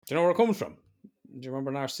Do you know where it comes from? Do you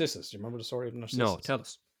remember Narcissus? Do you remember the story of Narcissus? No, tell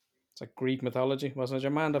us. It's like Greek mythology. Wasn't it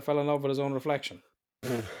your man that fell in love with his own reflection?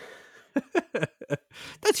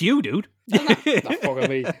 That's you, dude. Not fucking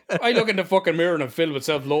me. I look in the fucking mirror and I'm filled with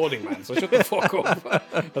self-loathing, man. So shut the fuck up.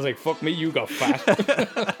 I was like, fuck me, you got fat.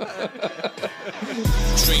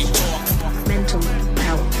 Straight talk, Mental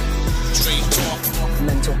health. straight talk,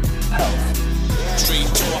 Mental health. straight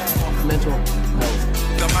talk. Mental health.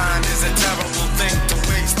 The mind is a terrible thing to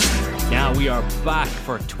waste. Now we are back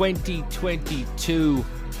for 2022,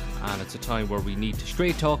 and it's a time where we need to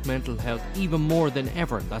straight talk mental health even more than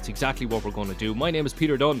ever, and that's exactly what we're going to do. My name is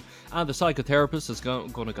Peter Dunn, and the psychotherapist is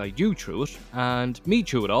going to guide you through it, and me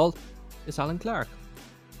through it all is Alan Clark.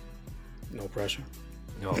 No pressure.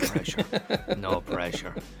 No pressure. No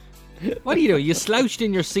pressure. What are you doing? You slouched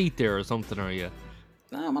in your seat there or something, are you?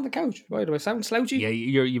 Nah, I'm on the couch. Why do I sound slouchy? Yeah,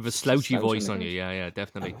 you've a slouchy Slouch voice on on the you. Yeah,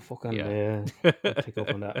 definitely. Oh, fucking Yeah. I'll pick up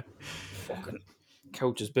on that. Fucking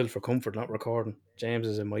couch is built for comfort, not recording. James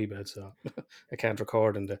is in my bed, so I can't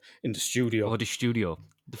record in the studio. Oh, the studio.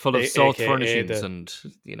 Full of A- soft aka furnishings the-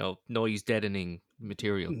 and, noise deadening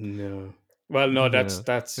material. No. Well, no,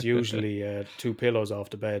 that's usually 2 pillows off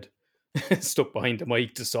the bed, stuck behind the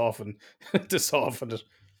mic to soften it.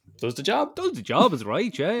 Does the job? Does the job is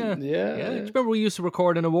right, yeah. Yeah. Do you remember we used to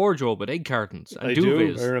record in a wardrobe with egg cartons and I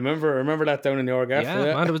duvets? do. I remember that down in your gaff.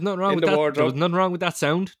 Yeah, man, there was nothing wrong In with the that. There wardrobe. was nothing wrong with that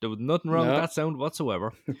sound. There was nothing wrong with No. that sound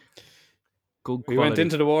whatsoever. Good We quality. went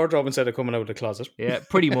into the wardrobe instead of coming out of the closet. Yeah,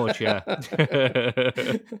 pretty much, yeah.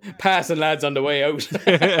 Passing lads on the way out.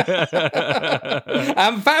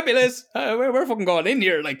 I'm fabulous. We're fucking going in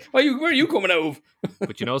here. Like, where are you coming out of?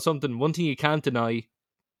 But you know something? One thing you can't deny,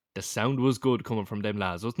 the sound was good coming from them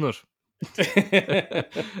lads, wasn't it?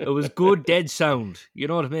 It was good dead sound. You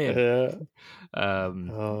know what I mean?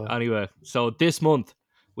 Yeah. Anyway, so this month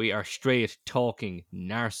we are straight talking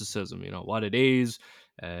narcissism. You know what it is.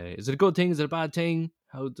 Is it a good thing? Is it a bad thing?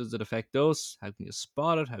 How does it affect us? How can you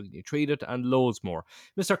spot it? How can you treat it? And loads more.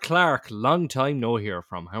 Mr. Clark, long time no hear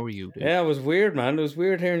from. How are you, dude? Yeah, it was weird, man. It was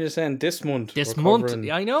weird hearing you saying this month. This we're month?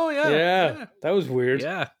 covering- I know, yeah. Yeah, that was weird.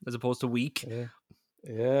 Yeah, as opposed to week.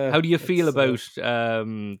 Yeah. How do you feel it's, about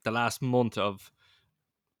the last month of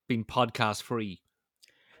being podcast free?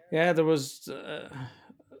 Yeah, there was.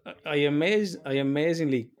 I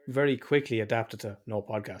amazingly very quickly adapted to no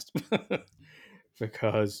podcast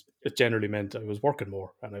because it generally meant I was working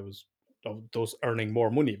more and I was thus earning more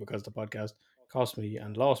money because the podcast cost me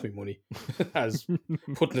and lost me money as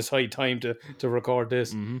putting aside time to record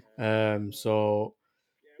this. Mm-hmm. So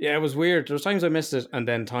yeah, it was weird. There was times I missed it, and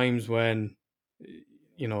then times when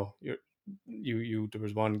you there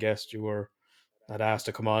was one guest you had asked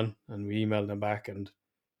to come on, and we emailed them back, and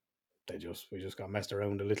we just got messed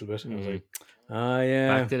around a little bit. And I was like,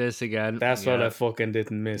 yeah, Back to this again. that's what I fucking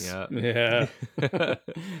didn't miss. Yeah.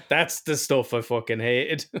 That's the stuff I fucking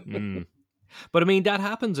hated. But I mean, that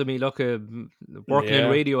happens. I mean, look, working in Yeah.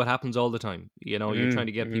 radio, it happens all the time. You know, you're Mm, trying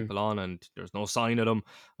to get people on and there's no sign of them,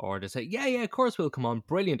 or they say, yeah, of course we'll come on.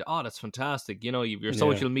 Brilliant. Oh, that's fantastic. You know, you've your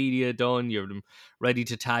social media done, you're ready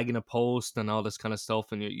to tag in a post and all this kind of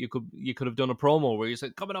stuff. And you could have done a promo where you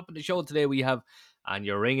said, coming up in the show today, we have, and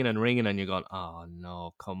you're ringing and ringing and you're going, oh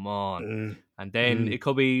no, come on. And then it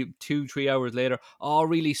could be 2-3 hours later. Oh,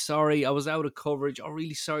 really sorry. I was out of coverage. Oh,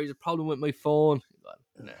 really sorry. There's a problem with my phone.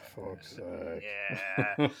 Fuck's sake.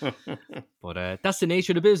 Yeah. But that's the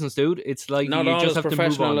nature of the business, dude. It's like Not you all just as have to move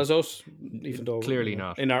professional on. as us, even though Clearly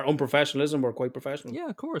not. In our unprofessionalism, we're quite professional. Yeah,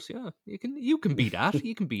 of course. Yeah, you can be that.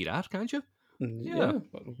 You can be that, can't you? Yeah,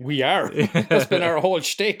 we are. That's been our whole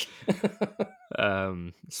shtick.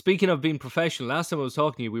 Speaking of being professional, last time I was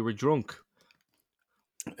talking to you, we were drunk.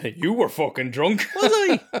 You were fucking drunk. Was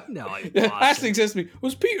I? No, I wasn't. Ashley says to me,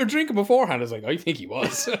 was Peter drinking beforehand? I was like, I think he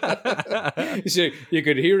was. So you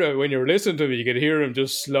could hear it when you were listening to me. You could hear him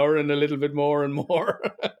just slurring a little bit more and more.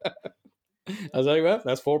 I was like, well,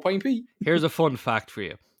 that's 4 pint P. Here's a fun fact for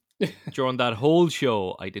you. During that whole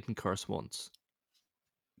show, I didn't curse once.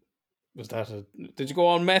 Was that did you go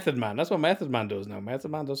on Method Man? That's what Method Man does now.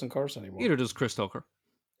 Method Man doesn't curse anymore. Neither does Chris Tucker.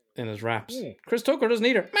 In his raps. Chris Tucker doesn't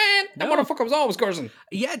either. Man, that motherfucker was always cursing.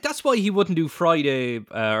 Yeah, that's why he wouldn't do Friday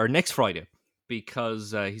or next Friday,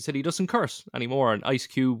 because he said he doesn't curse anymore, and Ice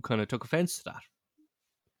Cube kind of took offense to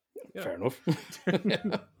that. Fair enough.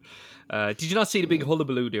 Did you not see the big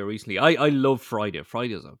hullabaloo there recently? I love Friday.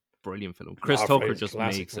 Friday is a brilliant film. Chris Tucker Friday's just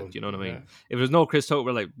classic makes film. it. You know what I mean? Yeah. If there was no Chris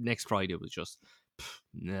Tucker, like next Friday was just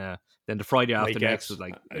nah. Then the Friday after next was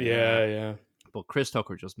like yeah. But Chris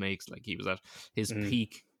Tucker just makes, like, he was at his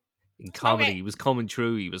peak in comedy. He was coming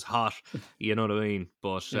through. He was hot. You know what I mean?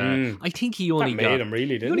 But I think he That only made got him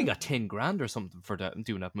really, he didn't only it? got 10 grand or something for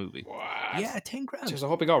doing that movie. What? Yeah, 10 grand. Just I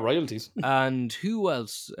hope he got royalties. And who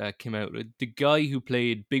else came out? The guy who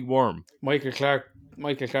played Big Worm, Michael Clark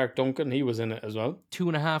Duncan, he was in it as well.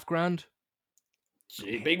 2.5 grand.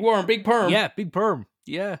 Gee, big worm, big perm. Yeah, Big Perm.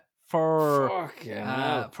 Yeah, for Fucking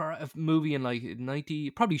hell. for a movie in like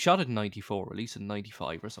 90, probably shot it in 94, released in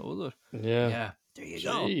 95 or so, was it? Yeah. Yeah, there you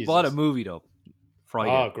go. Jesus. What a movie though. Friday.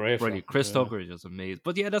 Oh, great film. Brilliant. Chris Yeah. Tucker is just amazing.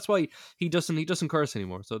 But yeah, that's why he doesn't curse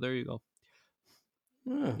anymore. So there you go.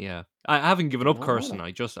 Yeah. Yeah, I haven't given up Oh, cursing. wow.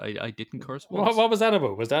 I didn't curse once. What was that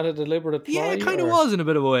about? Was that a deliberate ploy? Yeah, it kind of or- was in a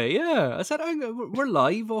bit of a way. Yeah, I said we're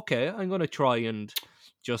live. Okay, I'm going to try and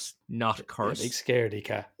just not Yeah, curse. big scaredy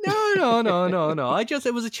cat. No.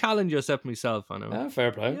 It was a challenge I set myself. I know. Ah,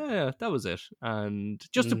 fair play. Yeah, that was it. And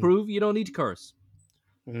just to prove you don't need to curse.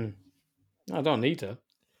 Mm. I don't need to.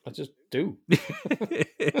 I just do.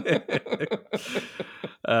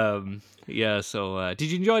 Yeah. So,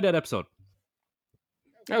 did you enjoy that episode?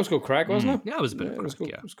 That was good crack, wasn't it? Yeah, it was a bit Yeah, of it was crack.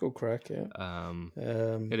 good. It was good crack. Yeah.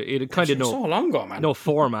 It kind of so long ago, man. no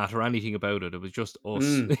format or anything about it. It was just us,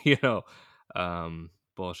 you know.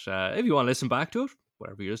 But if you want to listen back to it,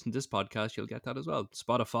 wherever you listen to this podcast, you'll get that as well.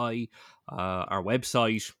 Spotify, our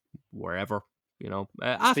website, wherever. You know,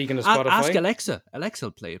 Speaking of ask Spotify- Alexa. Alexa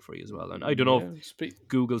will play it for you as well. And I don't know if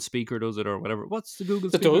Google Speaker does it or whatever. What's the Google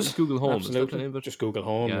It Speaker? does. It's Google Home. Is that the Absolutely. name of it? Just Google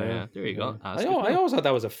Home. Yeah. There you go. Ask I it. always thought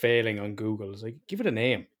that was a failing on Google. It's like, give it a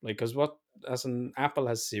name. Like, because as an Apple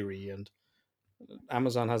has Siri and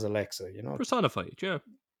Amazon has Alexa, you know? Personify it, yeah.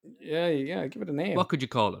 Yeah, give it a name. What could you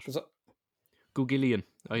call it? Was it- Googilian.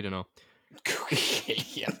 I don't know.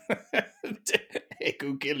 Googilian. Hey,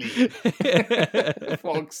 Googilian.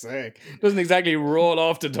 Fuck's sake. Doesn't exactly roll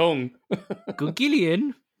off the tongue.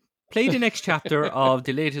 Googilian, play the next chapter of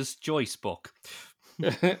the latest Joyce book.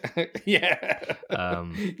 Yeah.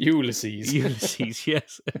 Ulysses. Ulysses,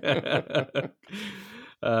 yes.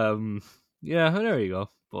 Yeah, there you go.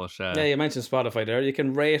 But Yeah, you mentioned Spotify there. You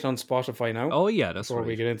can rate on Spotify now. oh yeah, that's Before we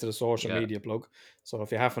right. get into the social Yeah. media plug. So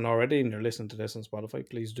if you haven't already and you're listening to this on Spotify,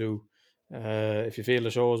 please do. If you feel the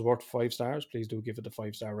show is worth 5 stars, please do give it a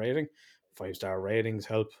 5-star rating. 5-star ratings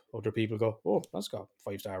help other people go, oh, that's got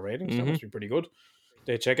 5-star ratings. That must be pretty good.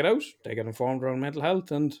 They check it out. They get informed around mental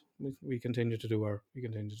health, and we continue to do our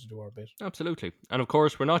bit. Absolutely. And of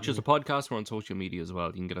course, we're not just a podcast, we're on social media as well.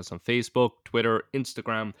 You can get us on Facebook, Twitter,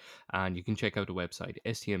 Instagram, and you can check out the website,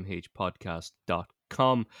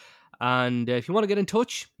 stmhpodcast.com. And if you want to get in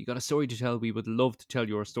touch, you got a story to tell, we would love to tell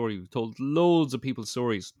your story. We've told loads of people's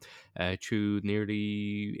stories through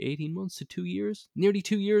nearly 18 months to 2 years. Nearly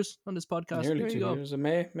 2 years on this podcast. Nearly there 2 you go. years.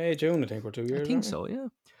 May, June, I think we're 2 years. I think so, yeah.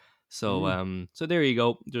 So, so there you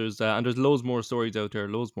go. There's and there's loads more stories out there,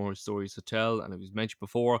 loads more stories to tell. And it was mentioned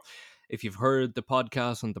before, if you've heard the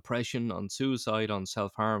podcast on depression, on suicide, on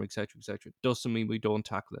self-harm, etc., doesn't mean we don't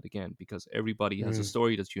tackle it again, because everybody has a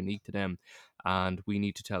story that's unique to them, and we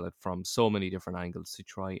need to tell it from so many different angles to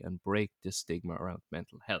try and break the stigma around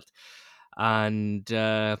mental health. And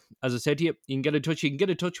as I said to you, you can get in touch. You can get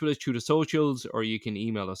in touch with us through the socials, or you can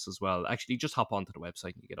email us as well. Actually, just hop onto the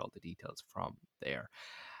website and you get all the details from there.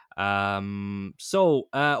 Here's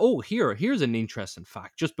an interesting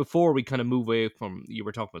fact. Just before we kind of move away from, you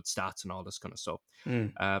were talking about stats and all this kind of stuff.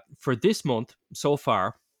 For this month so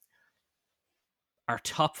far, our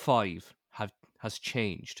top 5 has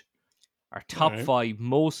changed. Our top 5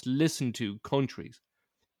 most listened to countries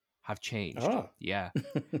have changed. Yeah.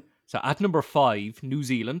 So at number 5, New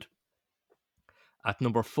Zealand. At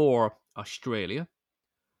number 4, Australia.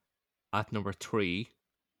 At number 3,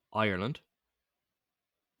 Ireland.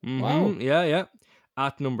 Wow. Yeah.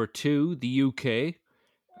 At number 2, the UK.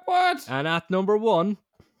 What? And at number 1,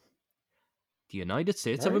 the United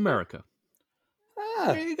States of Very good. America.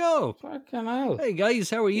 Ah, There you go. fucking hell. Hey guys,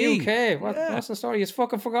 how are you? UK, what's the story? You just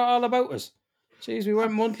fucking forgot all about us. Jeez, we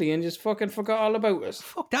went monthly and just fucking forgot all about us.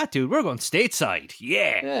 Fuck that, dude. We're going stateside.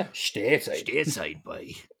 Yeah. Yeah, stateside. Stateside,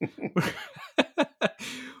 boy.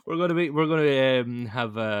 We're gonna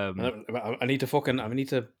have I need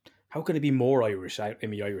to. How can it be more Irish in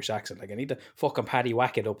my Irish accent? Like, I need to fucking paddy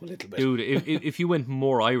whack it up a little bit. dude. If you went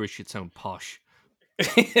more Irish, you'd sound posh.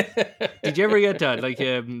 Did you ever get that? Like,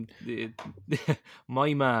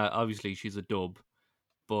 my ma, obviously, she's a dub,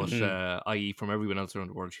 but i.e., from everyone else around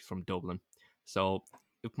the world, she's from Dublin. So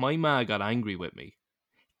if my ma got angry with me,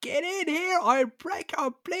 get in here, I'll break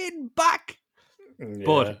your bleeding back.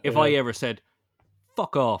 But if I ever said,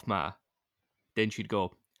 fuck off, ma, then she'd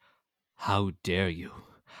go, how dare you?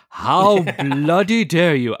 How bloody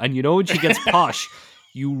dare you? And you know when she gets posh,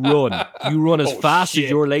 You run as Oh, fast as shit.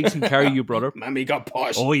 your legs can carry you, brother. Mammy got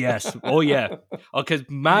posh. Oh, as your legs shit. can carry you, brother. Mammy got posh. Oh yes, oh yeah. Because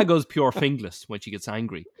Ma goes pure fingless when she gets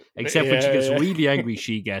angry. Except when she Yeah, gets yeah. really angry,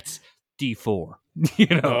 she gets D4. You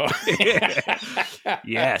know. Oh.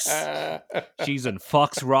 Yes. She's in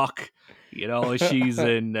Fox Rock. You know, she's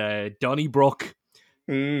in Donnybrook.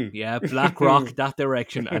 Mm. Yeah, Black Rock, that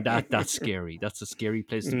direction, and that's scary. That's a scary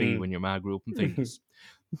place to be when your ma grew up in Finglas.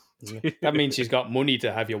 That means she's got money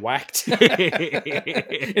to have you whacked. In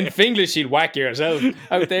Finglas, she'd whack you herself.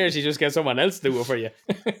 Out there, she just gets someone else to do it for you.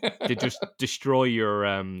 To just destroy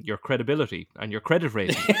your credibility and your credit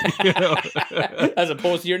rating. You know? As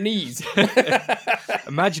opposed to your knees.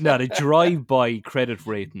 Imagine that, a drive-by credit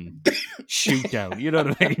rating shoot down. You know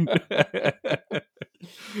what I mean?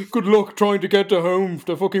 Good luck trying to get the home,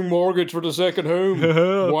 the fucking mortgage for the second home.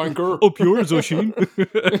 Wanker. Up yours, Oisin.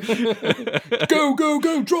 Go, go,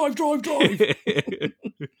 go. Drive, drive, drive.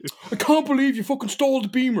 I can't believe you fucking stole the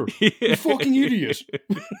Beamer. You fucking idiot.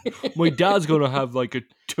 My dad's going to have like a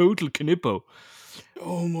total canippo.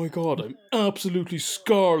 Oh my God, I'm absolutely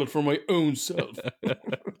scarlet for my own self.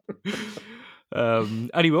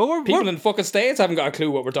 Anyway, People in the fucking States haven't got a clue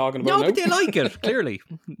what we're talking about no, now. but they like it, clearly.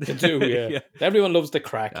 They do, yeah. Everyone loves the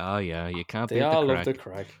crack. Oh, yeah, you can't They beat all the love crack. the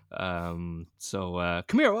crack. So,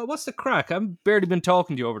 come here, what's the crack? I've barely been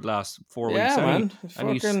talking to you over the last 4 weeks. Yeah, man.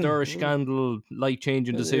 Any stir, scandal,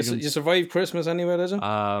 life-changing decisions? You survived Christmas anyway, did you?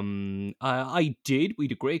 I did. We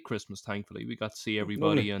had a great Christmas, thankfully. We got to see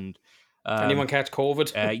everybody. And Anyone catch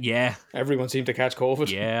COVID? Yeah. Everyone seemed to catch COVID.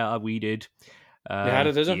 Yeah, we did. You had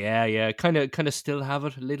it, did you? Yeah. Kind of still have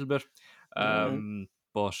it a little bit.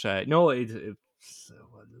 But no,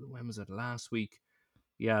 when was it? Last week.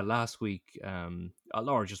 Yeah, last week.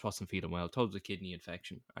 Laura just wasn't feeling well. Told her the kidney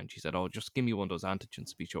infection, and she said, "Oh, just give me one of those antigens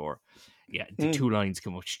to be sure." Yeah, the 2 lines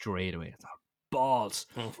came up straight away. I thought, balls.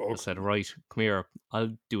 I said, "Right, come here.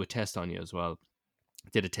 I'll do a test on you as well."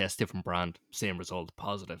 Did a test, different brand, same result,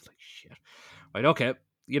 positive. Like shit. Right, okay.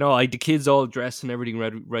 You know, I had the kids all dressed and everything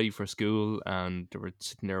ready for school, and they were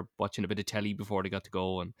sitting there watching a bit of telly before they got to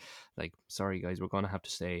go, and like, sorry guys, we're going to have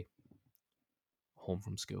to stay home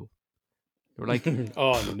from school. They were like,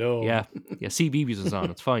 oh no. Yeah, CBeebies is on,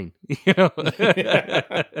 it's fine. You know?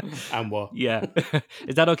 And what? Yeah.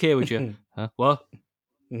 Is that okay with you? Huh? What?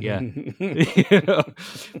 Yeah.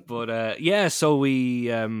 But yeah, so we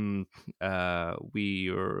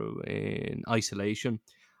were in isolation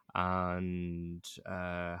and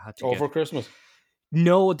had to over Christmas.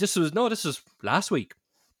 No, this was last week.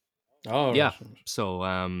 Oh yeah. Right. So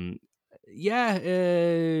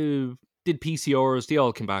did PCRs, they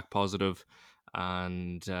all came back positive,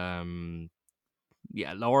 and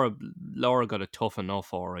yeah, Laura got it tough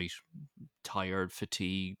enough, all right, tired,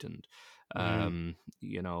 fatigued, and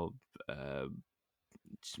you know,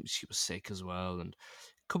 she was sick as well, and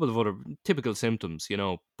a couple of other typical symptoms, you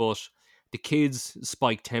know. But the kids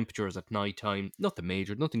spiked temperatures at night time, nothing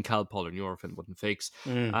major, nothing Calpol or Nurofen wouldn't fix.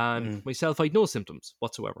 And myself, I had no symptoms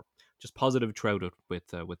whatsoever, just positive throughout it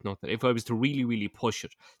with nothing. If I was to really, really push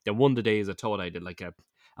it, then one of the days I thought I did like a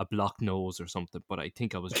blocked nose or something, but I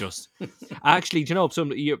think I was just actually, you know,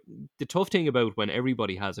 the tough thing about when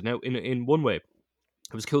everybody has it now, in one way,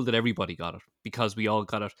 it was cool that everybody got it because we all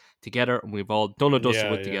got it together and we've all done it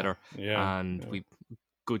together, and we've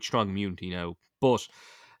good strong immunity now. But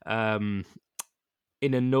in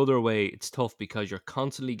another way, it's tough because you're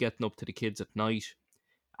constantly getting up to the kids at night,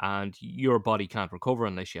 and your body can't recover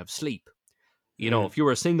unless you have sleep. You know, if you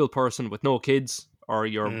were a single person with no kids, or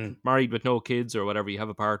you're married with no kids, or whatever, you have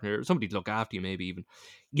a partner, or somebody to look after you, maybe even,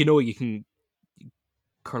 you know, you can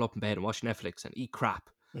curl up in bed and watch Netflix and eat crap.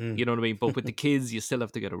 You know what I mean? But with the kids, you still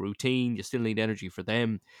have to get a routine. You still need energy for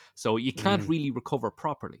them. So you can't really recover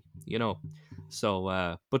properly, you know?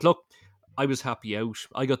 So, but look, I was happy out.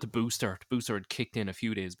 I got the booster. The booster had kicked in a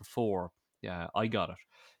few days before I got it.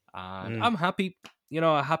 And I'm happy, you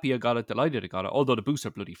know, happy I got it, delighted I got it. Although the booster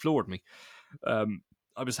bloody floored me. I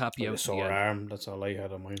was happy out. A sore arm, that's all I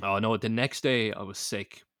had on mine. Oh, no, the next day I was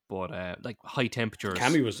sick, but like high temperatures.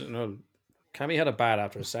 Cammy had a bad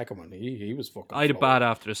after the second one. He was fucking. I had a bad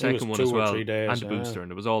after the second one as well, 3 days, and the booster,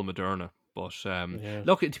 and it was all Moderna. But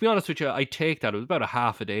look, to be honest with you, I take that. It was about a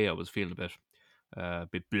half a day I was feeling a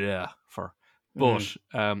bit blah for, but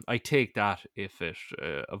I take that if it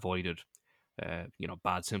avoided, you know,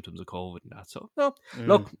 bad symptoms of COVID and that. So no,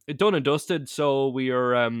 look, done and dusted. So we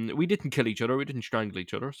didn't kill each other, we didn't strangle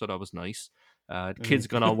each other, so that was nice. The kids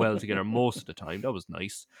gone on well together most of the time. That was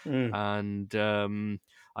nice, and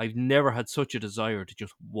I've never had such a desire to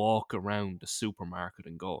just walk around the supermarket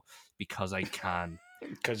and go because I can.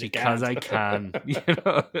 Because I can, you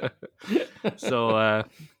know. So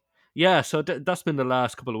Yeah, so that's been the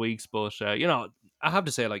last couple of weeks, but you know, I have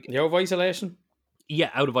to say, like, You out of isolation? yeah,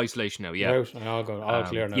 out of isolation now, yeah, You're out. All good. All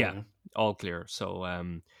clear now. yeah, Yeah. all clear. So,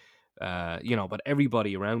 you know, but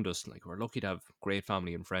everybody around us, like, we're lucky to have great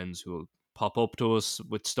family and friends who will pop up to us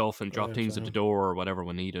with stuff and drop Brilliant. things at the door or whatever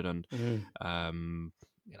we needed, and Mm.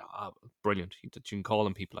 you know, brilliant that you can call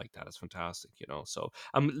on people like that. It's fantastic, you know. So,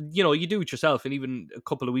 you know, you do it yourself, and even a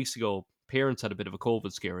couple of weeks ago, parents had a bit of a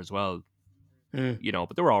COVID scare as well, Mm. you know,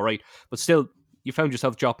 but they were all right. But still, you found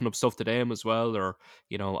yourself dropping up stuff to them as well, or,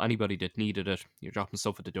 you know, anybody that needed it, you're dropping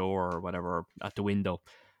stuff at the door or whatever, at the window.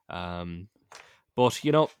 But,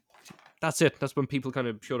 you know, that's it. That's when people kind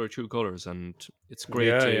of show their true colors, and it's great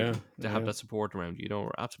Yeah, to yeah, have yeah. that support around you. You know,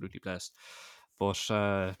 we're absolutely blessed. But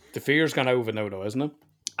The fear's gone over now, though, isn't it?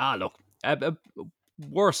 look,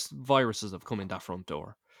 worse viruses have come in that front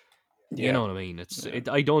door. You Yeah. know what I mean?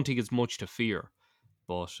 I don't think it's much to fear,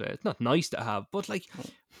 but it's not nice to have. But like,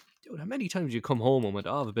 dude, how many times you come home and went,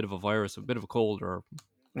 oh, I have a bit of a virus, a bit of a cold, or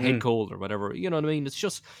a head Mm. cold, or whatever. You know what I mean? It's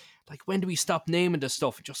just like, when do we stop naming this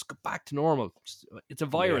stuff and just go back to normal? It's a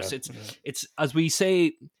virus. Yeah, It's as we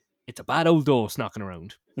say, it's a bad old dose knocking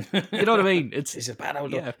around. You know what I mean? It's a bad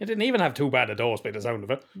old. yeah. It didn't even have too bad a dose by the sound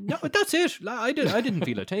of it. No, but that's it. I didn't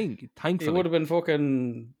feel a thing. You Thankfully, would have been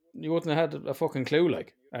fucking. You wouldn't have had a fucking clue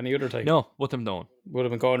like any other time. no, what I'm doing. Would have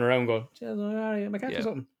been going around going, "Jeez, where are you? Am I catching Yeah.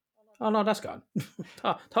 something?" Oh no, that's gone.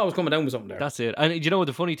 thought I was coming down with something there. That's it. And you know what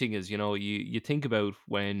the funny thing is, you know, you think about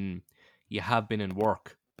when you have been in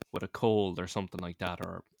work with a cold or something like that,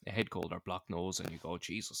 or a head cold or blocked nose, and you go,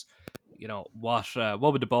 Jesus, you know, what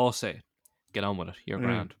would the boss say? Get on with it. You're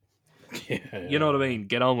grand. Yeah, You know what I mean?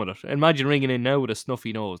 Get on with it. Imagine ringing in now with a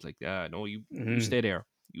snuffy nose, like, no, you Mhm. stay there.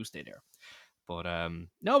 You stay there. But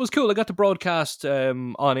no, it was cool. I got to broadcast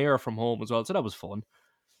on air from home as well, so that was fun.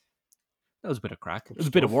 That was a bit of crack. It was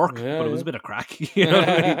a bit of work, Yeah, but it was yeah. a bit of crack. You know what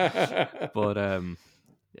I mean?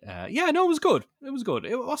 But yeah, no, it was good. It was good.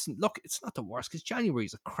 It wasn't. Look, it's not the worst because January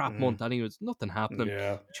is a crap month anyway. There's nothing happening.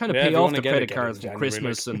 Yeah. You're trying to Yeah, if pay you off wanna the get it, credit get it in cards for January,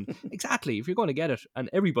 Christmas, like. and exactly, if you're going to get it, and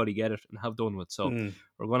everybody get it and have done with, so Mm.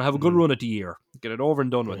 we're going to have a good run at the year. Get it over and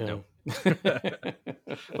done with now.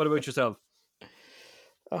 Yeah. What about yourself?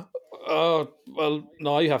 Oh well,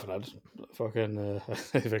 no, I haven't had fucking.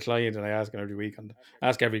 If a client and I ask him every week, and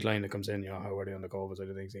ask every client that comes in, you know, how are they on the COVID side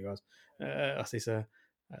of things? He goes, as they say,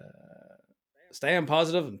 staying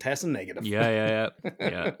positive and testing negative. Yeah.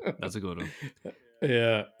 That's a good one.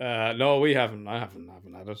 Yeah. No, we haven't. I haven't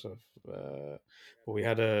had it. But we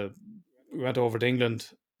went over to England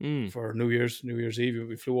Mm. for New Year's Eve.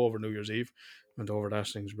 We flew over New Year's Eve. Went over to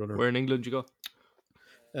Ashling's brother. Where in England you go?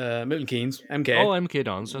 Milton Keynes, MK. Oh, MK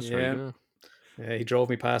Dons. That's Yeah. right. Yeah. Yeah, he drove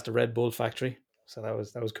me past the Red Bull factory, so that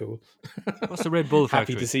was cool. What's the Red Bull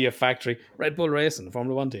factory? Happy to see a factory. Red Bull Racing, the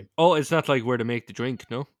Formula One team. Oh, it's not like where they make the drink,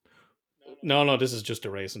 no? No, this is just a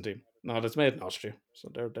racing team. No, that's made in Austria, so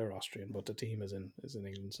they're Austrian, but the team is in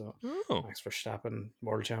England. So Oh. Max Verstappen,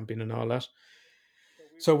 world champion, and all that.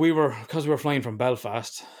 So we were flying from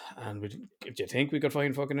Belfast, and do you think we could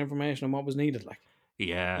find fucking information on what was needed? Like, I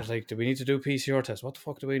Yeah. was like, do we need to do a PCR test? What the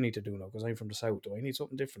fuck do we need to do now? Because I'm from the south. Do I need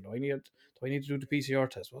something different? Do I need to do the PCR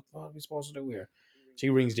test? What are we supposed to do here? She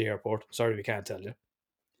rings the airport. Sorry, we can't tell you.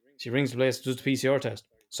 She rings the place, does the PCR test.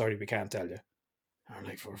 Sorry, we can't tell you. And I'm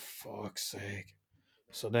like, for fuck's sake.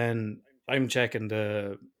 So then I'm checking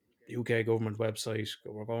the UK government website.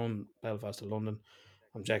 We're going Belfast to London.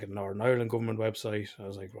 I'm checking the Northern Ireland government website. I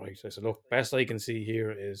was like, right. I said, look, best I can see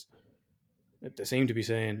here is they seem to be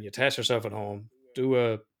saying you test yourself at home, do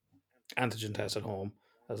a antigen test at home.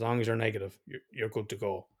 As long as you're negative, you're good to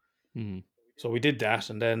go. Mm. So we did that,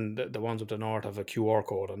 and then the ones up the north have a QR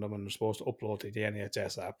code on them, and they're supposed to upload to the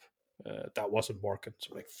NHS app. That wasn't working, so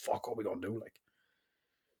we're like, "Fuck, what are we gonna do?" Like,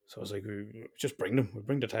 so I was like, "We just bring them. We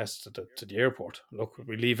bring the tests to the airport. Look,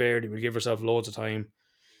 we leave early. We give ourselves loads of time.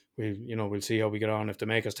 We'll see how we get on. If they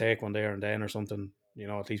make us take one there and then or something,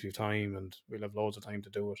 at least we've time, and we'll have loads of time to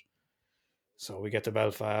do it." So we get to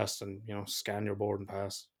Belfast and, scan your boarding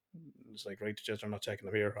pass. It's like, right, they're not checking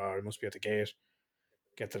them here. It must be at the gate.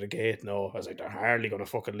 Get to the gate. No. I was like, they're hardly going to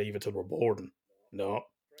fucking leave it till we're boarding. No.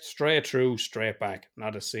 Straight through, straight back.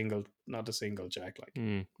 Not a single check. Like.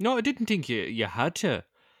 Mm. No, I didn't think you had to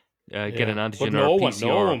get an antigen but or a PCR.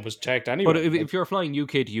 no one was checked anyway. But if you're flying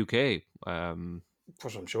UK to UK,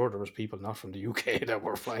 because I'm sure there was people not from the UK that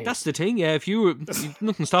were flying. that's the thing. Yeah, if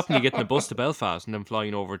nothing stopping you getting a bus to Belfast and then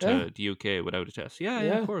flying over to the UK without a test. Yeah,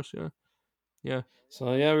 of course. Yeah.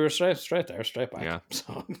 So yeah, we were straight there, straight back. Yeah.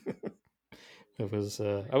 So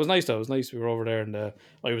It was nice though. It was nice. We were over there, and I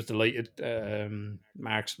was delighted.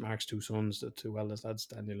 Mark's two sons, the two eldest lads,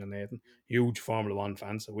 Daniel and Nathan, huge Formula One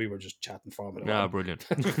fans. So we were just chatting Formula Ah, One brilliant.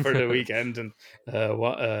 for the weekend. And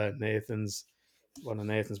Nathan's one of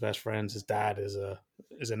Nathan's best friends, his dad is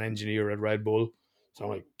an engineer at Red Bull. So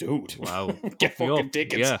I'm like, dude, Wow. get Hook me fucking up.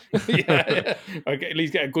 tickets. Yeah. yeah. Or at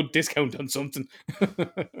least get a good discount on something.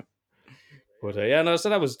 But yeah, no, so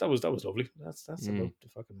that was lovely. That's about the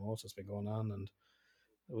fucking most that's been going on. And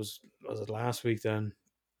it was it last week then?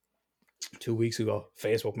 2 weeks ago,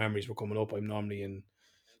 Facebook memories were coming up. I'm normally in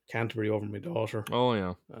Canterbury over my daughter, Oh,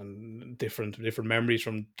 yeah. and different memories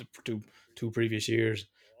from the two previous years.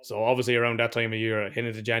 So obviously around that time of year, heading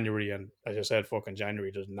into January, and as I said, fucking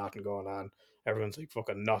January, there's nothing going on. Everyone's like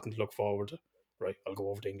fucking nothing to look forward to. Right, I'll go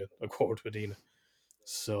over to England. I'll go over to Medina.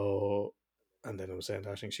 So, and then I was saying,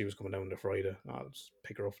 I think she was coming down the Friday. I'll just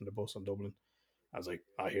pick her up from the bus in Dublin. I was like,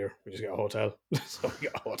 here, we just got a hotel. So we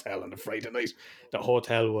got a hotel on the Friday night. The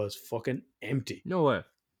hotel was fucking empty. No way.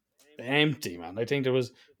 Empty, man. I think we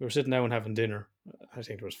were sitting down having dinner. I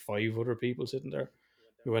think there was 5 other people sitting there.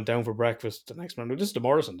 We went down for breakfast the next morning. This is the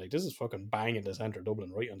Morrison, like this is fucking bang in the centre of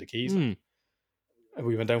Dublin, right on the quays. Mm. And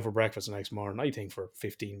we went down for breakfast the next morning. I think for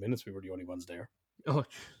 15 minutes we were the only ones there. Oh,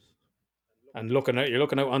 And you're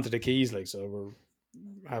looking out onto the quays, like, so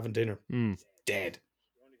we're having dinner. Dead.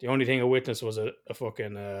 The only thing I witnessed was a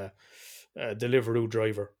fucking Deliveroo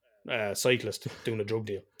driver, cyclist doing a drug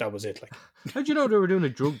deal. That was it. Like, how'd you know they were doing a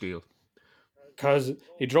drug deal? because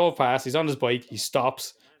he drove past, he's on his bike, he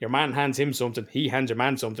stops. Your man hands him something, he hands your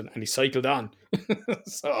man something, and he cycled on.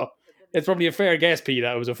 So it's probably a fair guess, Pete,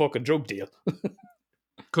 that it was a fucking drug deal.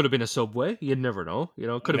 Could have been a Subway. You'd never know. You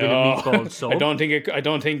know, could have been a meatball sub. I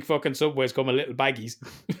don't think fucking Subways come in little baggies.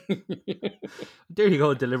 There you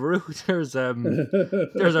go, Deliveroo.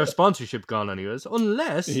 There's our sponsorship gone, anyways.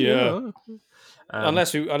 Unless, you know,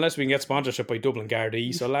 unless we can get sponsorship by Dublin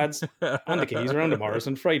Gardaí, so lads, and the keys around the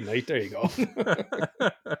Morrison Friday night. There you go.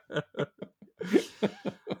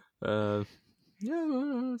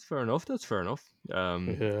 Yeah, that's fair enough. That's fair enough.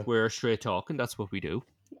 Yeah. We're straight talking. That's what we do.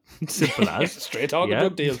 Simple as. Straight talking Yeah.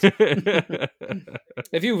 drug deals.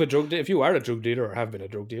 If you are a drug dealer or have been a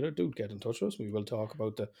drug dealer, do get in touch with us. We will talk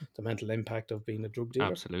about the mental impact of being a drug dealer.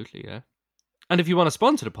 Absolutely, yeah. And if you want to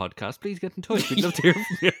sponsor the podcast, please get in touch. We'd love to hear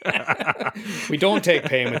from you. We don't take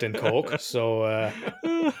payment in coke, so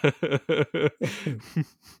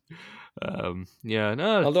yeah,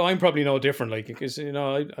 no. although I'm probably no different, like, because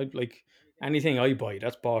I like anything I buy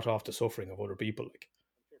that's bought off the suffering of other people. Like,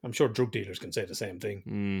 I'm sure drug dealers can say the same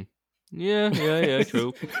thing. Yeah,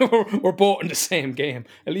 true. We're both in the same game,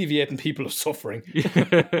 alleviating people of suffering.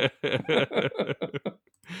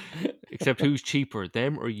 Except who's cheaper,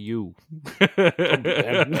 them or you?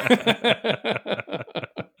 Them.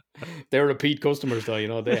 They're repeat customers,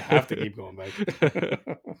 though. They have to keep going back.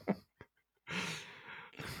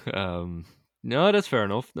 No, that's fair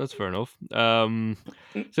enough. That's fair enough.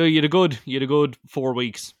 So you had a good 4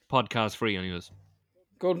 weeks podcast free, anyways.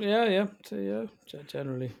 Good, yeah. So, yeah,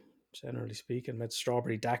 generally speaking, met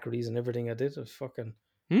strawberry daiquiris and everything I did. It was fucking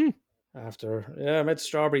I met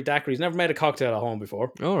strawberry daiquiris. Never made a cocktail at home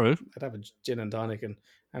before. All right. I'd have a gin and tonic, and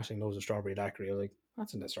Ashling knows a strawberry daiquiri. I was like,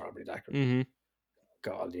 that's in a strawberry daiquiri. Mm-hmm.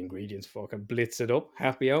 Got all the ingredients, fucking blitz it up.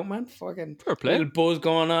 Happy out, man. Fucking Fair play. little buzz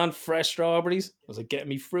going on, fresh strawberries. I was like, get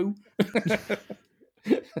me through.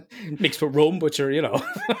 Mixed with rum, but you're.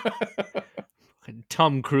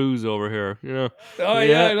 Tom Cruise over here, Oh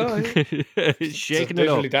yeah, I know. Shaking So it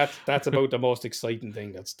up. literally that's about the most exciting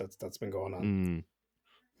thing that's been going on.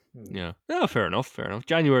 Yeah. Yeah, fair enough.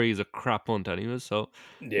 January is a crap month anyways, so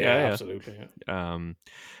Yeah, absolutely. Yeah.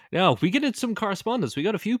 Now we get some correspondence. We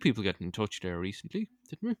got a few people getting in touch there recently,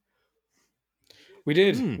 didn't we? We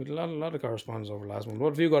did. We had a lot of correspondence over last month. What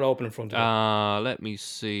have you got open in front of you? Let me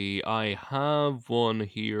see. I have one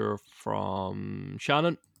here from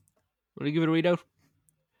Shannon. Will you give it a read out?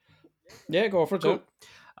 Yeah, go for it. Cool.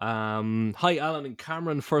 Hi, Alan and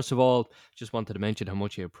Cameron. First of all, just wanted to mention how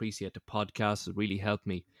much I appreciate the podcast. It really helped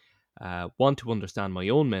me want to understand my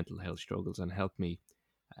own mental health struggles and help me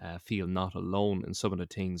feel not alone in some of the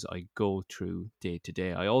things I go through day to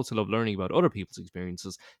day. I also love learning about other people's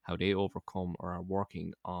experiences, how they overcome or are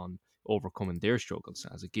working on overcoming their struggles,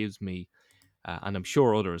 as it gives me, and I'm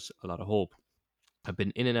sure others, a lot of hope. I've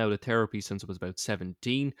been in and out of therapy since I was about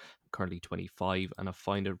 17. I'm currently 25, and I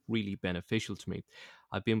find it really beneficial to me.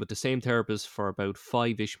 I've been with the same therapist for about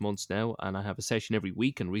 5-ish months now, and I have a session every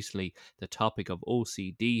week. And recently, the topic of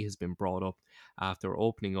OCD has been brought up after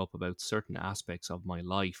opening up about certain aspects of my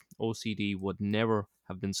life. OCD would never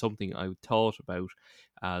have been something I thought about,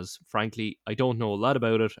 as frankly, I don't know a lot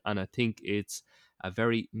about it, and I think it's a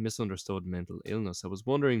very misunderstood mental illness. I was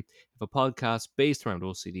wondering if a podcast based around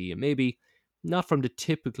OCD, and maybe not from the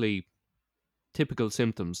typical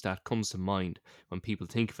symptoms that comes to mind when people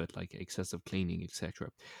think of it, like excessive cleaning,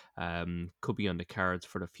 etc., could be on the cards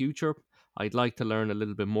for the future. I'd like to learn a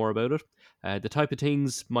little bit more about it. The type of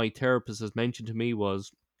things my therapist has mentioned to me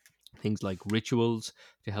was things like rituals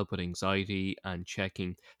to help with anxiety and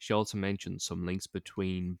checking. She also mentioned some links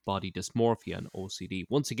between body dysmorphia and OCD.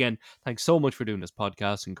 Once again, thanks so much for doing this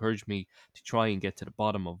podcast. Encourage me to try and get to the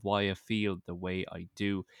bottom of why I feel the way I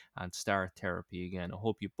do and start therapy again. I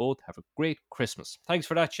hope you both have a great Christmas. Thanks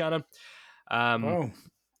for that, Shannon. Oh,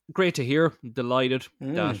 Great to hear. Delighted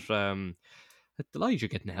mm. that delighted you're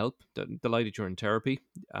getting help. Delighted you're in therapy.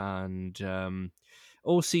 And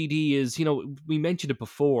OCD is, we mentioned it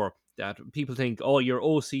before that people think, oh, you're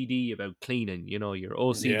OCD about cleaning, you're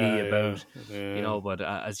OCD about, yeah. but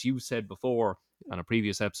as you said before on a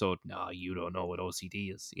previous episode, no, you don't know what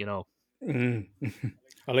OCD is. Mm.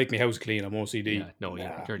 I like my house clean. I'm OCD. Yeah, no,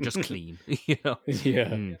 Nah. you're just clean, Yeah,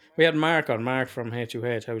 Mm, we had Mark from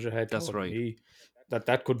HUH. How's your head? that's Coding? right.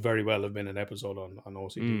 That could very well have been an episode on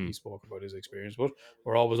OCD. He Mm, spoke about his experience, but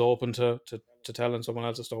we're always open to telling someone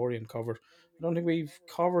else's story and cover. I don't think we've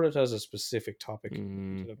covered it as a specific topic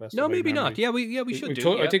to the best no, of my maybe not. memory. Yeah, we should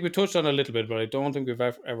do. I Yeah. think we touched on it a little bit, but I don't think we've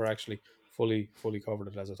ever actually fully covered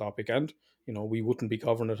it as a topic. And we wouldn't be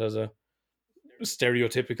covering it as a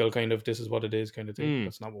stereotypical kind of this is what it is kind of thing. Mm,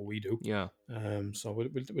 That's not what we do. yeah. So we'll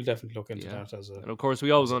definitely look into Yeah. that as And of course,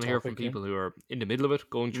 we always a want to hear from topic. Yeah. people who are in the middle of it,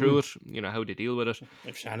 going through it, how they deal with it.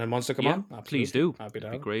 If Shannon wants to come Yeah, on, please absolutely. do. Happy to It'd be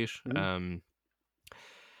have her. great.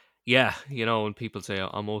 Yeah, when people say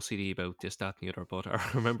I'm OCD about this, that, and the other, but I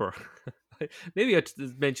remember maybe I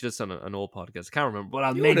mentioned this on an old podcast. I can't remember, but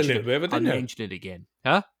I'll You had a mention little bit of it, I'll didn't you? mention it again.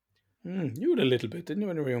 Huh? You had a little bit, didn't you,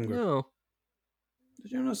 when you were younger? No.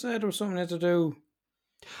 Did you not say there was something you had to do?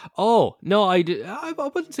 Oh no, I did. I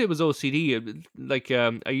wouldn't say it was OCD. Like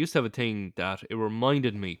I used to have a thing that it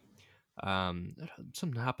reminded me.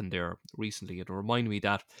 Something happened there recently. It reminded me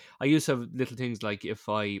that I used to have little things like if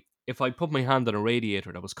I put my hand on a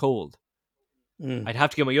radiator that was cold, Mm. I'd have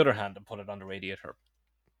to get my other hand and put it on the radiator.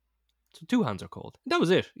 So 2 hands are cold. That was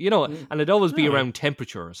it. Mm. And it'd always be Alright. around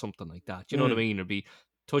temperature or something like that. You know what I mean? It'd be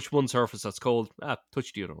touch one surface that's cold,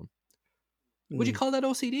 touch the other one. Would you Mm. call that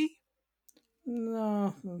OCD?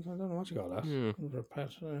 No, I don't know what you call that. Hmm.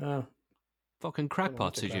 Fucking Don't know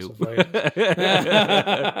what crackpots, to is you.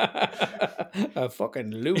 A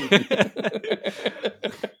fucking loon.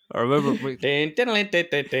 I remember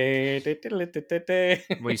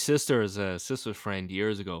my sister's friend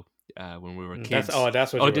years ago when we were kids.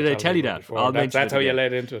 That's what. Oh, you did were I telling tell me you about that? before. I'll mention That's it how you again.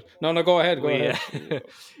 led into it. No, go ahead. Go We, ahead.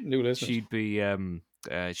 New listeners. She'd be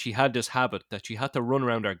she had this habit that she had to run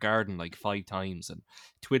around our garden like 5 times and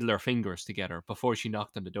twiddle her fingers together before she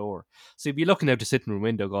knocked on the door. So you'd be looking out the sitting room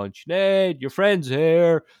window going, Sinead, your friend's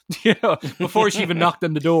here. Before she even knocked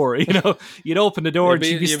on the door, you'd open the door and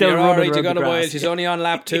she'd be still running around You got the a while. grass. She's only on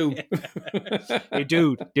lap 2. Hey,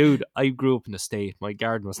 dude, I grew up in the state. My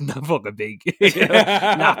garden wasn't that fucking big.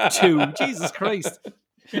 Lap 2. Jesus Christ.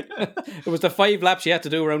 It was the 5 laps you had to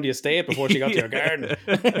do around the estate before she got to your garden.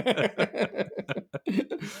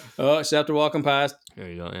 Oh, she's after walking past. There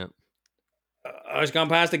you go, yeah. Oh, she's gone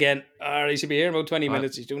past again. All right, she'll be here in about 20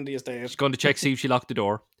 minutes. She's doing the estate. She's going to check, see if she locked the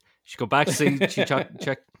door. She'll go back to see she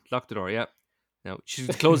locked the door, yeah. Now, she's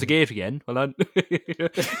close the gate again. Hold on.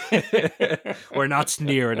 We're not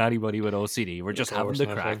sneering at anybody with OCD. We're just having the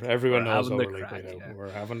crack. Everyone We're knows having how the we're like crack, right now. yeah.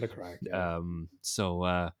 We're having the crack. Yeah.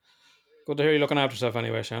 Good to hear you looking after yourself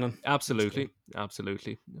anyway, Shannon. Absolutely.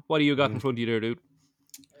 What do you got in front of you there, dude?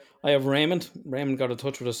 I have Raymond. Raymond got in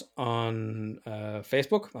touch with us on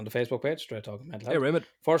Facebook, on the Facebook page, Straight Talking Mental Health. Hey, Raymond.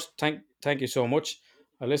 First, thank you so much.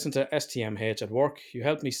 I listen to STMH at work. You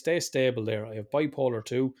helped me stay stable there. I have bipolar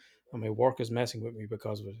 2, and my work is messing with me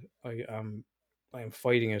because of it. I am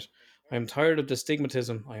fighting it. I am tired of the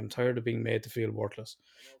stigmatism. I am tired of being made to feel worthless.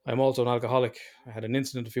 I am also an alcoholic. I had an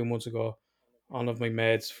incident a few months ago. One of my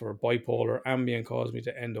meds for bipolar Ambien caused me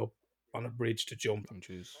to end up on a bridge to jump. Oh,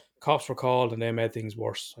 jeez. Cops were called and they made things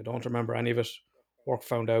worse. I don't remember any of it. Work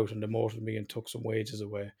found out and demoted me and took some wages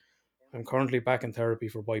away. I'm currently back in therapy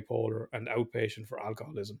for bipolar and outpatient for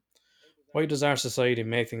alcoholism. Why does our society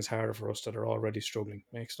make things harder for us that are already struggling?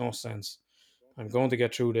 Makes no sense. I'm going to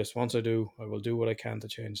get through this. Once I do, I will do what I can to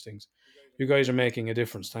change things. You guys are making a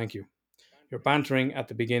difference. Thank you. Your bantering at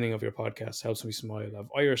the beginning of your podcast helps me smile. I have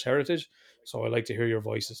Irish heritage, so I like to hear your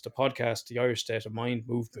voices. The podcast, The Irish State of Mind,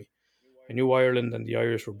 moved me. I knew Ireland and the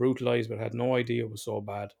Irish were brutalised, but had no idea it was so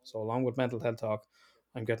bad. So along with mental health talk,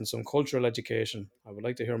 I'm getting some cultural education. I would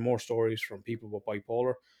like to hear more stories from people with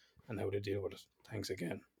bipolar and how they deal with it. Thanks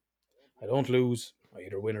again. I don't lose. I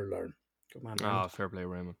either win or learn. Good man, Raymond. Ah, fair play,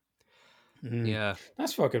 Raymond. Mhm. Yeah.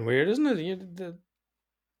 That's fucking weird, isn't it?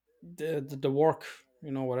 The work,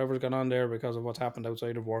 whatever's gone on there because of what's happened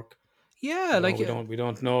outside of work. Yeah, like we don't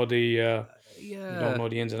know the we yeah, don't know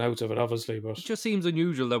the ins and outs of it, obviously, but it just seems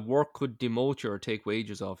unusual that work could demote you or take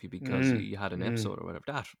wages off you because you had an episode or whatever.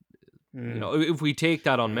 That if we take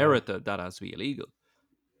that on merit, that has to be illegal.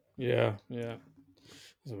 yeah.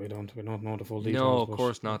 So we don't know the full details. No, of but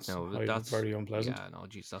course not. it's No, that's very unpleasant. Yeah, no,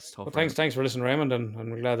 geez, that's tough. But thanks for listening, Raymond, and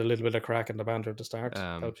I'm glad a little bit of crack in the banter at the start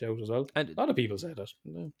helps you out as well. And a lot of people say that.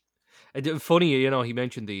 Yeah. Funny, he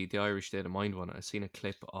mentioned the Irish State of Mind one. I seen a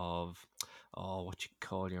clip of what you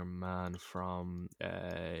call your man from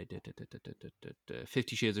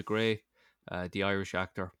 50 Shades of Grey, the Irish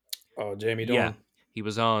actor. Oh, Jamie Dornan. Yeah, he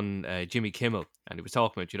was on Jimmy Kimmel, and he was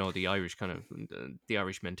talking about the Irish kind of the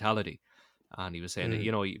Irish mentality. And he was saying that,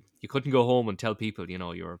 you couldn't go home and tell people,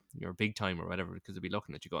 you're big time or whatever, because they'd be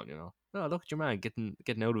looking at you going, oh, look at your man getting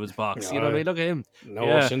out of his box. You know what I mean? Look at him.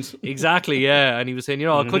 No options. Exactly, yeah. And he was saying,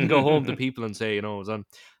 I couldn't go home to people and say, I was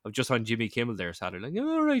just on Jimmy Kimmel there Saturday. Like,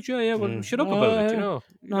 all right, yeah, well, shut up about it,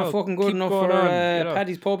 Not fucking good enough for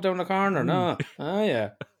Paddy's pub down the corner, no. Oh, yeah.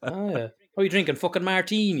 Are you drinking fucking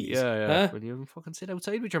martinis? Yeah. Well, you fucking sit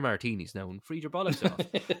outside with your martinis now and freeze your bollocks off.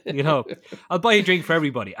 I'll buy a drink for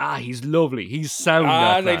everybody. He's lovely. He's sound.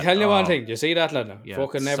 And I tell you one thing. You see that lad now? Yeah,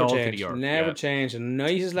 fucking never changed. Never changed. The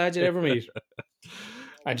nicest lad you'd ever meet.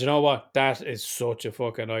 And you know what? That is such a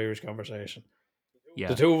fucking Irish conversation. Yeah.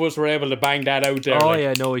 The two of us were able to bang that out there. Oh,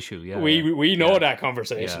 yeah, no issue. Yeah. We know that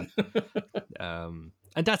conversation. Yeah.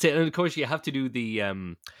 And that's it. And of course, you have to do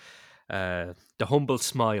the humble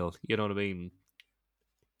smile. You know what I mean?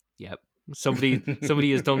 Yep.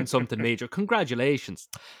 Somebody has done something major. Congratulations.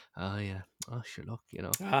 Oh, yeah. Oh, sure, look,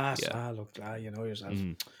 look, you know yourself.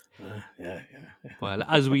 Yeah. Well,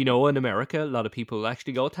 as we know in America, a lot of people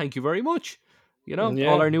actually go, thank you very much.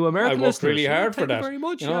 All our new American I worked listeners. really hard for that. Thank you very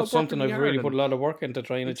much. It's something I've really put a lot of work into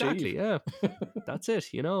trying to achieve. Exactly, yeah. That's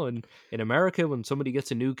it, And in America, when somebody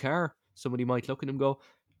gets a new car, somebody might look at them and go,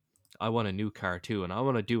 I want a new car too, and I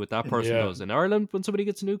want to do what that person does. In Ireland, when somebody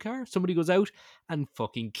gets a new car, somebody goes out and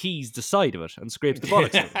fucking keys the side of it and scrapes the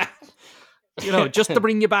bollocks out of it. Just to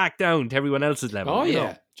bring you back down to everyone else's level. Oh,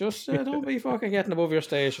 yeah. Just don't be fucking getting above your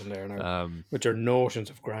station there now. With your notions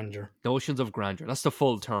of grandeur. Notions of grandeur. That's the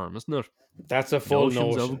full term, isn't it? That's a full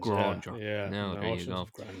notions notion of grandeur. Yeah. No, there you go.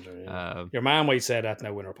 Of grandeur, yeah. Your mom might say that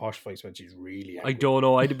now in her posh voice when she's really angry. I don't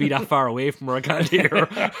know. I'd be that far away from her. I can't hear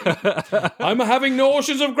her. I'm having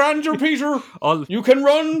notions of grandeur, Peter. You can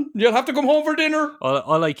run. You'll have to come home for dinner.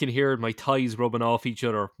 All I can hear is my thighs rubbing off each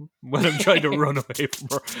other when I'm trying to run away from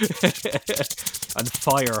her. And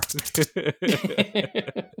fire.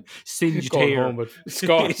 Singed Going hair. home with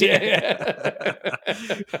Scott.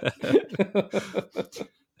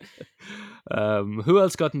 Who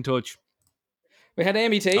else got in touch? We had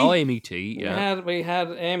Amy T. Oh, Amy T. Yeah, we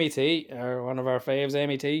had Amy T. One of our faves,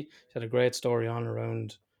 Amy T. She had a great story on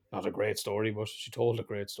around. Not a great story, but she told a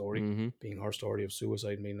great story, being her story of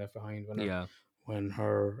suicide being left behind when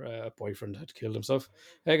her boyfriend had killed himself.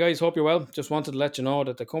 Hey guys, hope you're well. Just wanted to let you know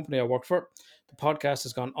that the company I work for, the podcast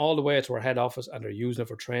has gone all the way to our head office and they're using it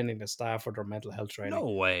for training the staff for their mental health training. No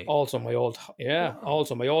way. Also my old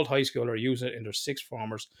high school are using it in their sixth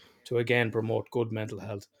formers to again promote good mental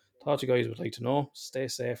health. Thought you guys would like to know. Stay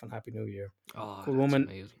safe and Happy New Year. Oh, good woman,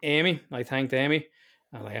 amazing. Amy. I thanked Amy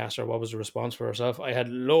and I asked her what was the response for herself. I had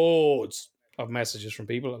loads of messages from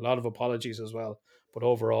people, a lot of apologies as well, but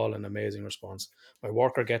overall an amazing response. My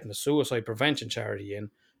work are getting a suicide prevention charity in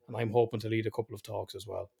and I'm hoping to lead a couple of talks as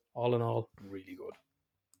well. All in all, really good.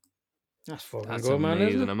 That's fucking good, amazing. Man.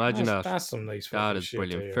 Isn't it? Imagine that. That's some nice. That is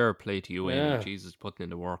brilliant. There. Fair play to you, Amy. Jesus, putting in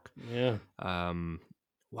the work. Yeah.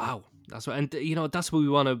 Wow. That's what, and that's what we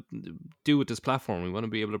want to do with this platform. We want to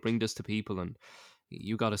be able to bring this to people, and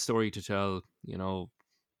you got a story to tell.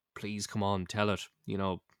 Please come on, tell it.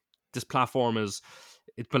 This platform is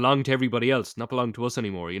it belonged to everybody else, not belonged to us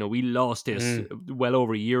anymore. You know, we lost this well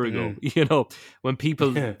over a year ago. You know, when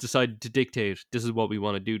people decided to dictate, this is what we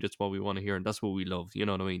want to do, that's what we want to hear, and that's what we love. You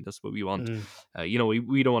know what I mean? That's what we want. You know,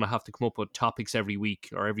 we don't want to have to come up with topics every week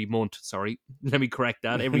or every month. Sorry, let me correct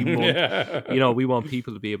that. Every month. You know, we want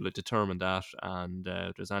people to be able to determine that. And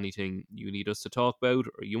if there's anything you need us to talk about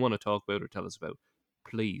or you want to talk about or tell us about,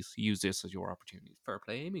 please use this as your opportunity. Fair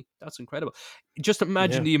play, Amy. That's incredible. Just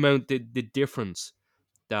imagine the amount, the difference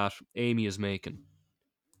that Amy is making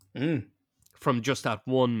from just that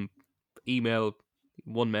one email,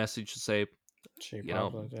 one message to say, you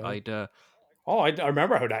know, I'd. I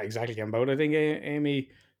remember how that exactly came about. I think Amy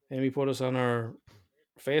put us on her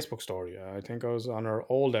Facebook story. I think I was on her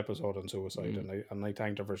old episode on suicide, and I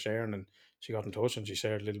thanked her for sharing, and she got in touch and she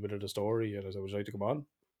shared a little bit of the story. And I said, "Would you like to come on?"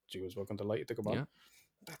 She was welcome, delighted to come on.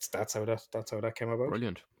 That's how that came about.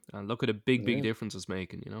 Brilliant. And look at the big difference it's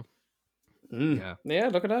making, you know. Yeah,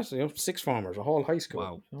 look at that. You know, 6 formers, a whole high school.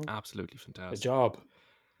 Wow, you know? absolutely fantastic. A job.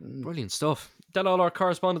 Brilliant stuff. That all our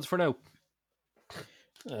correspondence for now.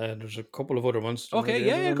 There's a couple of other ones. Okay,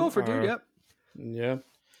 yeah, go for it, dude. Yeah.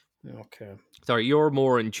 Okay. Sorry, you're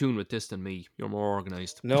more in tune with this than me. You're more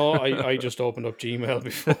organised. No, I just opened up Gmail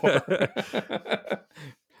before.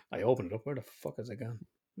 I opened it up. Where the fuck is it gone?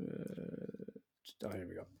 Here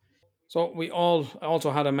we go. So we all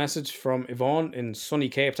also had a message from Yvonne in sunny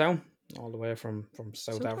Cape Town, all the way from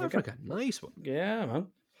South Africa. Nice one. Yeah, man.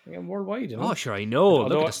 Again, worldwide, you know. Oh, sure, I know.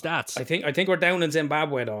 Look at the stats. I think we're down in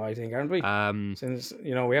Zimbabwe, though. I think, aren't we? Since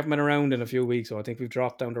we haven't been around in a few weeks, so I think we've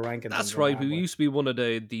dropped down the rankings. That's right. We used to be one of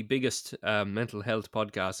the biggest mental health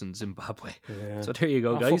podcasts in Zimbabwe. Yeah. So there you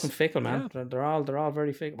go, guys. Fucking fickle, man. Yeah. They're all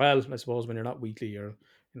very fickle. Well, I suppose when you're not weekly, you're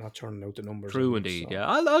not churning out the numbers. True, indeed. So. Yeah,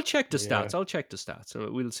 I'll check the stats. I'll check the stats.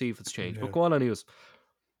 We'll see if it's changed. But go on, news.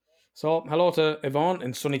 So, hello to Yvonne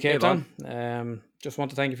in sunny Cape Town. Just want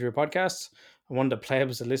to thank you for your podcasts. I'm one of the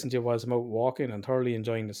plebs that listened to you while I'm out walking and thoroughly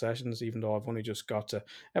enjoying the sessions, even though I've only just got to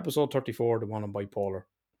episode 34, the one on bipolar.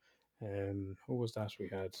 Who was that we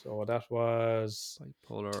had? So that was...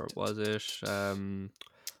 Bipolar, was it?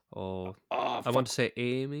 I want to say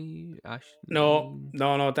Amy? Ash? No,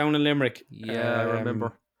 down in Limerick. Yeah, I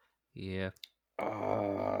remember. Yeah.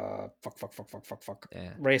 Fuck.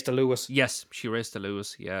 Yeah. Race to Lewis. Yes, she raced to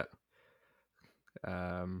Lewis, yeah.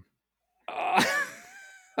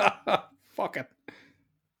 Fuck it.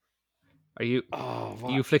 Are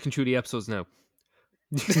you flicking through the episodes now?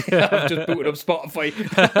 I've just booted up Spotify.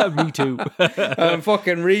 Me too.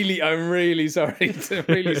 I'm really sorry. I'm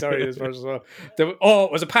really sorry this person as well.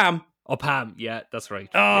 Was it Pam? Oh, Pam. Yeah, that's right.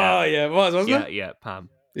 Oh, yeah, it was, wasn't it? Yeah, Pam.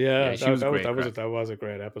 Yeah, that was a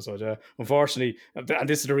great episode. Yeah, unfortunately, and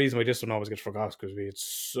this is the reason why this one always gets forgot, because we had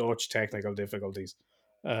such technical difficulties.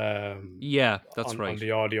 Yeah, that's right. On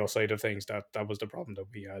the audio side of things, that was the problem that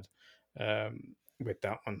we had with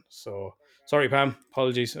that one. So sorry, Pam.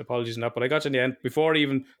 Apologies on that. But I got you in the end before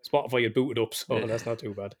even Spotify had booted up, so that's not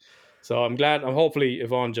too bad. So I'm glad. Hopefully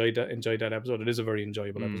Yvonne enjoyed that episode. It is a very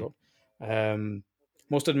enjoyable episode.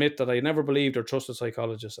 Must admit that I never believed or trusted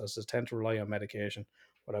psychologists, as they tend to rely on medication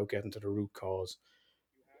without getting to the root cause.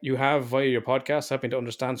 You have, via your podcast, helped me to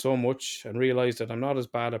understand so much and realise that I'm not as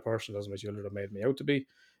bad a person as my children have made me out to be,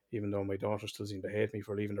 even though my daughter still seemed to hate me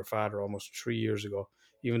for leaving their father almost 3 years ago,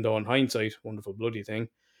 even though in hindsight, wonderful bloody thing,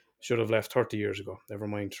 should have left 30 years ago, never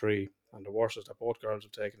mind 3. And the worst is that both girls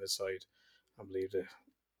have taken his side and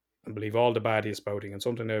believe all the bad he is spouting, and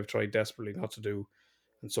something I've tried desperately not to do,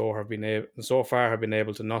 and so far have been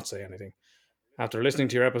able to not say anything. After listening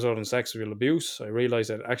to your episode on sexual abuse, I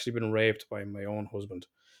realised I'd actually been raped by my own husband.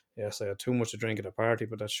 Yes, I had too much to drink at a party,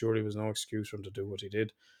 but that surely was no excuse for him to do what he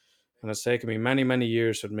did. And it's taken me many, many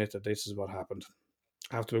years to admit that this is what happened.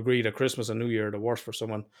 I have to agree that Christmas and New Year are the worst for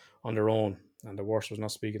someone on their own, and the worst was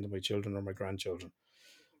not speaking to my children or my grandchildren.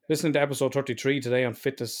 Listening to episode 33 today on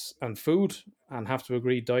fitness and food, and have to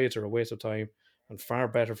agree diets are a waste of time and far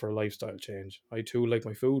better for a lifestyle change. I too like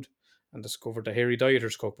my food and discovered the Hairy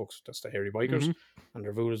Dieters cookbooks, that's the Hairy Bikers, and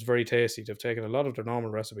their food is very tasty. They've taken a lot of their normal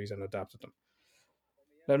recipes and adapted them.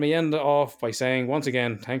 Let me end off by saying, once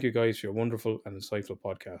again, thank you guys for your wonderful and insightful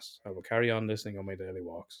podcast. I will carry on listening on my daily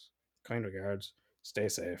walks. Kind regards. Stay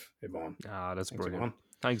safe, Yvonne. That's brilliant. Yvonne.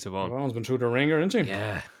 Thanks, Yvonne. Yvonne's been through the ringer, isn't she?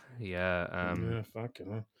 Yeah. Yeah, fuck, you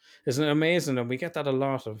know. Isn't it amazing? And we get that a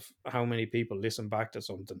lot of how many people listen back to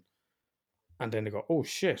something and then they go, oh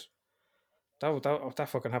shit, that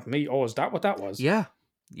fucking happened to me. Oh, is that what that was? Yeah.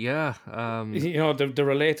 You know, they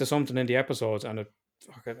relate to something in the episodes, and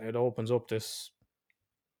it opens up this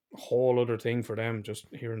whole other thing for them, just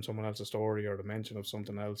hearing someone else's story or the mention of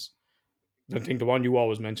something else. I think the one you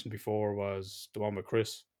always mentioned before was the one with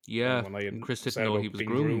Chris, Yeah, when I had and Chris didn't said know about he was being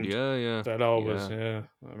groomed. Yeah, yeah, That always, yeah,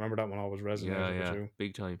 I remember that one always yeah, resonated with yeah, you.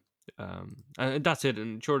 big time. And that's it.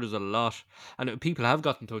 And sure, there's a lot, and people have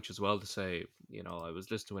got in touch as well to say, I was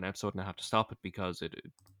listening to an episode and I had to stop it because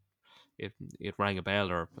it rang a bell,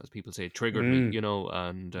 or as people say, it triggered me. Mm,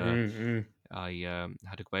 And mm. I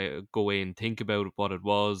had to go away and think about what it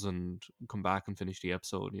was and come back and finish the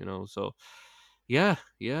episode. So yeah,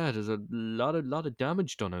 there's a lot of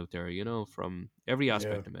damage done out there. From every Yeah,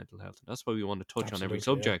 aspect of mental health. And that's why we want to touch on every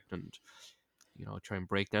absolutely. Yeah. subject and try and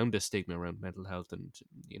break down this stigma around mental health. And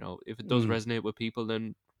if it does Mm, resonate with people,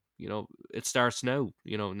 then it starts now.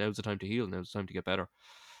 Now's the time to heal. Now's the time to get better.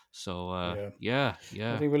 So yeah. yeah, I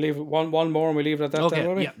yeah. think we'll leave it one more and we leave it at that then, Okay,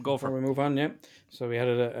 will we? yeah, go for Before it. we move on, yeah. So we had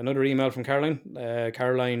another email from Caroline.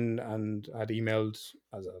 Caroline and had emailed,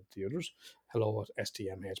 as the others,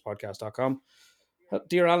 hello@stmhpodcast.com.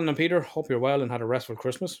 Dear Alan and Peter, hope you're well and had a restful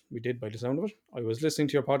Christmas. We did by the sound of it. I was listening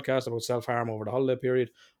to your podcast about self-harm over the holiday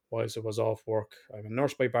period whilst I was off work. I'm a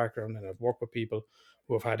nurse by background and I've worked with people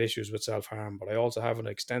who have had issues with self-harm, but I also have an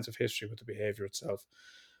extensive history with the behaviour itself,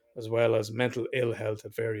 as well as mental ill health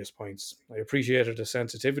at various points. I appreciated the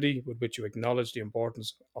sensitivity with which you acknowledge the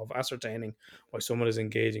importance of ascertaining why someone is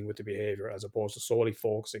engaging with the behaviour as opposed to solely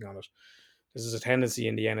focusing on it. This is a tendency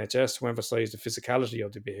in the NHS to emphasise the physicality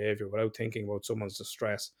of the behaviour without thinking about someone's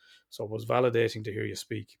distress, so it was validating to hear you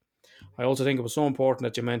speak. I also think it was so important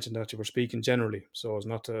that you mentioned that you were speaking generally, so as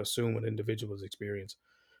not to assume an individual's experience.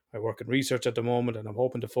 I work in research at the moment and I'm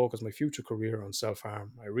hoping to focus my future career on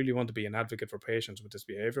self-harm. I really want to be an advocate for patients with this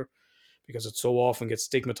behaviour because it so often gets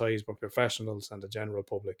stigmatised by professionals and the general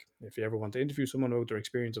public. If you ever want to interview someone about their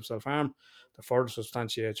experience of self-harm to further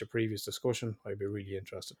substantiate your previous discussion, I'd be really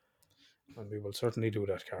interested. And we will certainly do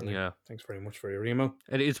that, Caroline. Yeah. Thanks very much for your email.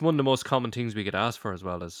 And it's one of the most common things we get asked for as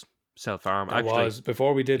well as self-harm. That Actually, was,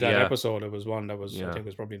 before we did that yeah, episode, it was one that was, I yeah, think,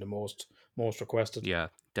 was probably the most requested. yeah,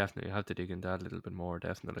 definitely. I have to dig into that a little bit more,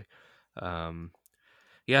 definitely.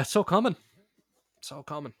 Yeah, so common. So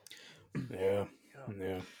common. Yeah.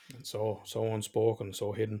 And so unspoken,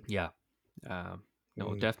 so hidden. Yeah.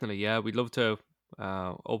 No, definitely. Yeah, we'd love to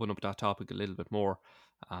open up that topic a little bit more,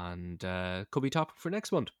 and could be topic for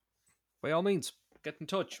next month. By all means, get in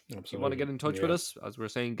touch. Absolutely. If you want to get in touch with us, as we're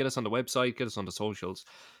saying, get us on the website, get us on the socials,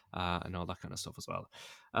 and all that kind of stuff as well.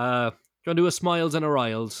 Do you want to do a smiles and a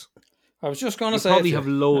riles? I was just going to You say, probably have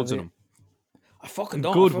loads of them. I fucking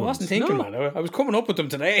don't. Good I wasn't ones. thinking, No. man. I was coming up with them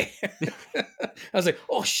today. I was like,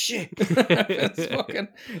 oh shit. It's fucking,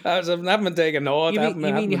 I haven't been taking note. You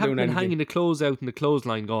mean you haven't been anything. hanging the clothes out in the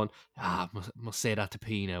clothesline going, must say that to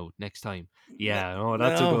P now next time. Yeah,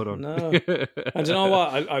 that's a good one. No. And you know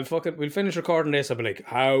what? We'll finish recording this. I'll be like,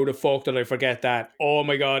 how the fuck did I forget that? Oh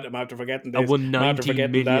my god, I'm after forgetting this. I won 19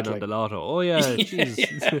 million that, on the lotto. Oh yeah, jeez.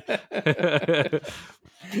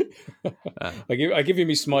 I give you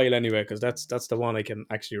me smile anyway because that's the one I can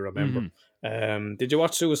actually remember. Did you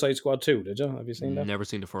watch Suicide Squad 2? Did you? Have you seen that? Never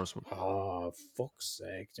seen the first one. Oh fuck's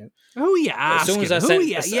sake! Dude. Who you asking? As soon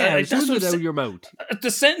as That's what out of your mouth.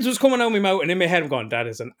 The sentence was coming out of my mouth, and in my head I'm going, that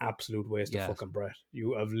is an absolute waste Yeah. of fucking breath.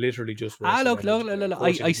 You have literally just wasted Look. energy. Of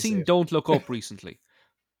course you I didn't see seen it. Don't Look Up recently.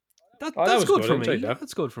 that That's was good good, for I'll me. take that.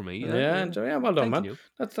 That's good for me. Yeah, well done, Thank man. you.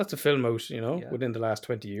 That's a film out, Yeah. within the last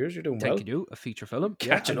 20 years. You're doing well. Thank you. A feature film.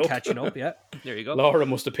 Catching I'm up. catching up. Yeah. There you go. Laura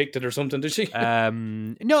must have picked it or something, did she?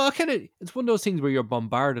 No, it's one of those things where you're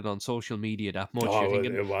bombarded on social media that much. Oh, you're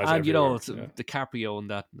thinking, it was and everywhere, it's DiCaprio and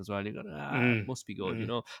that as well. And you go, it must be good.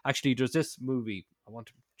 Mm. Actually, there's this movie I want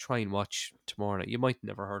to try and watch tomorrow night. You might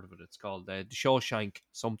never heard of it. It's called The Shawshank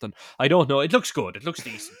something. I don't know. It looks good. It looks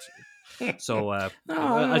decent. So I'll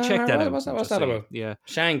check that out. What's that about? Yeah.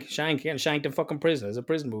 Getting shanked in fucking prison. It's a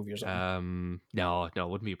prison movie or something. No, it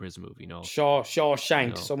wouldn't be a prison movie. No.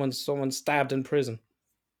 Shawshank. No. Someone stabbed in prison.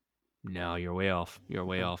 No, you're way off. You're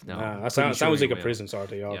way off now. Nah, I'm that pretty sounds sure like a you're way prison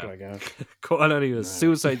sort of Yeah. like, yeah. Go on, anyways.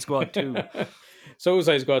 Suicide Squad 2.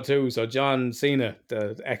 Suicide Squad 2. So John Cena,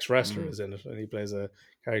 the ex-wrestler, is in it, and he plays a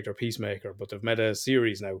character Peacemaker. But they've made a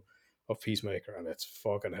series now of Peacemaker, and it's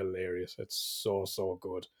fucking hilarious. It's so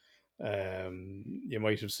good. You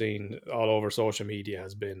might have seen all over social media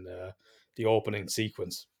has been the opening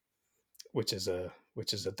sequence, which is a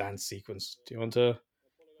dance sequence. Do you want to?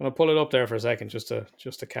 I'm gonna pull it up there for a second just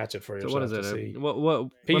to catch it for yourself. So what is to it? see. What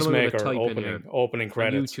Peacemaker am I gonna type in here? opening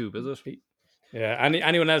credits On YouTube, is it? Yeah,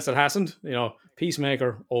 anyone else that hasn't,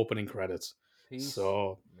 Peacemaker opening credits.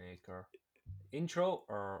 So Peacemaker intro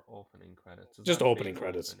or opening credits? Does just that opening be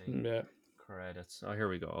credits. opening Yeah, credits. Oh, here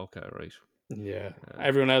we go. Okay, right. yeah.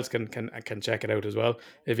 Everyone else can check it out as well.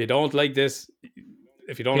 If you don't like this,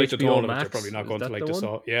 if you don't like the HBO tone of it, Max, you're probably not is going to that like the the one?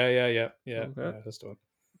 song. Yeah. Okay. That's the one.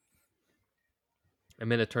 A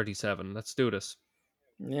minute 37. Let's do this.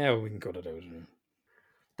 Yeah, we can cut it out.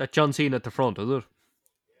 That John Cena at the front, is it?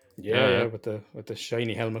 Yeah, with the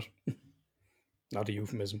shiny helmet. Not a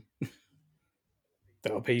euphemism.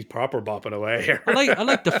 He's proper bopping away here. I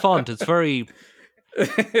like the font. It's very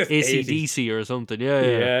AC/DC AC/DC or something. Yeah.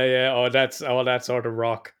 Yeah. Oh, that's all that sort of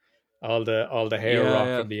rock. All the hair Yeah, rock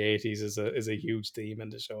yeah. from the 80s is a huge theme in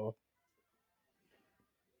the show.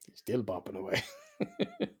 He's still bopping away.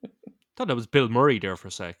 Thought that was Bill Murray there for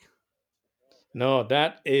a sec. No,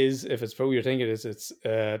 that is, if it's who you're thinking it is,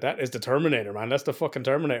 that is the Terminator, man. That's the fucking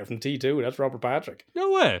Terminator from T2. That's Robert Patrick.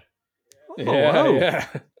 No way. Oh, Yeah, wow. yeah.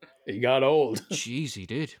 He got old. Jeez, he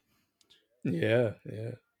did. Yeah.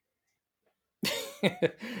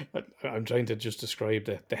 I'm trying to just describe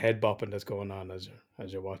the head bopping that's going on as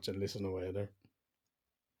you're watching, listen away there.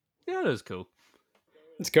 Yeah, that's cool.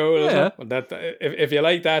 It's cool, isn't Yeah. it? But that if you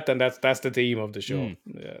like that, then that's the theme of the show. Mm.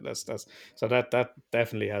 Yeah, that's so that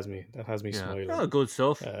definitely has me Yeah. smiling. Oh, good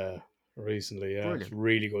stuff. Recently, yeah, Brilliant. it's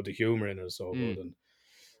really good. The humor in it is so Mm. good,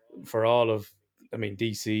 and for all of, I mean,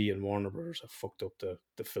 DC and Warner Brothers have fucked up the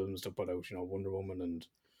films they put out. You know, Wonder Woman and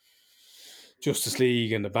Justice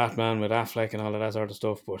League and the Batman with Affleck and all of that sort of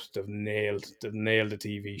stuff. But they've nailed the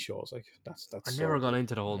TV shows. Like that's. I've so never good. gone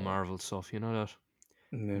into the whole Marvel stuff. You know that?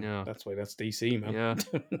 Yeah, that's why that's DC, man.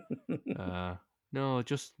 Yeah. No,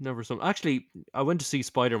 just never some. Actually, I went to see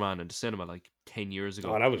Spider-Man in the cinema like 10 years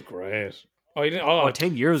ago. Oh, that was great. Oh, you didn't? Oh,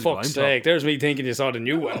 10 years ago. fuck's I'm sake! There's me thinking you saw the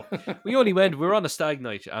new one. We only went. We were on a stag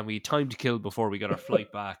night, and we had time to kill before we got our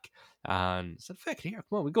flight back. And said, "Fuck here,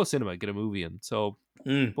 come on, we go cinema, get a movie." And so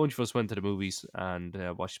a bunch of us went to the movies and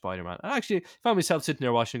watched Spider-Man. And actually, found myself sitting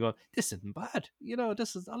there watching, going, "This isn't bad. You know,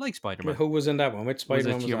 I like Spider-Man." Who was in that one? Which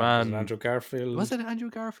Spider-Man it was your that? Was man- it Andrew Garfield? Was it Andrew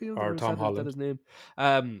Garfield Or was Tom that Holland? his name?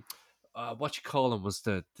 What you call him was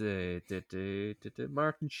the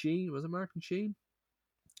Martin Sheen? Was it Martin Sheen?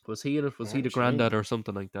 Was he in it? Was he Martin the granddad Sheen. or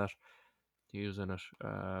something like that? He was in it.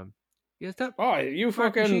 Is that Oh, you Martin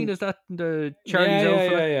fucking Sheen? Is that the Charlie's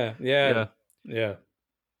outfit? yeah.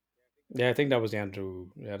 Yeah, I think that was the Andrew.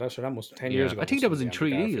 Yeah, that must 10 years Yeah, ago. I think must that have was been in the Andrew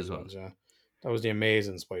 3D Garfield as well. ones, yeah. That was the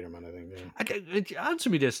Amazing Spider-Man, I think. Yeah. Answer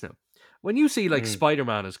me this now. When you see like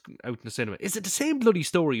Spider-Man is out in the cinema, is it the same bloody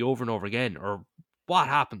story over and over again, or what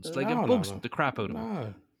happens? Like No, it bugs no. the crap out of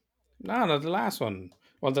me. No, the last one.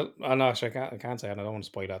 Well, no, actually, I can't say it. I don't want to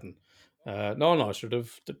spoil that. No, should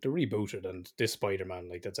have they rebooted, and this Spider-Man,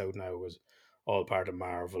 like that's out now, was all part of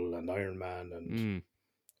Marvel and Iron Man, and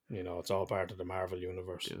you know, it's all part of the Marvel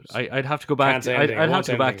universe. Dude, So I'd have to go back. Can't say I'd anything. I have won't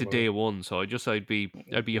to say go back to anything day about one. So I'd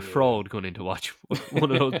be a fraud going in to watch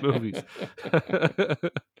one of those movies.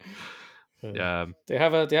 they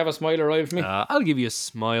have a smile arrive for me. I'll give you a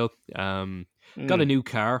smile. Got a new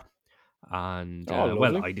car, and Oh,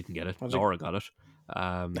 well, lovely. I didn't get it. What'd you- Laura got it.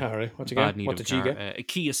 All right, what you Bad get? need What of did she car. get? A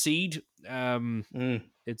Kia Ceed.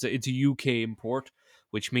 It's a UK import,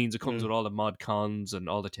 which means it comes with all the mod cons and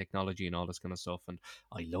all the technology and all this kind of stuff. And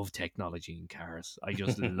I love technology in cars. I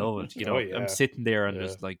just love it. You know, Oh, yeah. I'm sitting there and Yeah.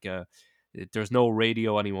 there's like there's no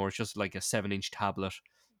radio anymore. It's just like a 7-inch tablet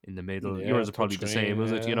in the middle. Yeah, Yours is probably the same, touchscreen,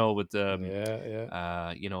 is it? yeah. You know, with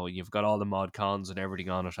Yeah. you know, you've got all the mod cons and everything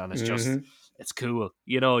on it, and it's just Mhm. it's cool.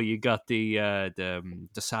 You know, you got the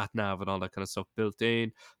sat nav and all that kind of stuff built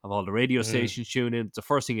in. Of all the radio stations tuned in. It's the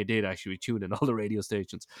first thing I did actually, tune in all the radio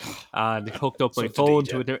stations, and it hooked up my Such a phone DJ.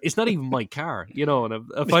 to it. It's not even my car, you know, and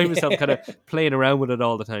I find myself kind of playing around with it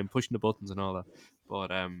all the time, pushing the buttons and all that.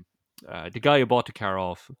 But the guy who bought the car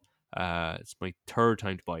off. It's my third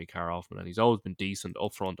time to buy a car off him, and he's always been decent,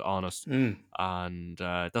 upfront, honest, and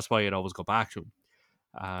that's why I'd always go back to him.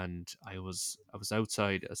 And I was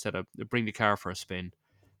outside. I said, I'd bring the car for a spin.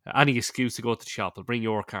 Any excuse to go to the shop, I'll bring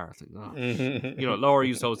your car. I think, oh, you know, Laura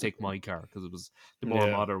used to always take my car because it was the more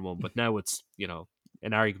Yeah. modern one. But now it's, you know,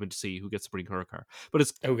 an argument to see who gets to bring her car. But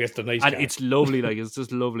it's Who gets the nice and car? it's lovely. Like it's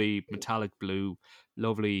just lovely metallic blue,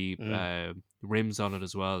 lovely rims on it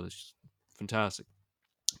as well. It's just fantastic.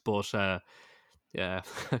 But yeah,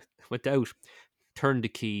 went out, turned the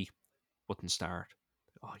key, wouldn't start.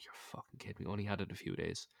 Oh, you're fucking kidding me. Only had it a few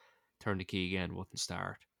days. Turned the key again, wouldn't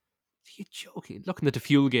start. Are you joking? Looking at the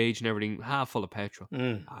fuel gauge and everything, half full of petrol.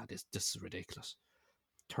 This is ridiculous.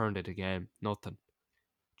 Turned it again, nothing.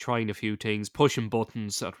 Trying a few things, pushing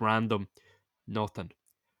buttons at random, nothing.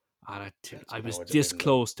 And I was this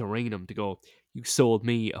close to ringing him to go, you sold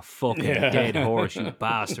me a fucking dead horse, you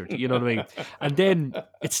bastard. You know what I mean? And then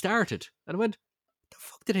it started. And I went, the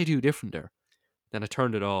fuck did I do different there? Then I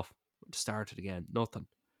turned it off, started again, nothing.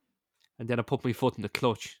 And then I put my foot in the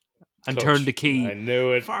clutch and turned the key. I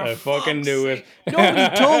knew it. I fucking knew it.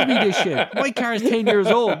 Nobody told me this shit. My car's 10 years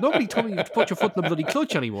old. Nobody told me to put your foot in the bloody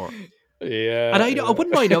clutch anymore. Yeah. And I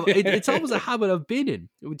wouldn't mind. It's always a habit I've been in.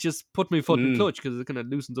 It would just put my foot in clutch because it kind of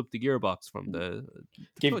loosens up the gearbox from the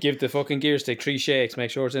clutch. Give the fucking gear stick 3 shakes.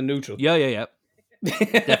 Make sure it's in neutral. Yeah.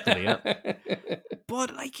 Definitely, yeah.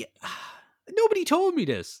 But like, nobody told me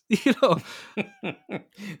this.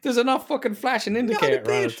 There's enough fucking flashing indicator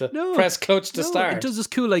on it to press clutch to start. It does this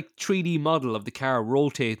cool like 3D model of the car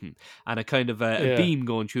rotating and a kind of a beam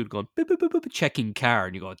going through it, going beep, beep, beep, beep, checking car,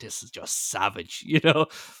 and you go, "This is just savage,"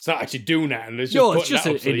 It's not actually doing that, and it's just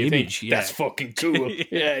an image. That's fucking cool.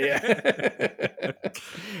 yeah.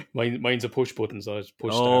 Mine's a push button, so I just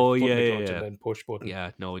push start, put the clutch, and then push button.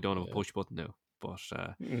 Yeah, no, we don't have a push button now, but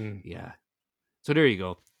yeah. So there you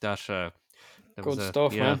go. That good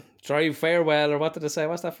stuff, man. Drive farewell, or what did they say?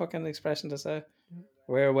 What's that fucking expression to say?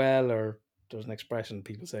 Wear well, or there's an expression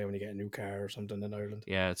people say when you get a new car or something in Ireland.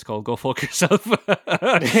 Yeah, it's called "Go fuck yourself." Who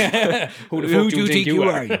the fuck do you think you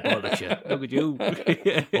are? You bullshit. Look at you.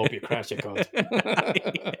 Hope you crash, you cunt.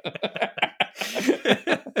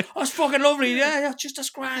 That's fucking lovely. Yeah, just a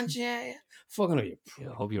scratch. Yeah. Fucking are you?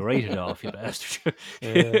 I hope you rate it off, you bastard.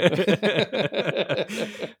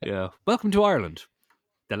 Yeah. Welcome to Ireland.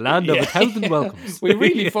 The land of 1,000 welcomes. We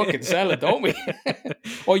really fucking sell it, don't we?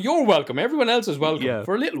 Oh, you're welcome. Everyone else is welcome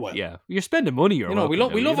for a little while. Yeah, you're spending money. You're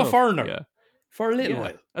welcome. We love a foreigner for a little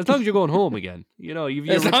while. As long as you're going home again, you've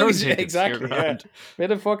your return tickets. Exactly. Yeah.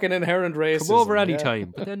 Bit of fucking inherent racism. Come over any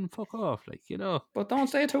time, but then fuck off, But don't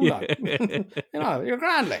stay too long. You're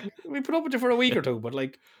grand. Like we put up with you for a week or two, but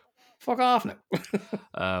like, fuck off now.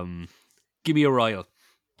 Give me a royal.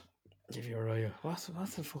 Give you a royal. What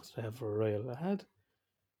the fuck did I have for a royal? I had.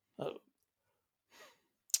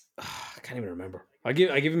 I can't even remember. I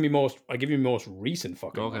give you most recent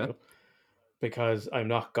fucking royal, because I'm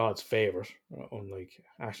not God's favorite. Unlike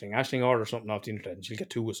Aisling. Aisling orders something off the internet and she'll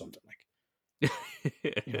get 2 or something like.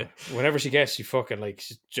 Whenever she gets, she fucking like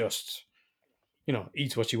she just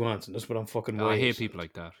eats what she wants, and that's what I'm fucking. I hate people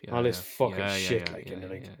like that. All this fucking shit,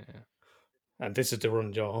 and this is the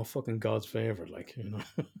run job. Oh, fucking God's favorite,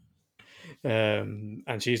 and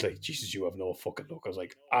she's like, Jesus, you have no fucking luck. I was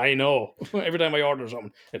like, I know. Every time I order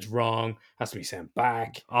something, it's wrong, has to be sent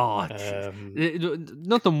back.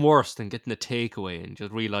 Nothing worse than getting a takeaway and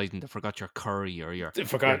just realising they forgot your curry or your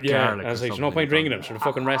garlic. I was like, there's no point ringing them. So the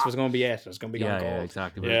fucking rest was going to be it. It's going to be on call.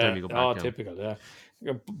 Exactly. By the time you go back typical. Yeah.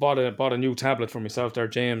 Bought a new tablet for myself there,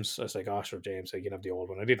 James. I was like, sure, James, you can have the old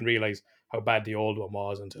one. I didn't realise how bad the old one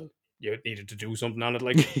was until you needed to do something on it.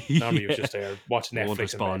 Like normally you was just there watching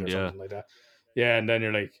Netflix or something like that. Yeah, and then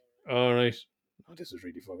you're like, all right, this is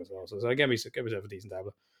really fucking awesome. So I get myself a decent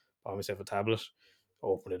tablet. Bought myself a tablet,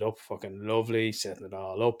 open it up, fucking lovely, setting it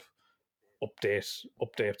all up,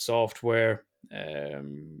 update software.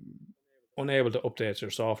 Unable to update your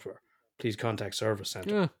software, please contact Service Center.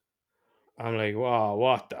 Yeah. I'm like, wow,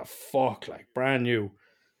 what the fuck? Like brand new.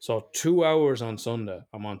 So 2 hours on Sunday,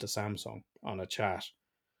 I'm on to Samsung on a chat,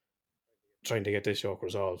 trying to get this yoke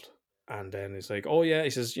resolved. And then it's like, oh yeah, he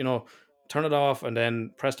says, turn it off and then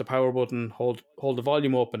press the power button, hold the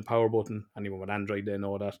volume up and power button. Anyone with Android, they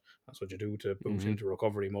know that. That's what you do to boot into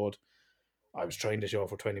recovery mode. I was trying this show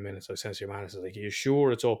for 20 minutes. I sent your man, it's like, are you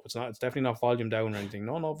sure it's up? It's definitely not volume down or anything.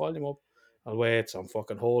 No, volume up. I'll wait. So I'm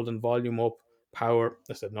fucking holding volume up, power.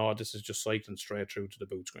 I said, no, this is just cycling straight through to the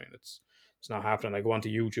boot screen. It's not happening. I go onto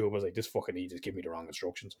YouTube. I was like, this fucking just give me the wrong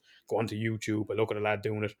instructions. Go onto YouTube. I look at a lad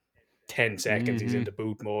doing it. 10 seconds. He's into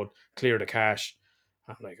boot mode. Clear the cache.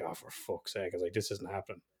 I'm like, oh, for fuck's sake. I was like, this isn't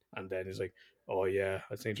happening. And then he's like, oh yeah,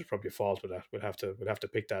 I think there's probably a fault with that. We'll have to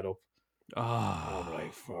pick that up. Oh, I'm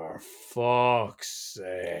like, for fuck's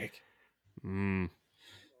sake.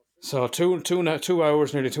 So 2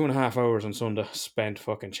 hours, nearly 2.5 hours on Sunday spent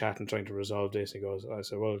fucking chatting, trying to resolve this. I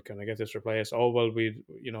said, well, can I get this replaced? Oh, well,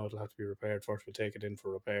 it'll have to be repaired first. We'll take it in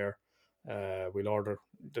for repair. They'll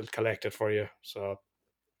collect it for you. So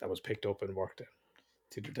that was picked up and worked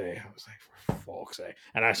the other day. I was like, for fuck's sake.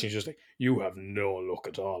 And actually just like, you have no luck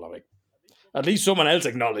at all. I'm like, at least someone else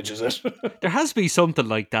acknowledges it. There has to be something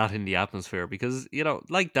like that in the atmosphere because,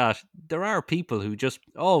 like that, there are people who just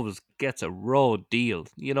always gets a raw deal,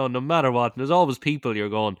 no matter what. And there's always people you're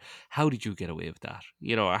going, how did you get away with that?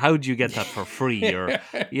 Or how did you get that for free? Or,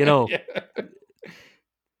 I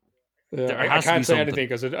can't say anything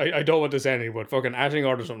because I don't want to say anything, but fucking Aisling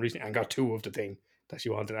ordered something recently and got 2 of the thing that she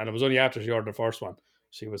wanted. And it was only after she ordered the first one.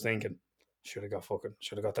 She was thinking, should have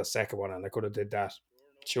got that second one and I could have did that.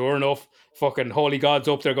 Sure enough, fucking holy God's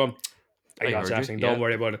up there going, I got Aisling, don't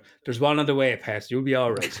worry about it. There's one on the way, Pet. You'll be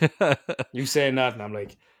all right. You saying that and I'm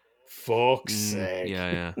like, fuck's sake.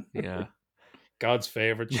 Yeah. God's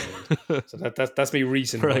favourite child. So that's me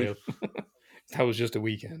recent. Right. That was just a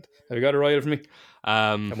weekend. Have you got a riot for me?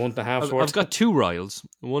 A month and a half's worth? I've got two riles.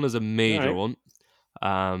 One is a major Alright.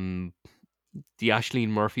 one. The Ashleen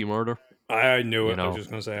Murphy murder. I knew You it. I was know, just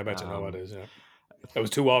going to say, I bet you know what it is. Yeah. It was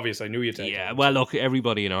too obvious. I knew you'd take yeah. that. Well, look,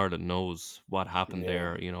 everybody in Ireland knows what happened Yeah.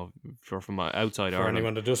 there. You know, from outside For Ireland.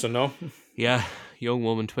 anyone that doesn't know. Yeah, young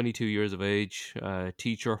woman, 22 years of age,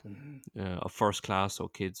 teacher Mm-hmm. of first class, so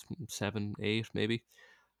kids 7, 8 maybe.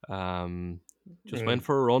 Just Mm. went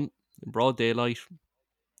for a run in broad daylight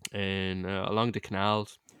and along the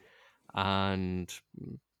canals, and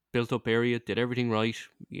built up area, did everything right,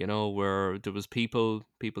 you know, where there was people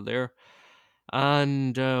there,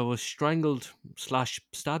 and was strangled /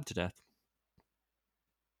 stabbed to death.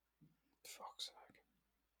 Fuck's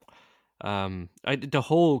sake. The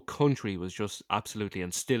whole country was just absolutely,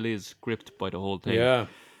 and still is, gripped by the whole thing. Yeah.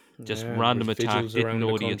 Just Yeah, random there's attack, vigils didn't around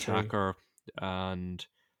know the the country. attacker, and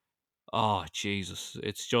oh Jesus,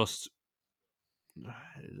 it's just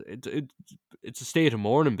it's a state of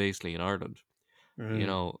mourning basically in Ireland. You Mm.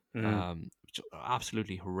 know, Mm.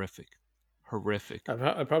 absolutely horrific.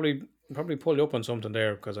 I probably pulled you up on something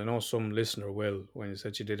there because I know some listener will when you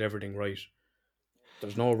said you did everything right.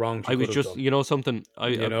 There's no wrong she I was could have just, done. you know, something.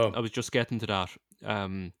 You know. I was just getting to that.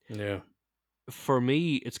 Yeah. For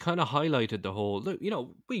me, it's kind of highlighted the whole. Look, you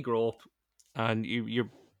know, we grow up, and you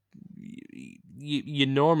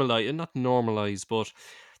normalize, and not normalize, but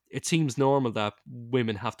it seems normal that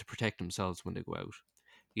women have to protect themselves when they go out.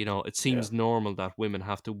 You know, it Yeah. seems normal that women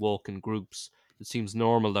have to walk in groups. It seems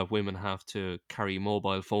normal that women have to carry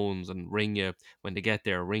mobile phones and ring you when they get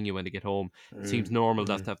there, ring you when they get home. It seems Mm. normal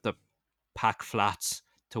that Mm. they have to pack flats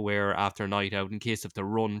to wear after a night out in case they have to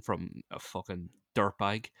run from a fucking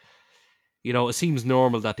dirtbag. You know, it seems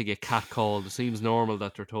normal that they get catcalled. It seems normal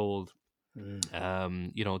that they're told,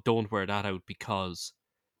 Mm. you know, don't wear that out because,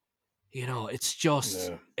 you know, it's just,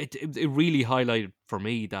 Yeah. it really highlighted for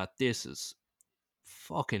me that this is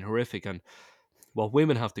fucking horrific. And what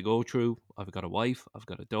women have to go through, I've got a wife, I've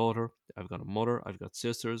got a daughter, I've got a mother, I've got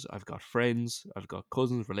sisters, I've got friends, I've got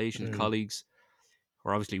cousins, relations, Mm. colleagues, who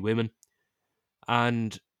are obviously women.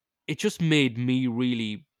 And it just made me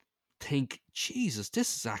really think, Jesus,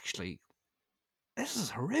 this is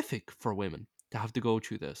horrific for women to have to go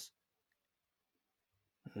through this.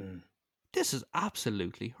 Mm. This is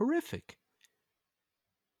absolutely horrific.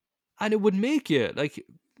 And it would make you, like,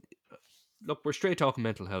 look, we're straight talking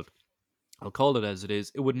mental health. I'll call it as it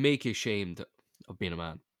is. It would make you ashamed of being a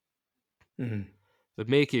man. Mm. It would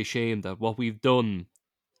make you ashamed that what we've done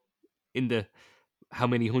in the how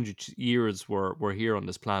many hundred years we're here on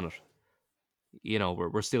this planet. You know,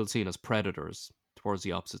 we're still seen as predators towards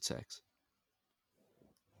the opposite sex.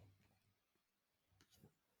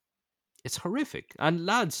 It's horrific. And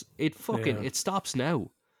lads, Yeah. it stops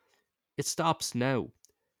now. It stops now.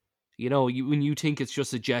 You know, when you think it's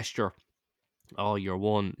just a gesture, oh, your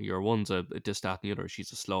one's a this, that, and the other,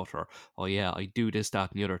 she's a slaughter. Oh yeah, I do this,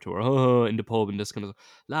 that, and the other to her. Oh, in the pub and this kind of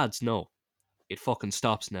lads, no. It fucking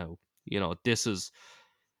stops now. You know, this is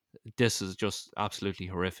just absolutely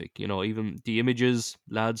horrific. You know, even the images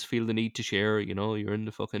lads feel the need to share, you know, you're in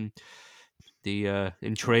the fucking in Oh,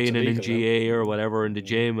 it's training in illegal now. GA or whatever in the Mm.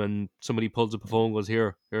 gym, and somebody pulls up a phone and goes,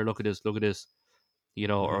 here, look at this, you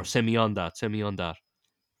know, or Mm. send me on that.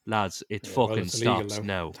 Lads, it Yeah. Well, fucking it's illegal stops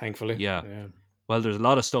now, now. thankfully. Yeah. Yeah. Well, there's a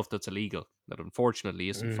lot of stuff that's illegal that unfortunately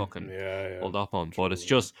isn't Mm. fucking Yeah. Yeah. pulled up on. True. But it's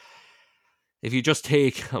just, if you just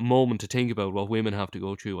take a moment to think about what women have to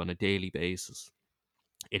go through on a daily basis,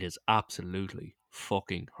 it is absolutely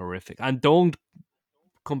fucking horrific. And don't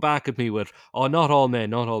come back at me with, oh, not all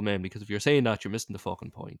men, because if you're saying that, you're missing the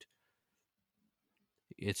fucking point.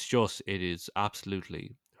 It's just, it is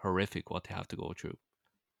absolutely horrific what they have to go through.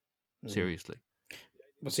 Mm. Seriously.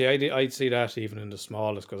 But see, I'd see that even in the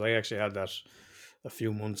smallest because I actually had that a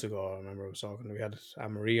few months ago. I remember I was talking. We had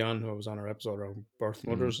Anne-Marie on, who was on our episode around birth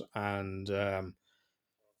mothers, and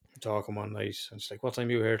talking one night, and she's like, "What time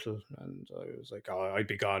are you here till?" And I was like, "Oh, I'd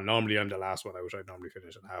be gone. Normally, I'm the last one out. I'd normally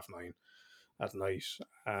finish at 9:30 at night."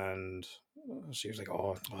 And she was like,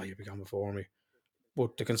 "Oh, you'd be gone before me."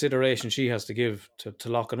 But the consideration she has to give to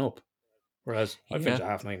locking up, whereas I finish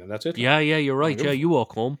Yeah. at 9:30 and that's it. Yeah, you're right. Yeah, you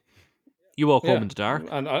walk home. You walk home in the dark.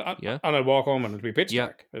 And Yeah. and I'd walk home and it'd be pitch Yeah.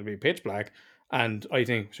 dark. It'd be pitch black. And I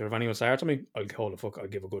think, sure, if anyone starts on me, I'll call the fuck. I'll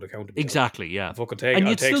give a good account of myself. Exactly, yeah. I'll fucking And I'll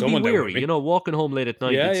you'd take still be someone down with weary, me. you know, walking home late at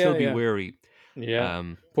night, Yeah, you'd still yeah, be yeah. weary.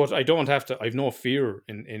 Yeah, but I don't have to. I've no fear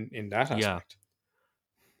in that Yeah. aspect.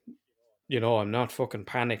 You know, I'm not fucking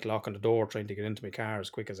panic locking the door trying to get into my car as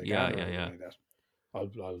quick as I Yeah, can or yeah, anything yeah.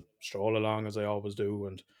 like that. I'll stroll along as I always do,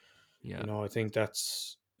 and Yeah. you know, I think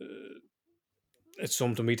that's it's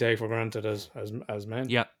something we take for granted as men.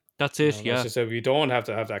 Yeah, That's You it. know, that's Yeah. just so you don't have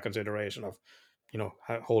to have that consideration of,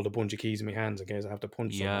 hold a bunch of keys in my hands in case I have to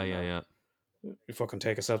punch Yeah. someone, Yeah. or Yeah. you fucking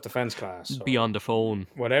take a self-defense class, Be or on the phone.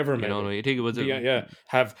 whatever, You know, maybe. I think it was Yeah,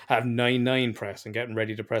 have 9-9 press and getting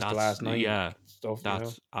ready to press the that's last 9 yeah. stuff.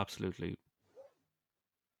 That's absolutely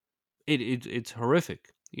it's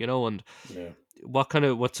horrific. You know, and Yeah.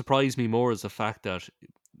 what surprised me more is the fact that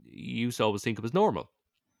you used to always think it was normal.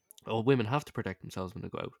 Oh, women have to protect themselves when they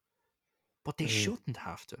go out, but they Mm, shouldn't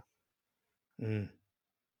have to. mm,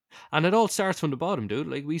 And it all starts from the bottom, dude.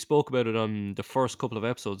 Like we spoke about it on the first couple of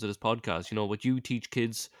episodes of this podcast. You know, what you teach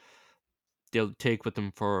kids, they'll take with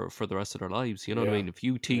them for the rest of their lives. You know what I yeah. mean? If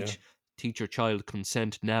you Yeah. teach your child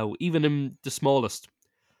consent now, even in the smallest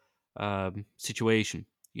situation,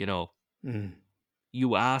 you know, Mm,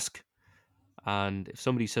 you ask, and if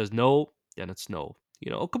somebody says no, then it's no.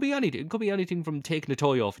 You know, it could be anything. It could be anything from taking a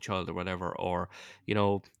toy off a child or whatever, or you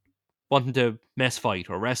know, wanting to mess fight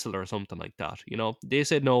or wrestle or something like that. You know, they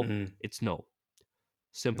said no, mm. it's no.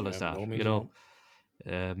 Simple as Yeah. that. No You means know.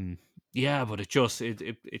 no. Yeah, but it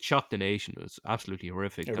shocked the nation. It was absolutely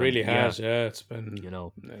horrific, It and really yeah, has. Yeah. It's been. you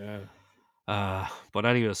know. Yeah. But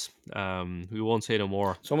anyways, we won't say no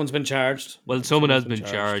more. Someone's been charged. Well, someone Someone's has been been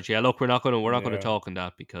charged. charged. Yeah, look, we're not gonna Yeah. talk on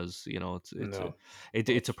that because you know No.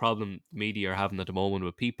 it's a problem media are having at the moment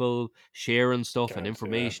with people sharing stuff and God. Yeah.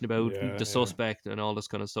 information about Yeah. the Yeah. suspect and all this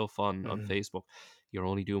kind of stuff on Mm, Facebook. You're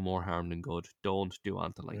only doing more harm than good. Don't do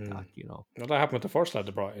anything like that. mm. You know. Well, that happened with the first lad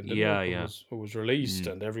they brought in, didn't it? Yeah, yeah. Who was released,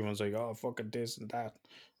 Mm. and everyone's like, "Oh, fucking this and that."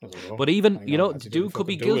 I was like, "Oh, But even, hang you on, know, lads, the he didn't dude could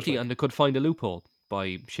be fucking do it." guilty Like, and they could find a loophole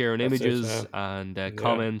by sharing that's it. images Yeah. and Yeah.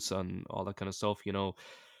 comments and all that kind of stuff. You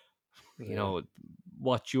Yeah. know,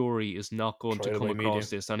 what jury is not going to Trial come by across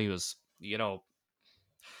media. this anyways, you know.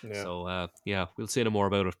 Yeah. So yeah, we'll say no more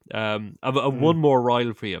about it. I've one Mm. more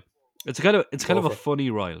rile for you. It's kind Go of a for it. funny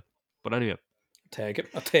rile. But anyway, Take it.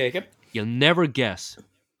 I'll take it. you'll never guess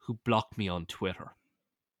who blocked me on Twitter.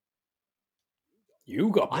 You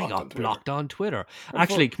got I blocked on got Twitter. blocked on Twitter. And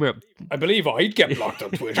Actually, come I believe I'd get blocked here.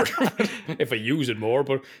 on Twitter if I use it more.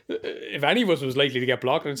 But if any of us was likely to get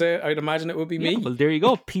blocked, I'd imagine it would be Yeah, me. well, there you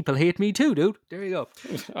go. People hate me too, dude. There you go.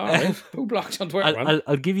 All right. Who blocked on Twitter, man?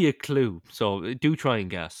 I'll give you a clue. So do try and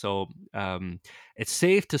guess. So it's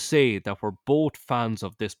safe to say that we're both fans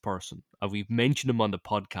of this person, and we've mentioned him on the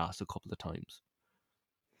podcast a couple of times.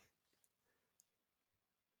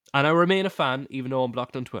 And I remain a fan, even though I'm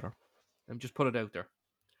blocked on Twitter. Let me just put it out there.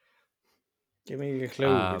 Give me a clue.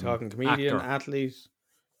 We're talking comedian, Actor. athlete,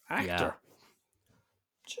 actor.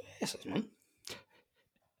 Yeah. Jesus, man.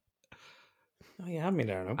 Oh, you have me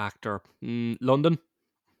there now. Actor. London.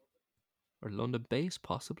 Or London based,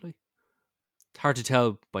 possibly. It's hard to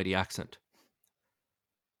tell by the accent.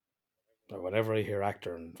 Or whenever I hear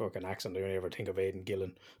actor and fucking accent, I only ever think of Aidan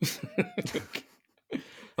Gillen.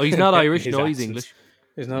 Oh, he's not Irish. His No, he's accents. English.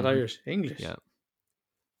 He's not Irish. English. Yeah.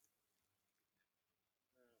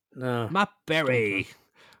 No. Matt Berry.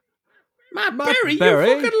 Matt Matt Berry. Berry?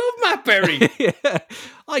 You fucking love Matt Berry. Yeah.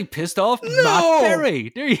 I pissed off No! Matt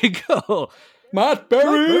Berry. There you go. Matt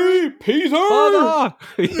Berry. Peter. Father.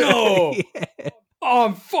 No. Yeah. Oh,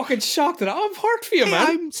 I'm fucking shocked at that. I'm hurt for you, Yeah, man.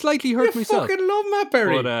 I'm slightly hurt You myself. fucking love Matt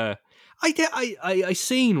Berry. But I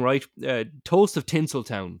seen, right, Toast of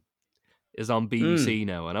Tinseltown is on BBC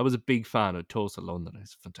now, and I was a big fan of Toast of London.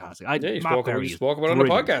 It's fantastic. Yeah, you Matt spoke- Berry we is spoke about it on the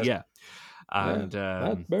brilliant, podcast. Yeah. And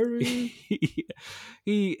Matt Berry.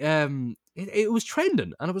 it was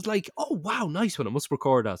trending, and I was like, "Oh wow, nice one! I must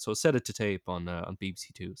record that." So I set it to tape on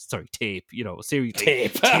BBC Two. Sorry, tape. You know, seriously,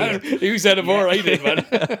 Tape. tape. You said it more, I did,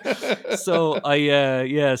 man. So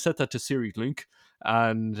I set that to Series Link,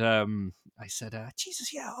 and I said,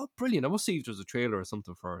 Jesus, yeah, oh, brilliant. I must see if there's a trailer or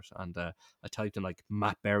something for it. And I typed in like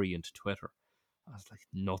Matt Berry into Twitter. I was like,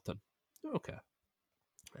 nothing. Okay.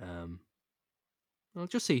 I'll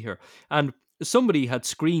just see here. And somebody had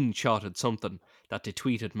screenshotted something that they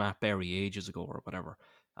tweeted Matt Berry ages ago or whatever.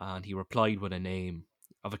 And he replied with a name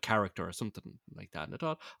of a character or something like that. And I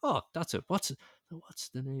thought, oh, that's it. What's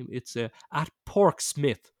the name? It's at Pork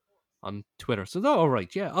Smith on Twitter. So, all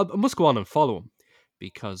right, yeah, I must go on and follow him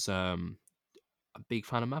because I'm a big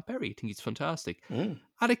fan of Matt Berry. I think he's fantastic. And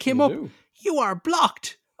it came up, you are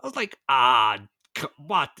blocked. I was like,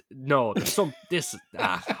 what? No, there's some this.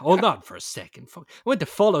 Hold on for a second. I went to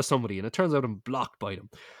follow somebody, and it turns out I'm blocked by them.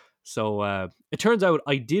 So it turns out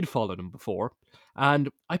I did follow them before, and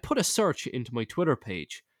I put a search into my Twitter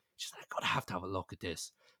page. She's like, I gotta have to have a look at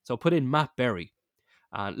this. So I put in Matt Berry,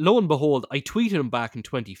 and lo and behold, I tweeted him back in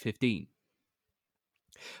 2015.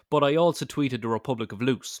 But I also tweeted the Republic of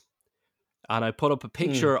Loose. And I put up a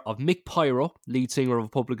picture of Mick Pyro, lead singer of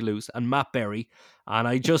Republic of Loose, and Matt Berry. And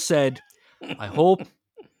I just said, I hope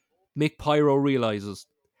Mick Pyro realizes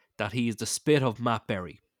that he is the spit of Matt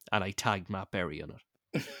Berry, and I tagged Matt Berry on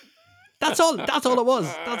it. That's all it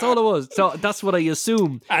was. So that's what I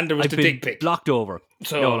assume. And there was I've the been dick pic. blocked over.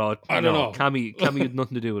 So, No, I don't know. Cammy had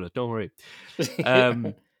nothing to do with it. Don't worry.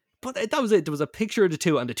 But that was it. There was a picture of the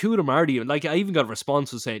two, and the two of them are arguing. Like, I even got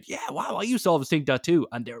responses saying, "Yeah, wow, I used to always think that too,"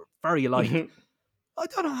 and they're very alike. I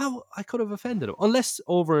don't know how I could have offended them, unless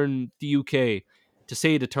over in the UK, to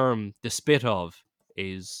say the term "the spit of"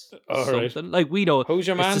 is All something right. like we know. Who's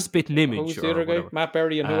your it's man? the spitting image. Who's the or other guy? whatever. Matt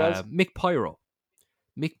Berry and who else? Mick Pyro.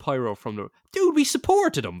 Mick Pyro from the dude. We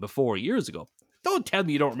supported him before years ago. Don't tell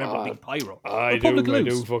me you don't remember Mick Pyro. I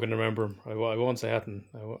do fucking remember him. I won't say hadn't.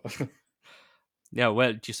 Yeah,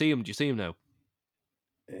 well, do you see him now?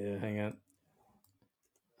 Yeah, hang on.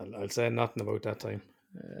 I'll say nothing about that time.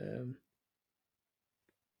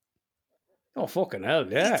 Oh, fucking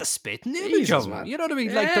hell, yeah. It's a spitting image of him. Man. You know what I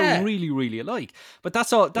mean? Like, they're really, really alike. But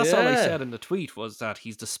that's all I said in the tweet was that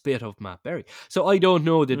he's the spit of Matt Berry. So I don't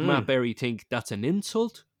know, did Matt Berry think that's an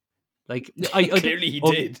insult? Like, Clearly he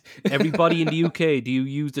did. Everybody in the UK, do you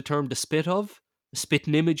use the term the spit of? The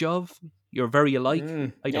spitting image of? You're very alike?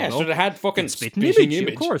 I don't know. So they had fucking spitting image,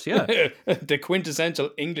 of course, yeah. The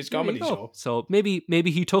quintessential English comedy show. So maybe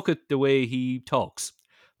he took it the way he talks.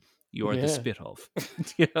 You are the spit of.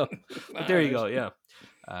 You know? But there you go, yeah.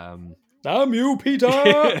 Damn you,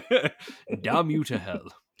 Peter! Damn you to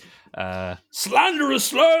hell. Slanderous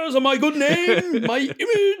slurs on my good name, my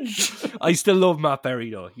image. I still love Matt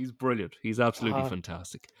Berry though. He's brilliant. He's absolutely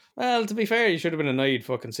fantastic. Well, to be fair, you should have been annoyed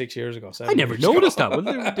fucking 6 years ago. I never noticed that. Well,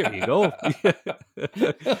 there you go.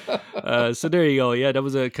 So there you go. Yeah, that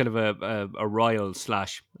was a kind of a rile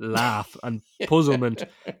 / laugh and puzzlement.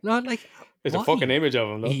 Not like there's a fucking image of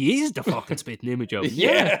him though. He is the fucking spitting image of him.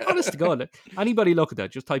 Yeah. Honest to God. Anybody look at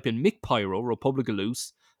that, just type in Mick Pyro, Republica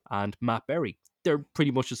Loose, and Matt Berry. They're pretty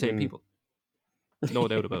much the same people. No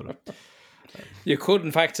doubt about it. You could,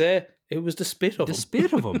 in fact, say it was the spit of him. The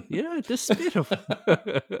spit of him. Yeah, the spit of him.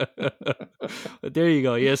 There you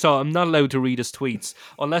go. Yeah, so I'm not allowed to read his tweets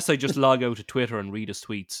unless I just log out to Twitter and read his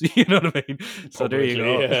tweets. You know what I mean? So there you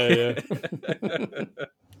go. Yeah.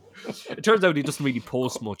 It turns out he doesn't really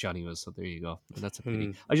post much anyway, so there you go. And that's a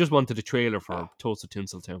pity. I just wanted a trailer for Toast of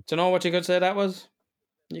Tinseltown. Do you know what you could say that was?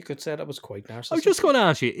 You could say that was quite narcissistic. I was just going to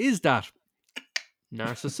ask you, is that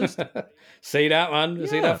narcissistic? See that, man? Yeah.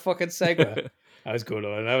 See that fucking segue? That was good,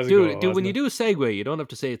 man. That was Dude, good. when you do a segue, you don't have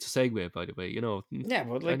to say it's a segue, by the way. You know. Yeah,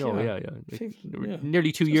 but like, I know, you know, yeah.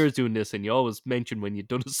 Nearly 2 years doing this, and you always mention when you've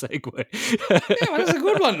done a segue. Yeah, well, that's a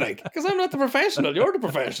good one, like, because I'm not the professional. You're the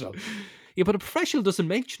professional. Yeah, but a professional doesn't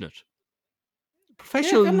mention it.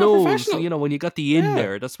 Professional I'm not knows, professional. you know, when you got the in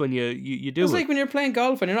there, that's when you do It's it. like when you're playing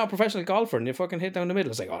golf and you're not a professional golfer and you fucking hit down the middle.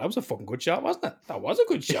 It's like, oh, that was a fucking good shot, wasn't it? That was a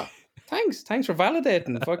good shot. Thanks for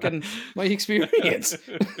validating fucking my experience.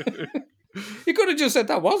 You could have just said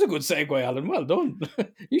that was a good segue, Alan. Well done.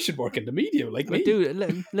 You should work in the media like me. But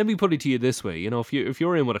dude, let me put it to you this way. You know, if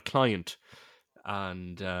you're in with a client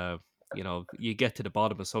and you know, you get to the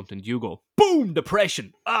bottom of something, you go, boom,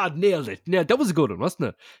 depression. Nailed it. Yeah, that was a good one, wasn't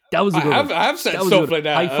it? That was a good one. I have said That was stuff good. like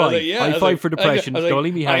that. High I was five. like, yeah, High five for depression. Don't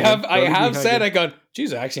leave me hanging. I have said, I gone,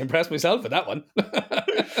 geez, I actually impressed myself with that one.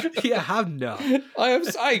 You have not.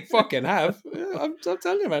 I fucking have. I'm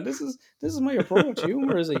telling you, man, this is my approach.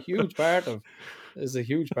 Humor is a huge part of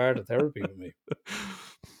therapy with me.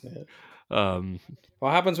 Yeah.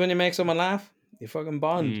 What happens when you make someone laugh? You fucking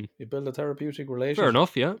bond. You build a therapeutic relationship. Fair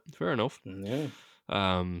enough, yeah. Fair enough. Yeah.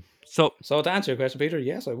 So to answer your question, Peter,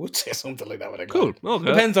 yes, I would say something like that with a cool. client. Okay.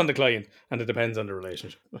 Depends on the client and it depends on the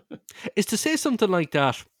relationship. Is to say something like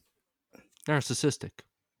that narcissistic?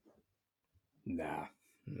 No.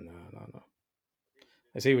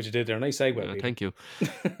 I see what you did there. Nice segue. Yeah, Peter. thank you.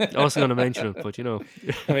 I wasn't going to mention it, but you know.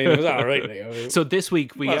 I mean, it was all right. Like, I mean, So this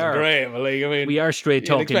week we wasn't are great, but like, I mean, we are straight you'd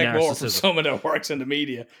talking expect more from narcissism. someone that works in the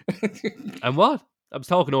media. And what? I was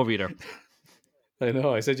talking over you there. I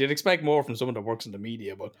know. I said you'd expect more from someone that works in the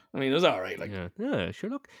media, but I mean, it was all right. Like, Yeah, sure.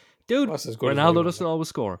 Look, dude, That's as good as Ronaldo anyone. doesn't always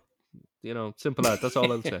score. You know, simple as that's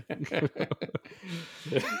all I'll say.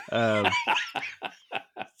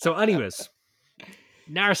 So, anyways,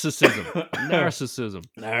 narcissism.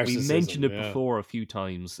 We mentioned it before a few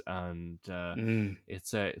times, and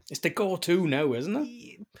it's the go-to now, isn't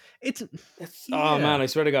it? It's Oh man, I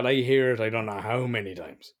swear to God, I hear it. I don't know how many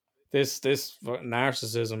times. This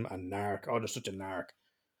narcissism and narc. Oh, there's such a narc.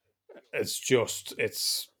 It's just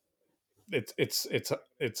it's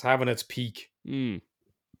having its peak. Mm.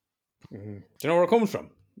 Do you know where it comes from?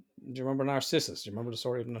 Do you remember Narcissus? Do you remember the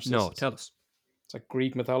story of Narcissus? No, tell us. It's like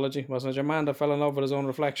Greek mythology. Wasn't it your man that fell in love with his own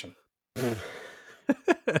reflection?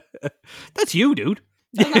 That's you, dude.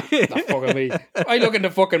 Not fucking me. I look in the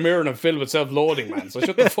fucking mirror and I'm filled with self-loathing, man. So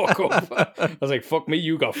shut the fuck up. I was like, fuck me,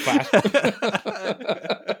 you got fat.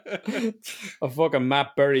 A fucking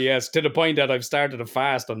Matt Berry-esque, to the point that I've started a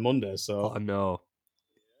fast on Monday. So Oh no.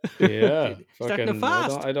 yeah, Starting a fucking.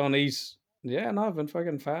 fast? I don't eat. Yeah, no, I've been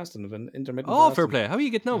fucking fasting. I've been intermittent. Oh, fasting. fair play. How are you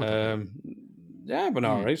getting on with that? Yeah, I've been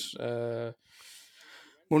alright.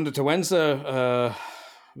 Monday to Wednesday,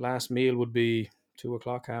 last meal would be 2:00,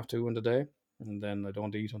 2:30 in the day, and then I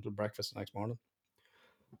don't eat until breakfast the next morning.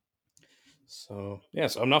 So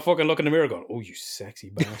yes, I'm not fucking looking in the mirror going, "Oh, you sexy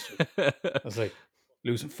bastard." I was like,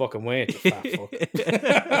 losing fucking weight, you fat fuck.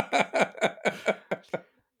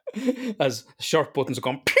 As shirt buttons are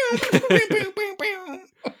going. Pew, pew, pew, pew, pew, pew.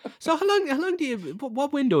 So how long do you?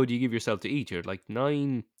 What window do you give yourself to eat? You're like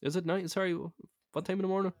 9. Is it 9? Sorry, what time in the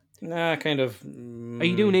morning? Nah, kind of. Are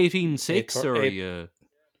you doing 18:6 or are you?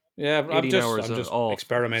 Yeah, I'm 18 just hours off,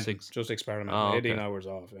 experimenting. 6. Just experimenting. Oh, 18 okay. hours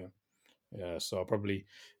off. Yeah, yeah. So probably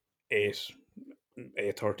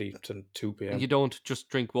 8:30 to 2 p.m. You don't just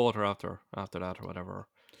drink water after that or whatever.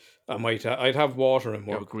 I might. I'd have water and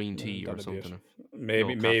You have work. a green tea or That'd be it. something.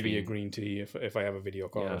 Maybe No maybe a caffeine. green tea if I have a video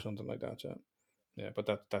call Yeah. or something like that. Yeah, yeah. But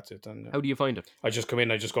that's it. Then yeah. How do you find it? I just come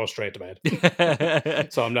in. I just go straight to bed.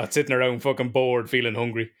 So I'm not sitting around fucking bored, feeling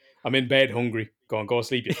hungry. I'm in bed hungry. Go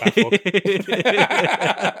sleep, you fat fuck.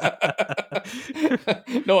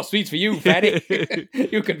 No sweets for you, fatty.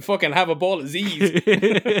 You can fucking have a bowl of Z's.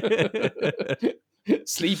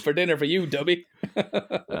 Sleep for dinner for you, dubby.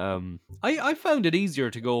 I found it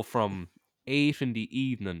easier to go from 8 in the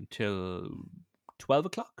evening till 12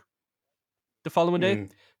 o'clock the following day.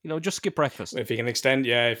 You know, just skip breakfast. If you can extend,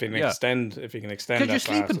 yeah. If you can Yeah. extend, Because that you're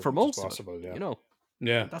sleeping fast for as most of possible, it. yeah. You know,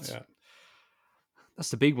 Yeah, That's- yeah. that's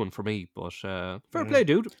the big one for me. But fair play,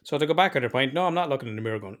 dude. So to go back on your point, no, I'm not looking in the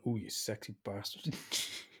mirror going, "Ooh, you sexy bastard."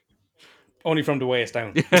 Only from the waist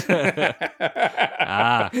down.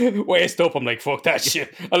 Waist up, I'm like, fuck that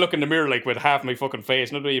shit. I look in the mirror like with half my fucking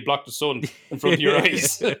face. Not the way you block the sun in front of your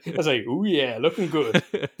eyes. I was like, ooh yeah, looking good.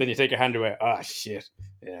 Then you take your hand away. Ah, shit.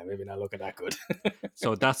 Yeah, maybe not looking that good.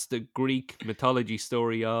 So that's the Greek mythology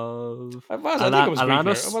story of I think it was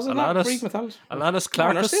Alanus. Greek. Was it not Greek mythology? Alanus No,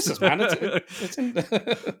 Clarkus. Narcissus, man. It's in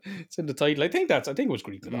it's in the title. I think it was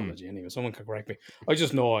Greek mythology anyway. Someone can correct me. I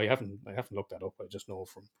just know I haven't looked that up. I just know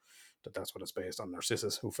that's what it's based on.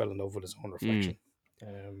 Narcissus, who fell in love with his own reflection.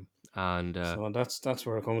 And So that's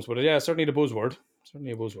where it comes. But yeah, certainly the buzzword.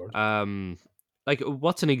 Certainly a buzzword. like,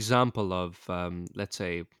 what's an example of let's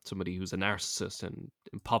say somebody who's a narcissist in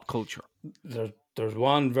pop culture? There's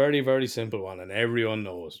one very, very simple one, and everyone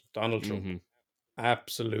knows Donald Trump. Mm-hmm.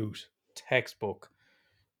 Absolute textbook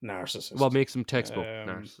narcissist. What makes him textbook Um,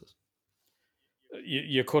 narcissist?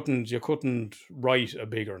 You couldn't write a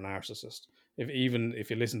bigger narcissist. If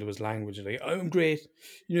you listen to his language, you're like, I'm great.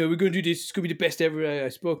 You know, we're going to do this. It's going to be the best ever. I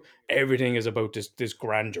spoke. Everything is about this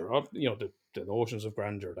grandeur. You know, the notions of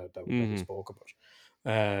grandeur that we spoke about.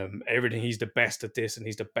 Everything. He's the best at this, and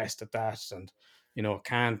he's the best at that, and you know,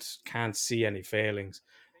 can't see any failings.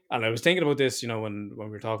 And I was thinking about this, you know, when we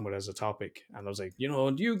were talking about it as a topic, and I was like, you know,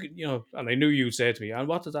 and I knew you'd say to me, and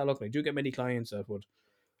what does that look like? Do you get many clients that would,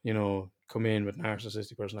 you know, come in with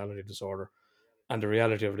narcissistic personality disorder? And the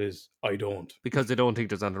reality of it is, I don't. Because they don't think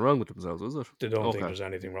there's anything wrong with themselves, is it? They don't think there's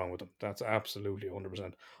anything wrong with them. That's absolutely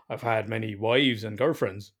 100%. I've had many wives and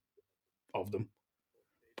girlfriends of them,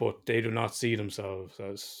 but they do not see themselves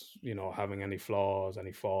as, you know, having any flaws,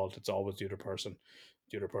 any fault. It's always the other person.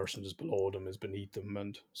 The other person is below them, is beneath them,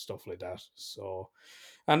 and stuff like that. So,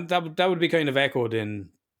 and that would be kind of echoed in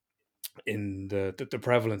the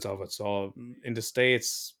prevalence of it. So in the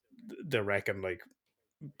States, they reckon like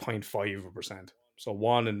 0.5%. So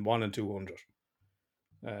one in 200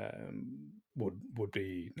 would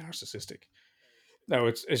be narcissistic. Now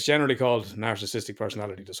it's generally called narcissistic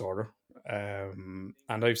personality disorder, and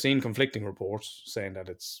I've seen conflicting reports saying that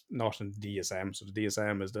it's not in DSM. So the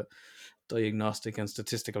DSM is the Diagnostic and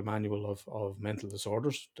Statistical Manual of Mental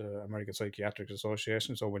Disorders, the American Psychiatric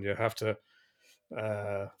Association. So when you have to,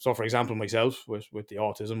 so for example, myself with the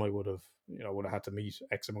autism, I would have had to meet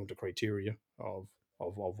X amount of criteria of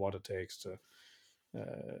what it takes to.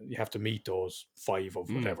 You have to meet those 5 of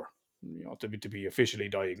whatever, you know, to be officially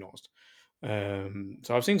diagnosed.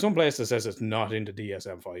 So I've seen some places that says it's not in the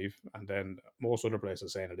DSM-5, and then most other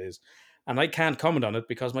places saying it is, and I can't comment on it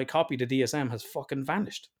because my copy of the DSM has fucking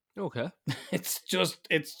vanished. Okay. It's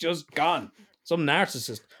just gone. Some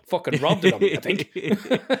narcissist fucking robbed it of me, I think,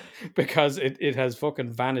 because it has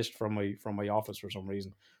fucking vanished from my office for some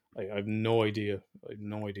reason. I have no idea. I have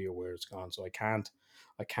no idea where it's gone, so I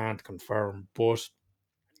can't confirm. But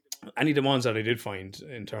any of the ones that I did find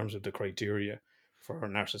in terms of the criteria for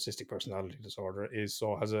narcissistic personality disorder is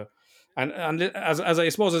so has a, and as I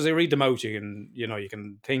suppose as I read them out, you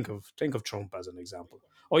can think of Trump as an example.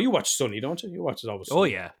 Oh, you watch Sunny, don't you? You watch it always. Oh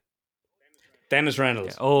Sunny. yeah. Dennis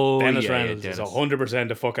Reynolds. Yeah. Oh Dennis yeah, Reynolds Dennis. is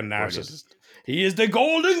 100% a fucking narcissist. He is the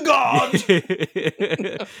golden god.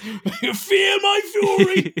 You feel my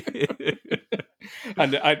fury.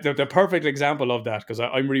 And the perfect example of that, because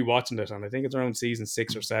I'm rewatching it, and I think it's around season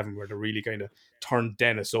 6 or 7 where they really kind of turned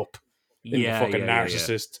Dennis up in the fucking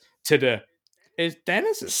narcissist to the. Is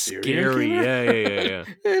Dennis a serial Scary. killer? Yeah.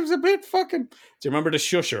 It was a bit fucking. Do you remember the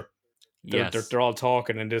Shusher? Yes. They're all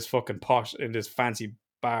talking in this fucking pot in this fancy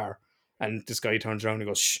bar, and this guy turns around and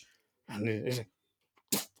goes shh, and he's like,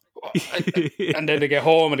 and then they get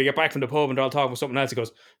home and they get back from the pub and they're all talking about something else. He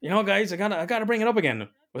goes, guys, I gotta bring it up again.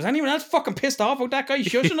 Was anyone else fucking pissed off about that guy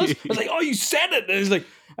shushing us? I was like, oh, you said it. And he's like,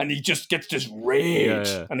 and he just gets this rage,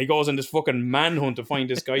 and he goes on this fucking manhunt to find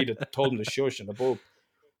this guy that told him to shush in the pub.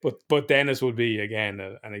 But Dennis would be again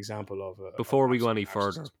an example of. Before we go any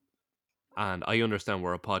further, and I understand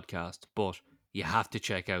we're a podcast, but you have to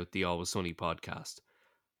check out the Always Sunny podcast.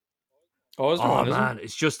 Oh man,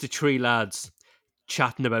 it's just the three lads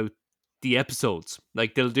chatting about the episodes.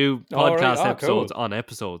 Like they'll do podcast episodes on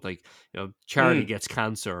episodes. Like Charlie gets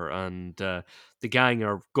cancer and the gang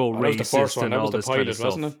go racist. That was the first one. That was the pilot,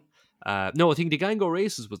 wasn't it? No, I think the gang go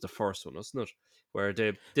racist was the first one, wasn't it? Where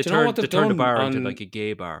they turned the bar into like a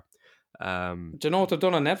gay bar. Do you know what they've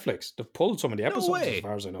done on Netflix? They've pulled some of the episodes, no way. As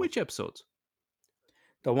far as I know. Which episodes?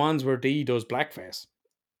 The ones where Dee does blackface.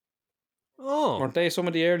 Oh, weren't they some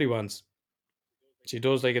of the early ones? She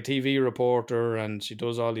does like a TV reporter and she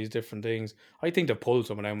does all these different things. I think they pulled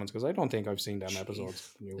some of them ones because I don't think I've seen them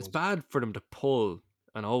episodes. It's bad for them to pull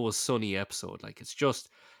an Always Sunny episode. Like it's just,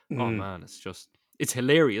 oh man, it's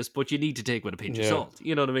hilarious, but you need to take it with a pinch of salt.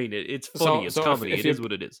 You know what I mean? It's funny, it's comedy, it is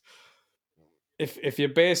what it is. If you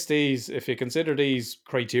base these, if you consider these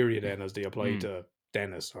criteria then as they apply to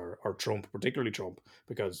Dennis or Trump, particularly Trump,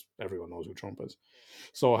 because everyone knows who Trump is.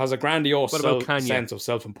 So it has a grandiose sense of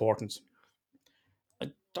self-importance. I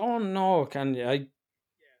don't know, can you?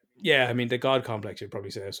 I mean, the God complex, you'd probably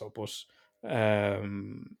say so, but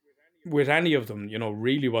with any of them,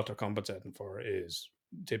 really what they're compensating for is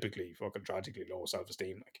typically fucking tragically low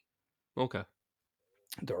self-esteem. Like, okay,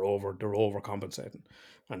 they're overcompensating,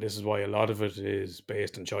 and this is why a lot of it is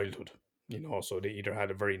based in childhood. So they either had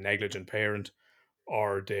a very negligent parent,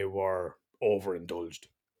 or they were overindulged.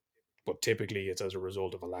 But typically, it's as a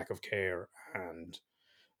result of a lack of care and.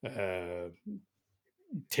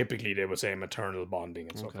 Typically, they would say maternal bonding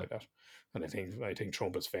and stuff like that, and I think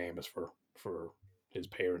Trump is famous for his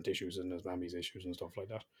parent issues and his mommy's issues and stuff like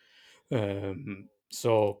that.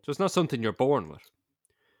 So it's not something you're born with.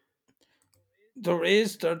 There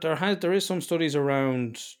is some studies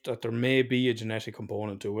around that there may be a genetic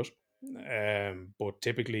component to it, but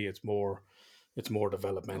typically it's more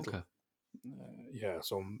developmental. Okay.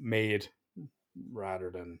 So made rather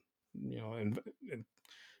than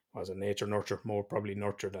as a nature nurture, more probably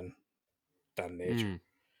nurture than nature.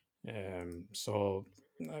 So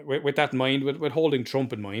with that in mind, with holding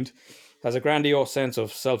Trump in mind, has a grandiose sense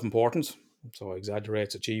of self-importance, so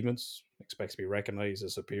exaggerates achievements, expects to be recognised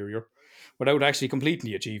as superior, without actually completing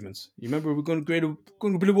the achievements. You remember, we're going to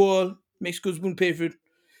build a wall, Mexico's going to pay for it,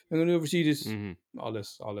 I'm going to oversee this, all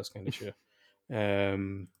this kind of shit.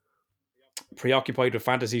 Preoccupied with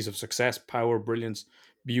fantasies of success, power, brilliance,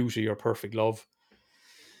 beauty, or perfect love.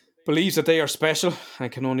 Believes that they are special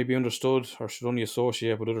and can only be understood or should only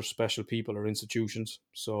associate with other special people or institutions.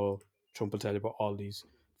 So Trump will tell you about all these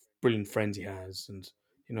brilliant friends he has, and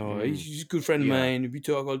he's a good friend of mine. We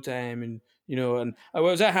talk all the time, and and I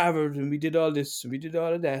was at Harvard, and we did all this, and we did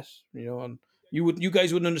all of that, and you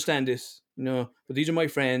guys wouldn't understand this, but these are my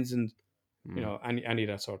friends, and any of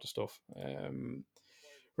that sort of stuff.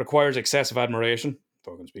 Requires excessive admiration.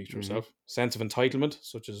 Fucking speaks for herself. Sense of entitlement,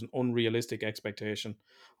 such as an unrealistic expectation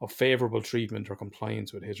of favourable treatment or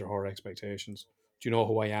compliance with his or her expectations. Do you know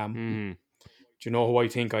who I am? Do you know who I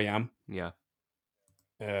think I am? Yeah.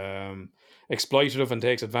 Exploitative and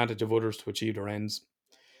takes advantage of others to achieve their ends.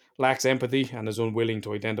 Lacks empathy and is unwilling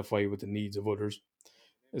to identify with the needs of others.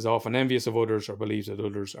 Is often envious of others or believes that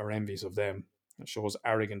others are envious of them. It shows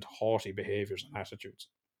arrogant, haughty behaviours and attitudes.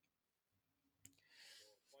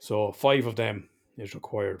 So 5 of them is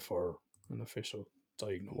required for an official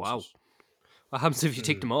diagnosis. Wow. What happens if you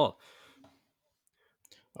take them all?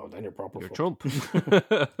 Oh, then you're proper. You're Trump.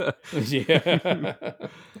 Yeah.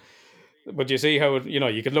 But you see how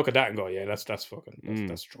you could look at that and go, yeah, that's fucking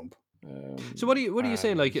that's Trump. So what are you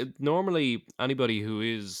saying? Like normally anybody who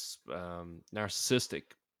is narcissistic,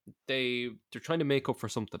 they're trying to make up for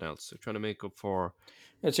something else. They're trying to make up for.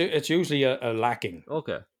 It's usually a lacking,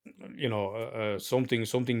 Okay.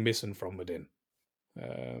 something missing from within,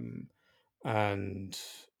 um, and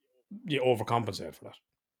you overcompensate for that.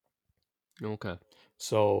 Okay.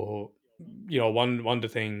 So, one of the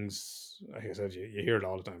things, like I said, you hear it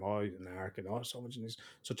all the time. Oh, he's a narc, and oh, he's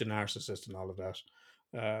such a narcissist, and all of that.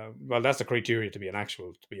 Well, that's the criteria to be an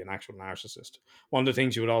actual narcissist. One of the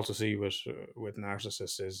things you would also see with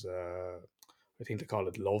narcissists is, I think they call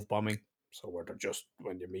it love bombing. So where they're just,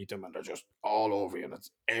 when you meet them and they're just all over you, and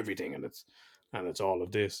it's everything, and it's all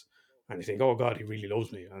of this, and you think, oh God, he really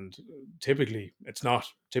loves me, and typically it's not.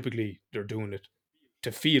 Typically they're doing it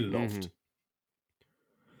to feel loved.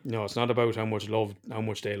 No, it's not about how much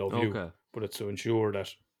they love you, Okay. but it's to ensure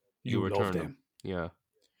that You you love return them. them. Yeah.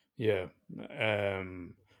 Yeah.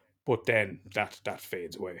 But then that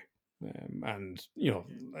fades away. And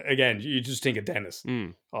again, you just think of Dennis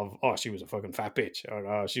of, oh, she was a fucking fat bitch, or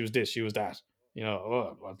oh, she was this, she was that.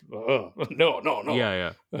 No.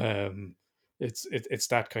 Yeah. It's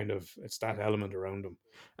that element around them.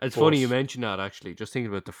 It's But funny you mentioned that, actually. Just thinking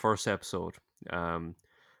about the first episode,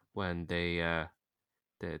 when they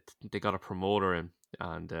got a promoter in,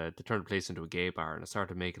 and they turned the place into a gay bar, and it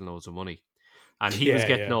started making loads of money. And he was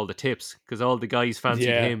getting all the tips because all the guys fancied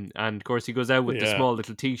him. And of course, he goes out with the small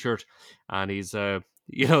little T-shirt, and he's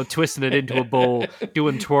twisting it into a bowl,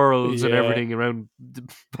 doing twirls and everything around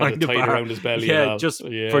behind the tight bar. around his belly. Yeah, just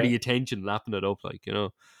for the attention, lapping it up, like,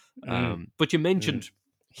 But you mentioned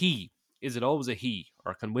he. Is it always a he,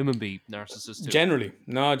 or can women be narcissists too?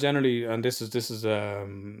 Generally, and this is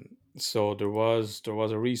so there was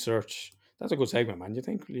a research. That's a good segment, man. You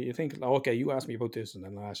think okay, you asked me about this, and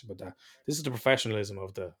then I asked you about that. This is the professionalism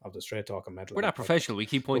of the Straight Talk and Mental We're not Health podcast. professional. We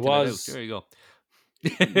keep pointing it out. There you go.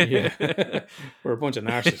 Yeah, we're a bunch of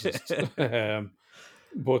narcissists.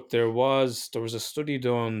 But there was a study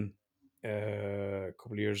done a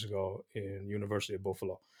couple of years ago in University of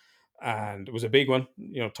Buffalo, and it was a big one.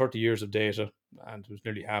 30 years of data, and it was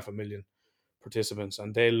nearly 500,000 participants,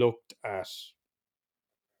 and they looked at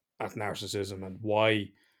narcissism and why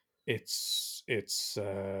it's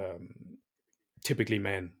typically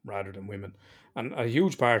men rather than women. And a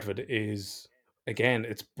huge part of it is, again,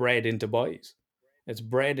 it's bred into boys. It's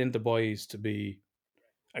bred into boys to be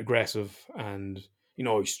aggressive, and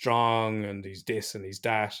he's strong, and he's this and he's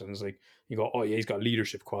that, and it's like you go, oh yeah, he's got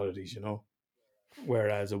leadership qualities,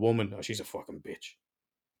 whereas a woman, oh, she's a fucking bitch.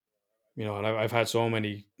 And I've had so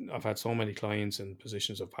many clients in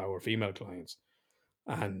positions of power, female clients,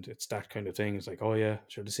 and it's that kind of thing. It's like, oh yeah,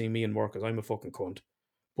 sure, to see me in work because I'm a fucking cunt,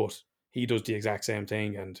 but he does the exact same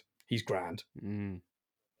thing and he's grand.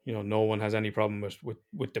 No one has any problem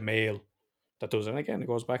with the male that does it. And again, it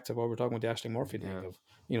goes back to what we're talking about, the Ashley Murphy thing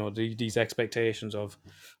of these expectations of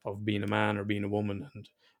being a man or being a woman,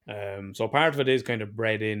 and so part of it is kind of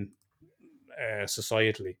bred in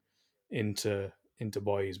societally into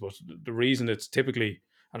boys. But the reason it's typically,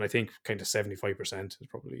 and I think kind of 75% is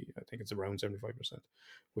probably, I think it's around 75%,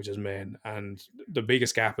 which is men, and the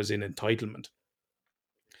biggest gap is in entitlement.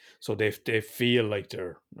 So they feel like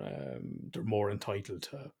they're more entitled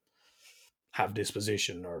to have this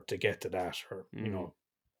position or to get to that, or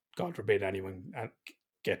God forbid anyone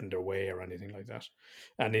get in their way or anything like that.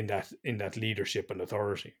 And in that leadership and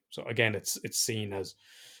authority. So again, it's seen as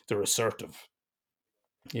they're assertive.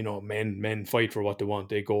 Men fight for what they want,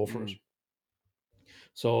 they go for it.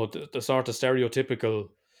 So the sort of stereotypical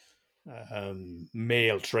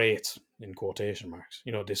male traits, in quotation marks,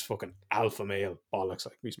 this fucking alpha male bollocks,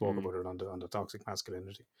 like we spoke about it on the toxic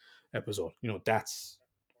masculinity episode. That's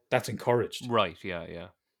encouraged, right? Yeah.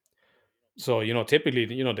 So typically,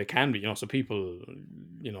 they can be, so people,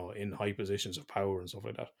 in high positions of power and stuff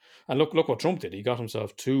like that. And look what Trump did. He got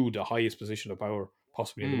himself to the highest position of power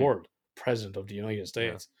possibly in the world, president of the United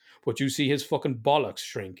States. Yeah. But you see his fucking bollocks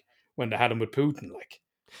shrink when they had him with Putin, like.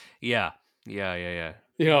 Yeah.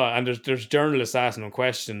 And there's journalists asking him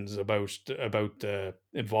questions about the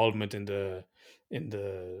involvement in the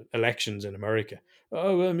elections in America.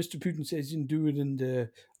 Oh well, Mr. Putin says he didn't do it, and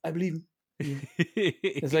I believe him.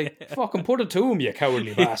 It's like, fucking put it to him, you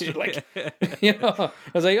cowardly bastard. Like, I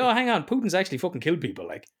was like, oh, hang on, Putin's actually fucking killed people.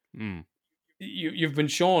 Like, you've been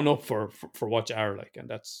showing up for what you are, like, and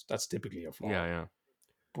that's typically a flaw. Yeah.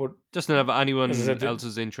 But doesn't have anyone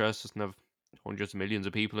else's interest. Doesn't have hundreds of millions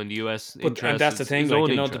of people in the US interest. And that's the thing,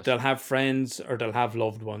 like, that they'll have friends or they'll have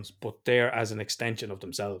loved ones, but they're as an extension of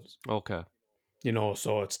themselves. Okay.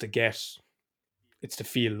 So it's to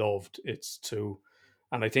feel loved.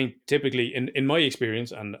 And I think typically in my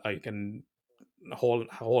experience, and I can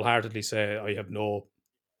wholeheartedly say I have no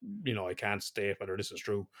I can't state whether this is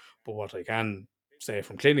true, but what I can say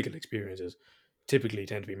from clinical experience is typically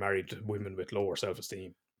tend to be married to women with lower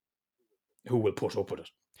self-esteem who will put up with it.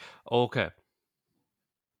 Okay.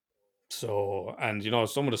 So, and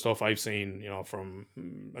some of the stuff I've seen, from,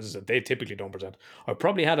 as I said, they typically don't present. I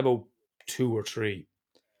probably had about 2 or 3,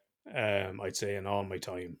 I'd say, in all my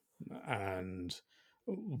time, and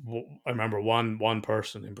I remember one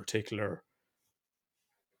person in particular,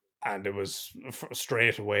 and it was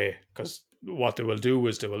straight away, because what they will do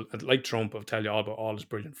is they will, like Trump, will tell you all about all his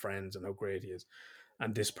brilliant friends and how great he is,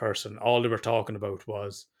 and this person, all they were talking about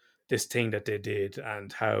was this thing that they did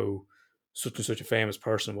and how such and such a famous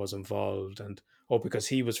person was involved, and because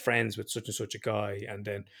he was friends with such and such a guy, and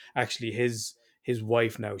then actually his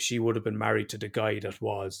wife now, she would have been married to the guy that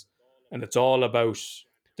was, and it's all about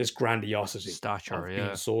this grandiosity Stature, of being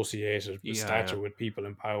yeah. associated with Yeah, stature, yeah. with people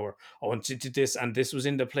in power. Oh, and this was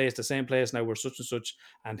in the same place now where such and such,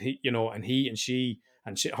 and he and she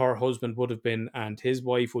and her husband would have been, and his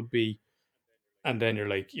wife would be, and then you're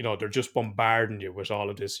like, they're just bombarding you with all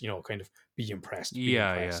of this, kind of be impressed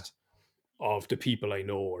Yeah, yeah. of the people I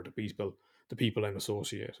know, or the people I'm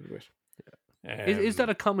associated with. Is that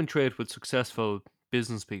a common trait with successful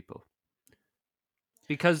business people?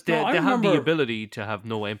 Because No, I they have the remember. ability to have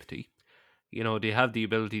no empathy. They have the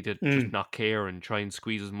ability to just not care and try and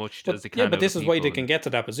squeeze as much as they can But out this of is why people. they can get to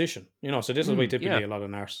that position. So this is why typically yeah. a lot of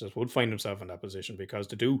narcissists would find themselves in that position, because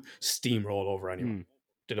they do steamroll over anyone.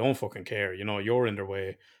 They don't fucking care. You're in their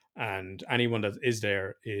way, and anyone that is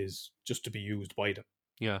there is just to be used by them.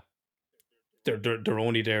 Yeah. They're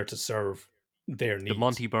only there to serve their needs. The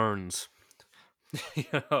Monty Burns.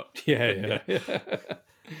 Yeah.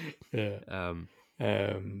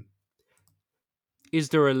 Is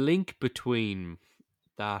there a link between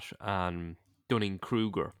that and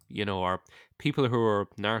Dunning-Kruger? Or people who are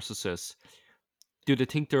narcissists, do they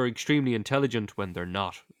think they're extremely intelligent when they're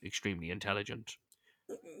not extremely intelligent?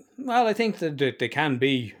 Well, I think that they can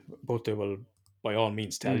be, but they will by all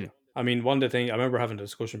means tell you. I mean, one of the things I remember having a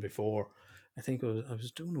discussion before, I think I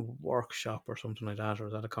was doing a workshop or something like that, or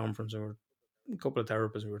was at a conference, or a couple of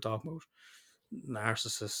therapists, we were talking about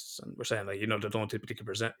narcissists, and we're saying, like, they don't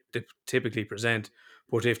typically present,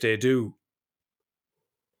 but if they do,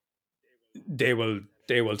 they will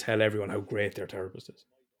tell everyone how great their therapist is.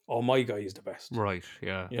 Oh, my guy is the best. Right,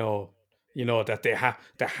 yeah. That they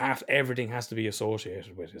have everything has to be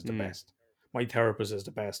associated with is the best. My therapist is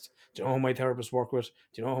the best. Do you know who my therapist work with?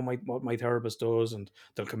 Do you know what my therapist does? And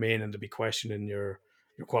they'll come in and they'll be questioning your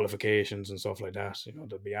qualifications and stuff like that.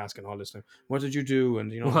 They'll be asking all this thing. What did you do?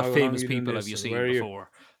 And what how famous you people this? have you And seen where are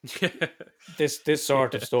before? This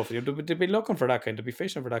sort of stuff. They'll be looking for that kind. They'll be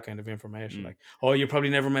fishing for that kind of information. Like, oh, you probably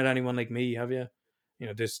never met anyone like me, have you?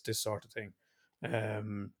 This sort of thing.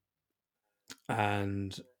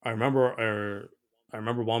 And I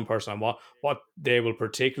remember one person, and what they will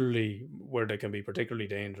particularly, where they can be particularly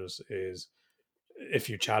dangerous, is if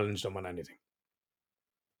you challenge them on anything.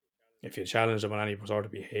 If you challenge them on any sort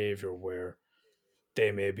of behavior where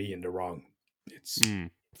they may be in the wrong, it's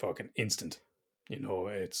fucking instant.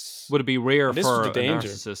 It's. Would it be rare for a danger.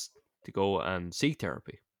 narcissist to go and seek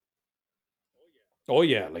therapy? Oh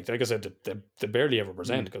yeah, like I said, they barely ever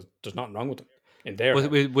present, because there's nothing wrong with them in there.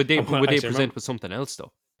 Would they present with something else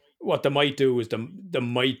though? What they might do is they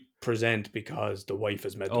might present because the wife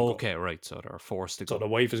has met them. Okay, right. So they're forced to go. So the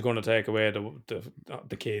wife is going to take away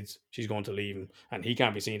the kids. She's going to leave him, and he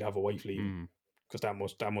can't be seen to have a wife leaving, because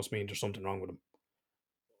that must mean there's something wrong with him.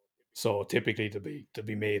 So typically to be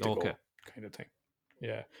made to go, kind of thing.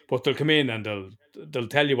 Yeah, but they'll come in and they'll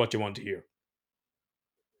tell you what you want to hear.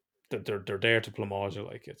 They're there to plumage you,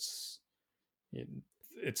 like it's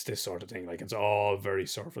this sort of thing. Like, it's all very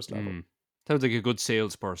surface level. Sounds like a good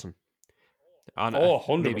salesperson.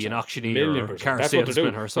 100%. Maybe an auctioneer or a car That's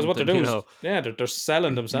salesman or something. What they're doing they're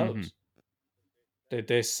selling themselves.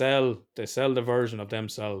 They sell the version of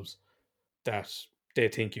themselves that they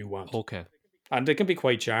think you want. Okay. And they can be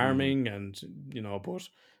quite charming, and but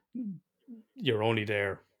you're only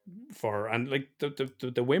there for, and like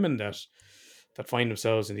the women that find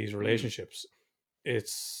themselves in these relationships,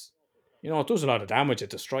 it's it does a lot of damage. It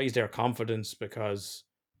destroys their confidence, because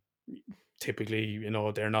typically,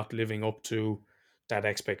 they're not living up to that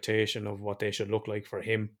expectation of what they should look like for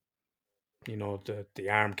him. The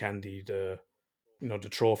arm candy, the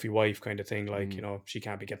trophy wife kind of thing. Like, she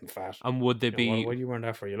can't be getting fat. And would they be? What are you wearing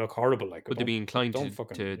that for? You look horrible. Like, would they be inclined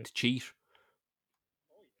to cheat?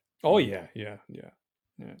 Oh yeah.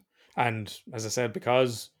 And as I said,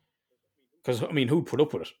 because I mean, who'd put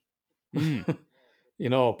up with it?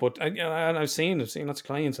 But and I've seen lots of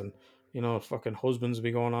clients, and fucking husbands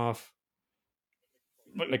be going off.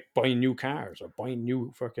 like buying new cars or buying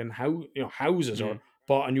new fucking houses or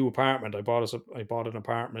bought a new apartment. I bought an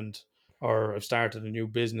apartment, or I've started a new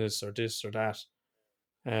business or this or that.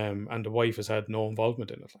 And the wife has had no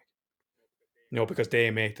involvement in it, like, because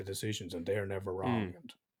they make the decisions and they're never wrong,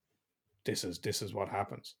 and this is what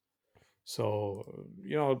happens. So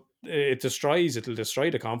it'll destroy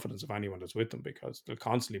the confidence of anyone that's with them, because they'll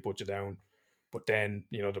constantly put you down. But then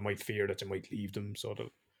they might fear that you might leave them, so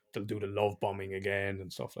they'll do the love bombing again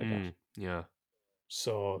and stuff like that. Yeah.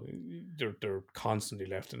 So they're constantly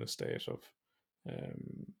left in a state of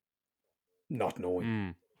not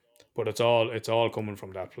knowing. But it's all coming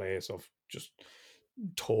from that place of just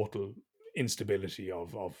total instability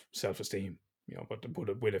of self-esteem, but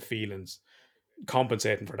with the feelings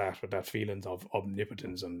compensating for that, with that feelings of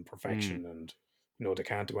omnipotence and perfection, and they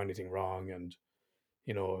can't do anything wrong, and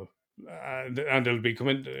and they'll be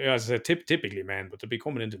coming, as I said, typically men, but they'll be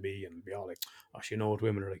coming into me and be all like, oh, you know what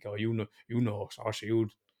women are like, oh, or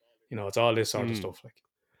it's all this sort of stuff, like,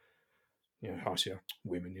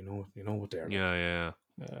 women, you know what they're like. Yeah.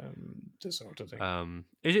 This sort of thing.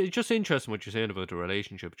 It's just interesting what you're saying about the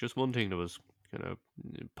relationship. Just one thing that was kind of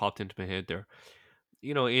popped into my head there.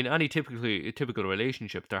 In any typical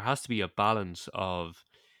relationship, there has to be a balance of,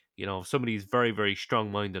 if somebody's very, very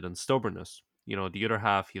strong-minded and stubbornness, the other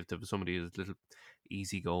half, you have to have somebody who's a little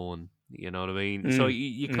easygoing, you know what I mean? So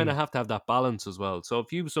you kind of have to have that balance as well. So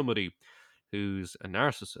if you have somebody who's a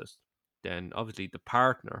narcissist, then obviously the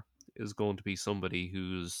partner is going to be somebody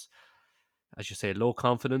who's, as you say, low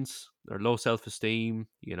confidence or low self-esteem,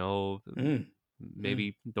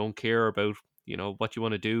 maybe don't care about, what you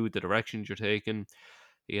want to do, the directions you're taking,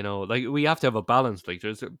 like we have to have a balance. Like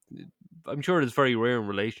I'm sure it's very rare in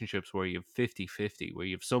relationships where you have 50-50, where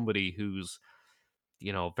you have somebody who's,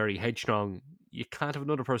 very headstrong. You can't have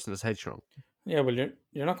another person that's headstrong. Yeah, well,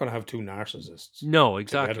 you're not going to have two narcissists. No,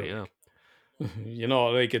 exactly, together, yeah.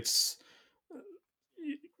 Like it's,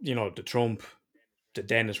 the Trump, the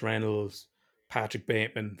Dennis Reynolds, Patrick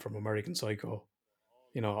Bateman from American Psycho,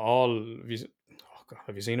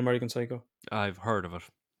 have you seen American Psycho? I've heard of it.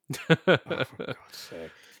 For God's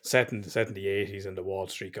sake. Set in the 80s, and the Wall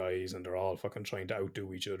Street guys, and they're all fucking trying to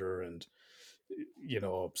outdo each other, and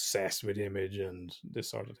obsessed with image and this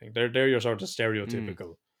sort of thing. They're your sort of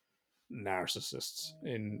stereotypical narcissists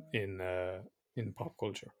in pop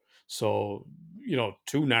culture. So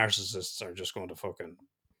two narcissists are just going to fucking,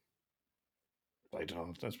 I don't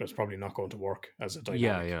know, that's probably not going to work as a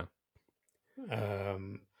dynamic. Yeah.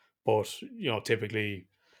 But typically,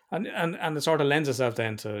 and it sort of lends itself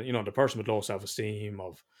then to the person with low self-esteem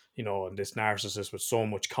of and this narcissist with so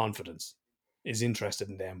much confidence is interested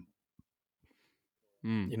in them,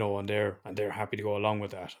 and they're happy to go along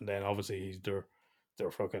with that, and then obviously they're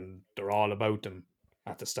all about them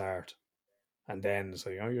at the start, and then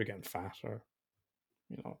say, oh, you're getting fat, or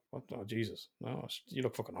what? Oh, Jesus, no, you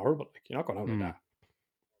look fucking horrible, like, you're not going out with that.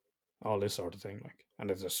 All this sort of thing, like, and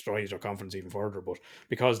it destroys their confidence even further. But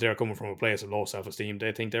because they're coming from a place of low self-esteem,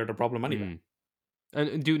 they think they're the problem anyway.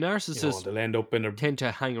 And do narcissists they'll end up in tend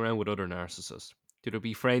to hang around with other narcissists? Do they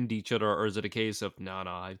befriend each other, or is it a case of no,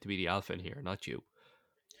 I have to be the alpha in here, not you?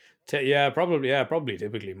 Probably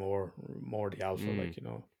typically more the alpha, like,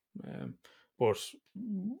 but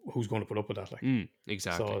who's going to put up with that, like?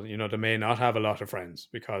 Exactly. So they may not have a lot of friends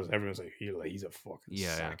because everyone's like, he's a fucking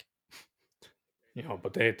sack.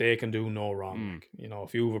 But they can do no wrong. Like,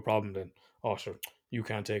 if you have a problem, then sure, you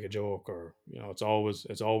can't take a joke, or it's always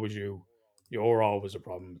you. You're always a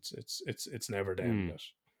problem. It's never them that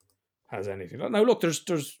has anything. Now look, there's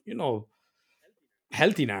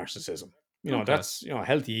healthy narcissism. That's a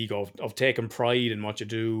healthy ego of taking pride in what you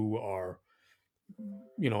do, or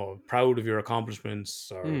proud of your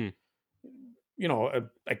accomplishments, or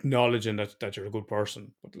acknowledging that you're a good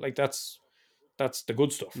person. But like that's the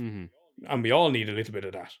good stuff. And we all need a little bit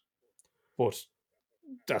of that. But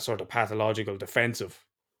that sort of pathological defensive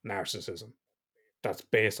narcissism that's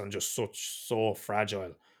based on just so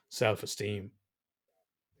fragile self-esteem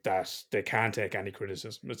that they can't take any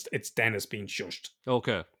criticism. It's Dennis being shushed.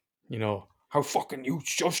 Okay. How fucking you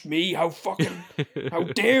shushed me? How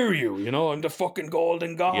dare you? I'm the fucking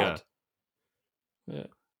golden god. Yeah.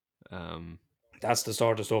 That's the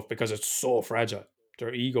sort of stuff, because it's so fragile.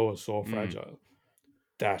 Their ego is so fragile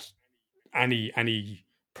that any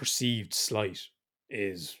perceived slight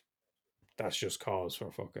that's just cause for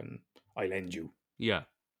fucking I'll end you. Yeah.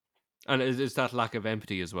 And is that lack of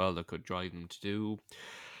empathy as well that could drive them to do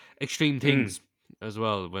extreme things as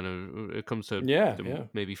well when it comes to them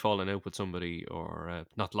maybe falling out with somebody, or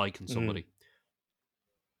not liking somebody.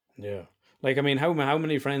 Yeah. Like, I mean, how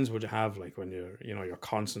many friends would you have, like, when you're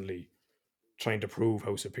constantly trying to prove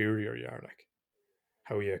how superior you are, like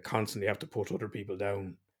how you constantly have to put other people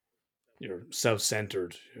down. You're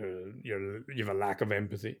self-centered. You have a lack of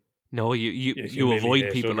empathy. No, you You you avoid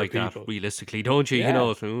humiliate people other like that people. realistically, don't you? You Yeah,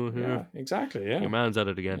 know, so, yeah, exactly. Yeah, your man's at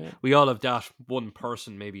it again. yeah. We all have that one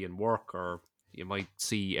person maybe in work, or you might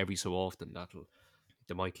see every so often that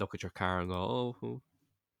they might look at your car and go, "Oh,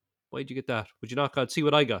 why'd you get that? Would you not go see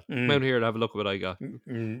what I got? Come out Mm, here and have a look at what I got."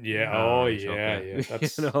 yeah. All Oh, right, yeah, okay, yeah. you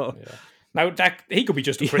That's know. yeah. Now that he could be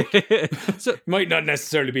just a prick. so He might not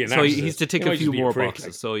necessarily be a so he's narcissist. to tick He a might just few be a more prick. boxes.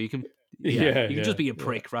 Like, So you can, yeah, you can yeah, just be a yeah,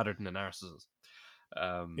 prick rather than a narcissist.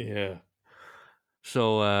 yeah.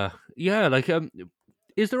 So yeah, like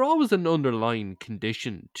is there always an underlying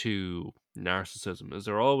condition to narcissism? Is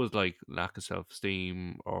there always like lack of self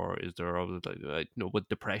esteem, or is there always like would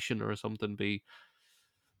depression or something be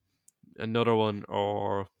another one,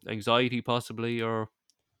 or anxiety possibly, or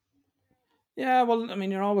Yeah, well, I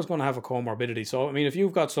mean, you're always going to have a comorbidity. So, I mean, if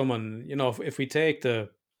you've got someone, if we take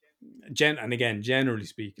and again, generally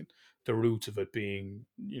speaking, the roots of it being,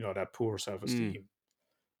 that poor mm, self-esteem,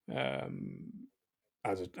 um,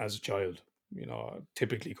 as a child,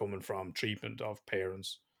 typically coming from treatment of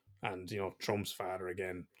parents, and Trump's father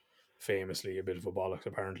again, famously a bit of a bollocks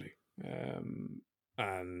apparently, and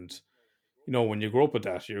when you grow up with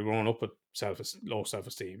that, you're growing up with low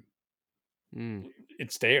self-esteem. mm,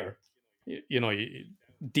 It's there,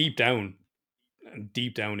 deep down and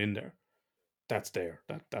deep down in there, that's there,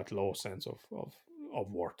 that low sense of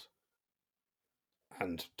worth,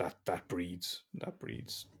 and that breeds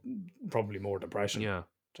probably more depression yeah.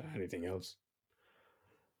 than anything else.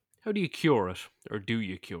 How do you cure it, or do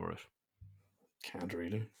you cure it? Can't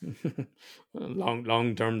really.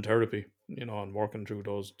 Long-term therapy, and working through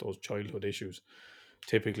those childhood issues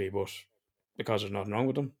typically, but because there's nothing wrong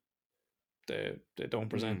with them, they don't Mm,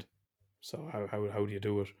 present. So how do you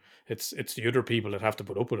do it? It's the other people that have to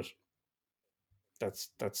put up with it. That's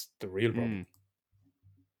the real problem. mm,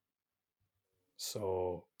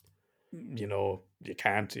 So you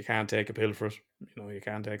can't take a pill for it. You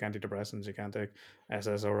can't take antidepressants. You can't take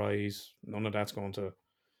SSRIs. None of that's going to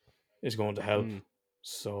help. mm,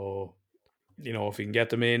 So if you can get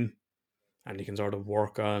them in, and you can sort of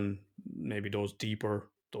work on maybe those deeper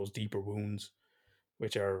wounds,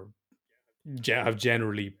 which have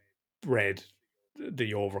generally bred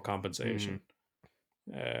the overcompensation,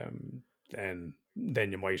 mm. then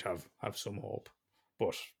you might have some hope.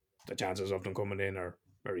 But the chances of them coming in are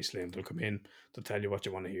very slim. They'll come in, they'll tell you what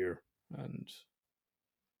you want to hear, and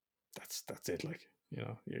that's it. Like,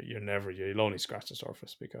 you'll only scratch the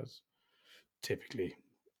surface, because typically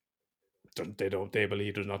they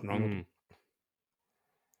believe there's nothing wrong with them. Mm.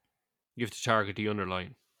 You have to target the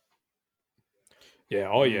underlying. Yeah,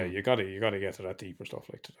 oh yeah, Mm. you gotta get to that deeper stuff,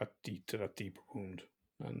 like to that deeper wound,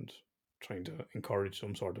 and trying to encourage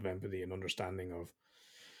some sort of empathy and understanding of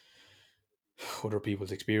other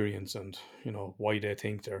people's experience, and why they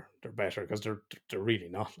think they're better, because they're really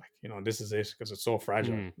not, like, and this is it, because it's so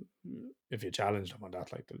fragile. Mm. If you challenge them on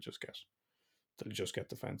that, like, they'll just get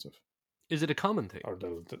defensive, Is it a common thing? or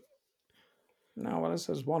no, well, it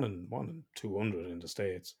says 1 in 200 in the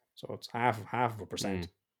States, so it's half of a percent. Mm.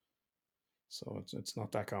 So it's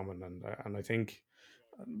not that common, and I think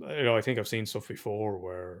I've seen stuff before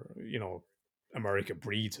where America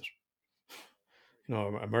breeds it.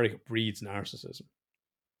 America breeds narcissism,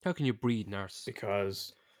 How can you breed narcissism?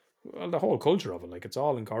 because, well, the whole culture of it, like, it's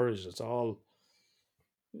all encouraged. It's all,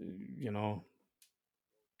 as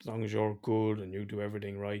long as you're good and you do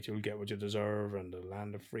everything right, you'll get what you deserve, and the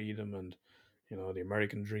land of freedom, and the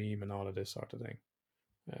American dream, and all of this sort of thing.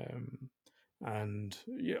 Um, and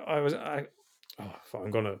yeah,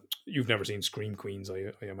 I'm gonna. You've never seen Scream Queens,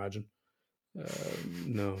 I imagine.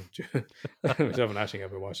 No, myself and Ashing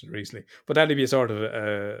have been watching it recently, but that'd be a sort of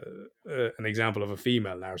an example of a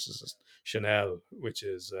female narcissist, Chanel, which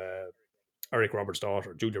is Eric Roberts'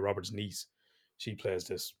 daughter, Julia Roberts' niece. She plays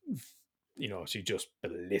this. She just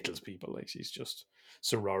belittles people, like she's just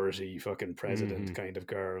sorority fucking president Mm-hmm. kind of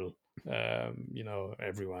girl.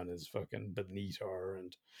 Everyone is fucking beneath her,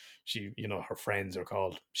 and she, her friends are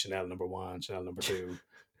called Chanel number 1, Chanel number 2.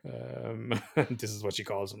 This is what she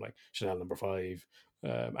calls them, like Chanel number 5.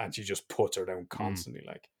 And she just puts her down Mm. constantly,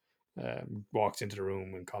 like, walks into the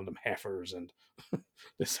room and called them heifers and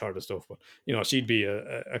this sort of stuff. But she'd be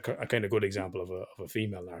a kind of good example of a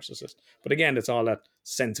female narcissist. But again, it's all that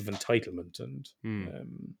sense of entitlement, and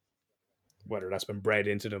Mm. whether that's been bred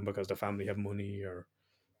into them because the family have money, or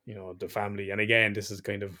the family. And again, this is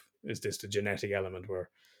this the genetic element, where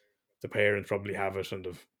the parents probably have it, and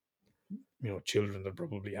children that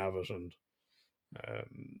probably have it, and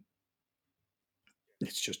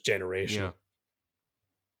it's just generational. Yeah.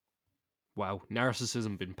 wow,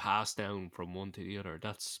 narcissism been passed down from one to the other.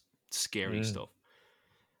 That's scary Mm, stuff.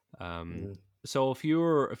 Um, mm. so if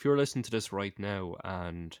you're listening to this right now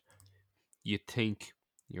and you think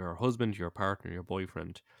your husband, your partner, your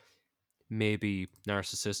boyfriend may be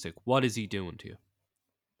narcissistic, what is he doing to you?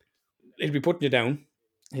 He'll be putting you down.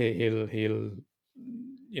 He'll he'll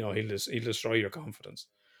destroy your confidence.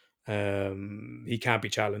 He can't be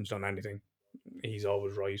challenged on anything. He's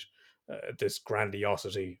always right. This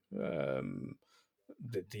grandiosity,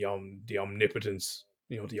 the omnipotence,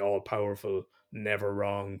 the all powerful, never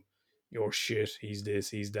wrong. Your shit. He's this.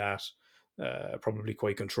 He's that. Probably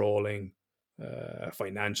quite controlling.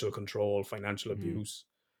 Financial control, financial Mm, abuse.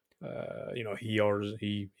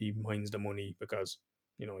 He minds the money because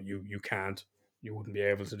you can't. You wouldn't be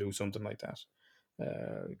able to do something like that.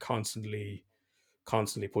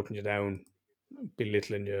 Constantly putting you down,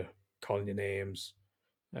 belittling you, calling you names.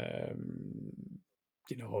 Um,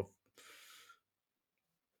 you know,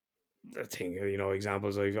 I think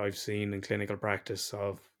examples I've seen in clinical practice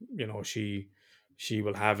of she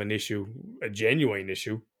will have an issue, a genuine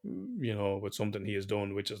issue, with something he has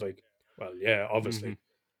done, which is like, well, yeah, hmm obviously,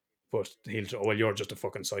 but he'll say, oh, well, you're just a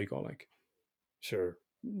fucking psycho, like, sure,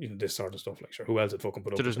 this sort of stuff, like, sure, who else would fucking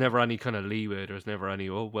put So up with there's something never like any kind of leeway. There's never any,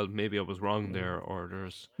 oh, well, maybe I was wrong that? there, or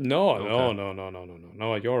there's, No, no, okay. no, no, no, no, no,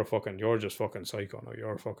 no. You're just fucking psycho.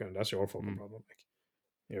 No, that's your fucking Mm, problem. Like,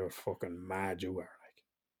 you're fucking mad. You are like,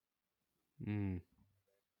 mm.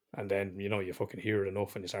 and then you fucking hear it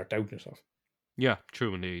enough, and you start doubting yourself Yeah,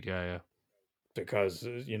 true indeed. Yeah, yeah. because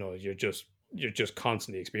you're just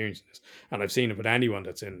constantly experiencing this. And I've seen it with anyone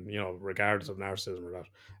that's in, regardless of narcissism or not,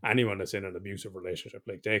 anyone that's in an abusive relationship,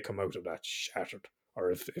 like they come out of that shattered.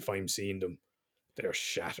 Or if I'm seeing them, they're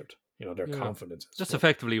shattered. Their Yeah. confidence is That's fucking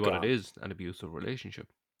effectively what it gone. is, an abusive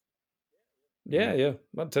relationship. Yeah, Mm, yeah.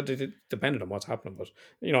 But depending on what's happening, but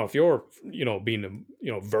if you're being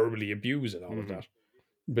verbally abused and all of hmm that,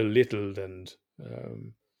 belittled and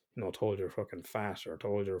told you're fucking fat or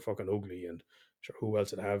told you're fucking ugly and sure who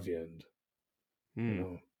else would have you and you mm,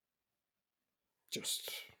 know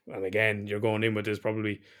just and again you're going in with this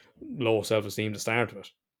probably low self esteem to start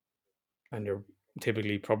with, and you're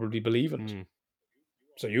typically probably believing it. mm,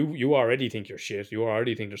 So you already think you're shit. You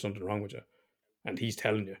already think there's something wrong with you, and he's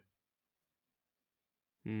telling you.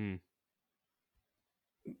 mm.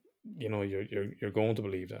 You're going to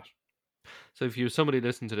believe that. So if you somebody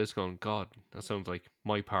listening to this going, God, that sounds like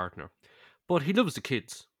my partner, but he loves the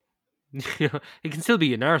kids. He can still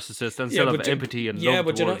be a narcissist and Yeah, still have but empathy and yeah, love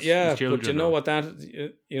but towards his you children. know Or what that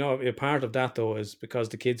a part of that though is because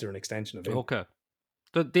the kids are an extension of him. okay,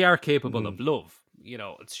 but they are capable of Mm. love.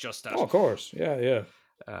 It's just that. Oh, of course, yeah, yeah.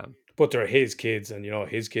 Um, But they're his kids, and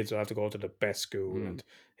his kids will have to go to the best school, mm, and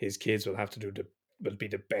his kids will have to will be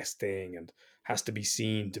the best thing, and has to be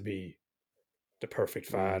seen to be the perfect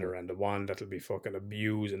mm, father and the one that'll be fucking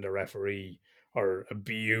abusing the referee or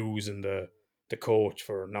abusing the coach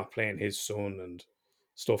for not playing his son and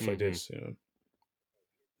stuff like hmm this,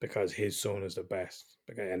 because his son is the best,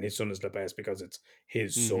 and his son is the best because it's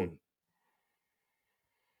his hmm son.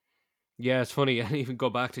 Yeah, it's funny. And even go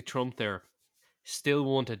back to Trump there, still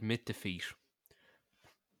won't admit defeat.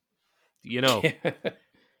 You know,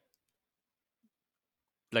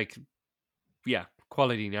 like, yeah,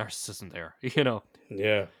 quality narcissism there.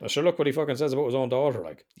 Yeah, I sure look what he fucking says about his own daughter,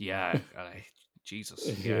 like, Yeah,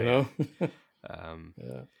 Jesus. you Yeah, yeah. know. Um,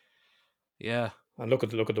 Yeah, yeah. and look at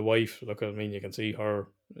the wife. I mean, you can see her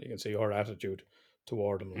attitude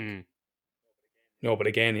toward him, like, Mm. no, but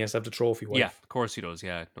again, he has to have the trophy Yeah, wife, of course he does.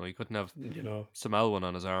 Yeah, no, he couldn't have you know. some Elwyn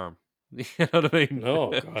on his arm. You know what I mean?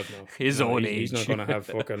 No, God, no, His no, own he's not age. going to have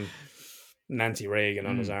fucking Nancy Reagan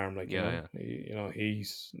on his Mm. arm, like, Yeah,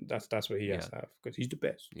 that's what he yeah, has to have because he's the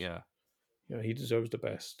best. yeah, He deserves the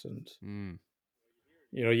best, and yeah. Mm.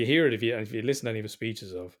 you hear it if you listen to any of his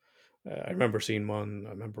speeches of. I remember seeing one. I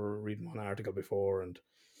remember reading one article before, and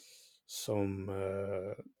some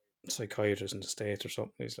psychiatrist in the States or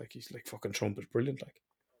something. He's like fucking Trump is brilliant. Like,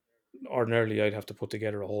 ordinarily, I'd have to put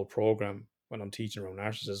together a whole program when I'm teaching around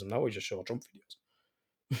narcissism. Now I just show Trump videos.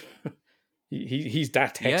 He's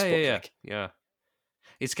that Yeah, yeah, textbook. yeah, Like, yeah.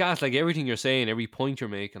 It's got like everything you're saying, every point you're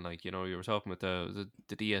making. Like you were talking about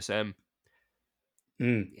the DSM.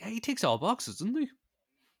 mm, Yeah, he ticks all boxes, doesn't he?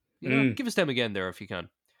 mm. Give us them again there if you can.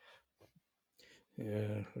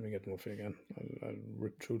 Yeah, let me get them up here again. I'll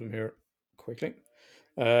rip through them here quickly.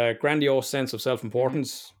 Grandiose sense of hmm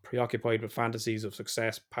self-importance, preoccupied with fantasies of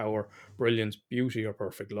success, power, brilliance, beauty, or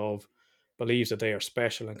perfect love, believes that they are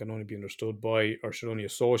special and can only be understood by or should only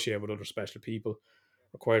associate with other special people,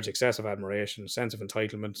 requires excessive admiration, sense of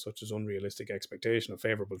entitlement, such as unrealistic expectation of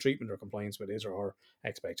favorable treatment or compliance with his or her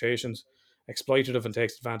expectations, exploitative and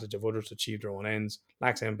takes advantage of others to achieve their own ends,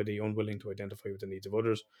 lacks empathy, unwilling to identify with the needs of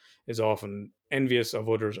others, is often envious of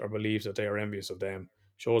others or believes that they are envious of them,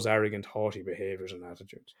 shows arrogant, haughty behaviours and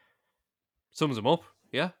attitudes. Sums him up.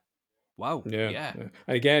 Yeah. Wow. Yeah. Yeah. And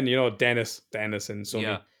again, Dennis and Sonny.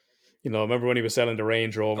 Yeah. Remember when he was selling the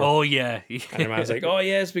Range Rover? Oh yeah. And the man's like, "Oh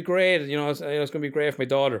yeah, it's be great. It's going to be great for my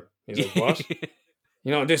daughter." He's like, "What?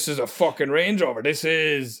 This is a fucking Range Rover. This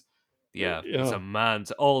is." Yeah, it's a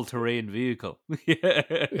man's all-terrain vehicle.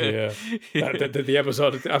 Yeah. The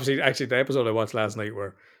episode, actually, the episode I watched last night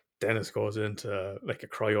where Dennis goes into like a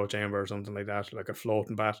cryo chamber or something like that, like a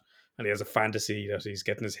floating bat, and he has a fantasy that he's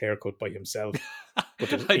getting his hair cut by himself. I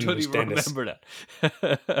don't even remember that.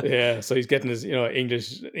 Yeah, so he's getting his,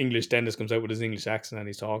 English dentist comes out with his English accent and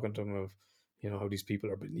he's talking to him of, how these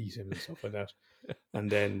people are beneath him and stuff like that.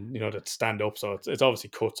 And then, that stand up, so it's obviously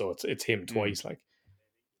cut, so it's him twice, like.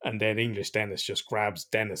 And then English Dennis just grabs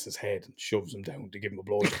Dennis's head and shoves him down to give him a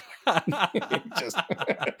blow.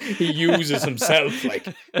 He uses himself, like.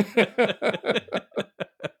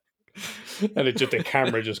 And the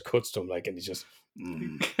camera just cuts to him, like, and he's just.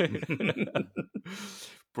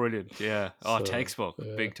 Brilliant, yeah. Textbook,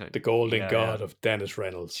 big time. The golden god of Dennis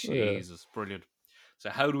Reynolds. Jesus, brilliant. So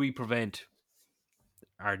how do we prevent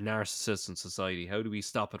our narcissists in society? How do we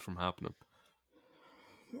stop it from happening?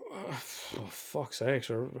 For fuck's sake,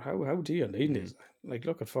 or how do you need this? Like,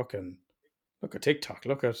 look at TikTok,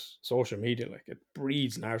 look at social media, like, it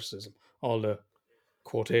breeds narcissism. All the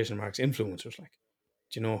quotation marks influencers, like,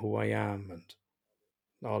 do you know who I am? And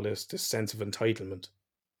all this sense of entitlement.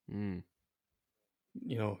 Give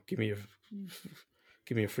me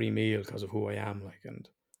a free meal because of who I am, like, and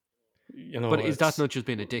But is that not just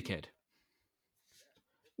being a dickhead?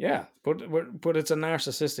 Yeah, but it's a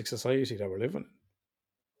narcissistic society that we're living in.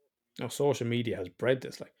 Social media has bred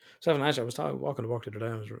this. Like, so I was walking to work the other day.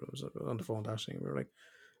 I was on the phone to Ashley, and we were like,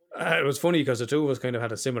 it was funny because the two of us kind of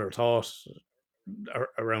had a similar thought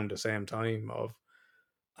around the same time.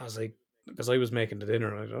 I was like, because I was making the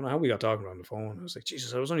dinner, and I don't know how we got talking on the phone. I was like,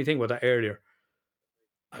 Jesus, I was only thinking about that earlier.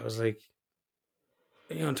 I was like,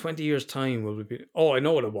 in 20 years' time, will we be? Oh, I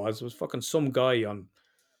know what it was. It was fucking some guy on,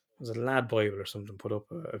 it was a Lad Bible or something, put up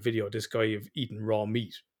a video of this guy of eating raw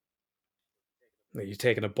meat. Like, he's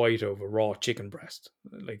taking a bite of a raw chicken breast.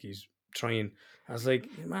 Like, he's trying. I was like,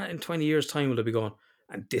 man, in 20 years' time, will they be going,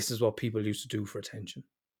 and this is what people used to do for attention?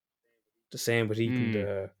 The same with eating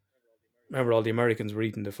remember all the Americans were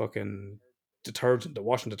eating the fucking detergent, the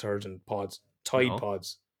washing detergent pods, Tide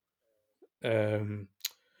pods. We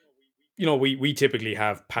typically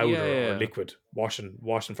have powder or liquid washing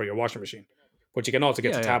for your washing machine. But you can also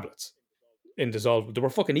get the tablets in dissolved. They were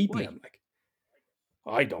fucking eating them, like.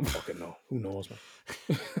 I don't fucking know. Who knows, man?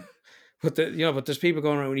 But there's people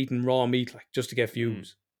going around eating raw meat, like, just to get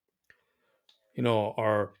views.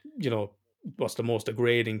 Or what's the most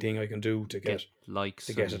degrading thing I can do to get likes,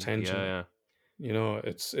 to get attention? Yeah.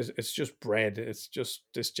 It's just bred. It's just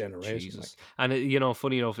this generation. Jesus. Like. And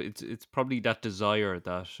funny enough, it's probably that desire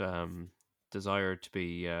to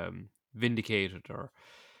be vindicated or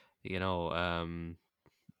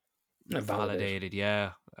validated.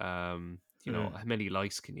 Yeah. How many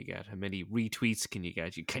likes can you get? How many retweets can you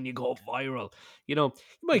get? Can you go viral? You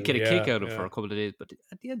might get a kick out of it for a couple of days, but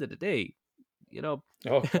at the end of the day,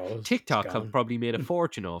 TikTok have probably made a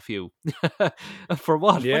fortune off you. For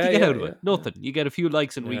what? What do you get out of it? Nothing. You get a few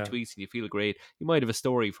likes and retweets and you feel great. You might have a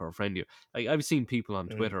story for a friend. I've seen people on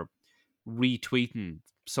Twitter retweeting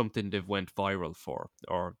something they've went viral for,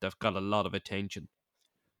 or they've got a lot of attention.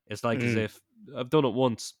 It's like as if I've done it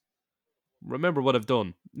once. Remember what I've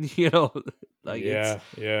done, You haven't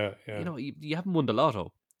won the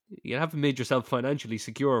lotto. You haven't made yourself financially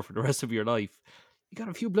secure for the rest of your life. You got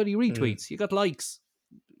a few bloody retweets. You got likes.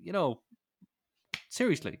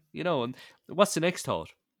 Seriously. And what's the next thought?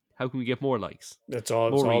 How can we get more likes? It's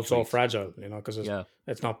all so fragile, because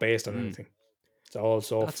it's not based on anything. It's all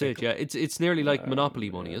so. That's fickle. It. Yeah, it's nearly like Monopoly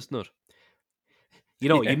money, isn't it?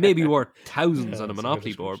 You may be worth thousands on a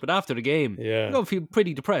Monopoly board, but after the game, you're going to feel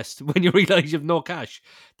pretty depressed when you realise you have no cash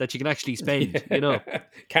that you can actually spend,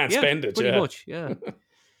 Can't spend it, pretty much,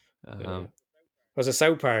 Was it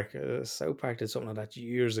South Park? South Park did something like that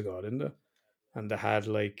years ago, didn't it? And they had,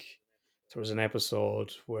 there was an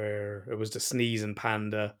episode where it was the sneezing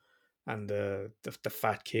panda and the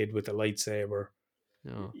fat kid with the lightsaber,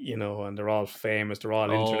 and they're all famous, they're all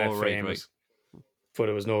internet famous. Right. But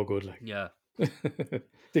it was no good, like. Yeah.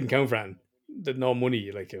 Didn't count for anything. Did no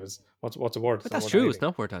money, like, it was what's it worth? But that's true, anything. It's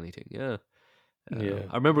not worth anything. Yeah. Yeah.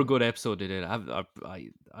 I remember a good episode they did. I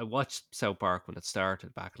watched South Park when it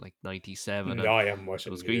started back in like '97. No, I haven't watched It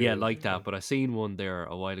it. was good, yeah, like that. But I seen one there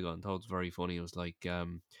a while ago and thought it was very funny. It was like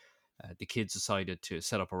the kids decided to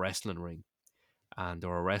set up a wrestling ring, and they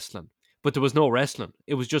were wrestling, but there was no wrestling.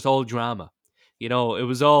 It was just all drama. You know, it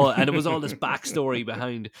was all this backstory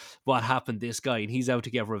behind what happened to this guy, and he's out to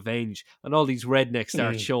get revenge. And all these rednecks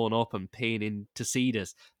start showing up and paying in to see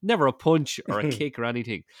this. Never a punch or a kick or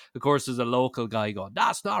anything. Of course, there's a local guy going,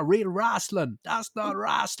 "That's not real wrestling. That's not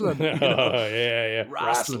wrestling." You know? Yeah.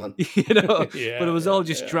 Wrestling. You know, Yeah, but it was all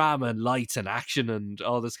just yeah. drama and lights and action and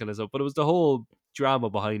all this kind of stuff. But it was the whole drama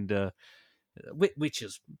behind which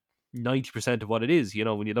is 90% of what it is, you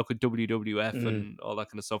know, when you look at WWF and all that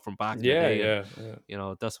kind of stuff from back in the day. Yeah. You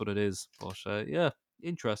know, that's what it is. But yeah,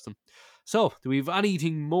 interesting. So, do we have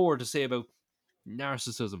anything more to say about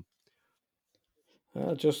narcissism?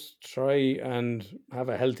 Just try and have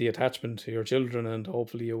a healthy attachment to your children, and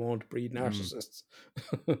hopefully you won't breed narcissists.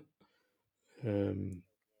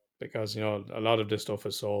 Because, you know, a lot of this stuff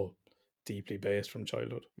is so deeply based from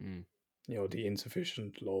childhood. You know, the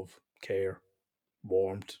insufficient love, care,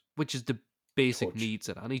 warmth. Which is the basic Touch. needs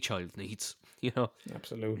that any child needs, you know,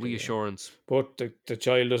 Absolutely. reassurance. Yeah. But the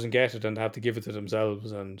child doesn't get it and they have to give it to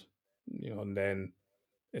themselves, and, you know, and then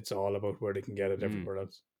it's all about where they can get it everywhere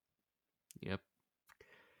else. Yep.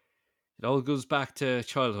 It all goes back to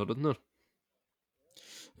childhood, doesn't it?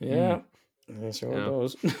 Yeah. It sure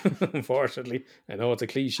does. Unfortunately, I know it's a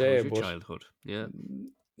cliche, How's your but childhood, yeah.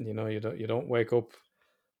 you know, you don't wake up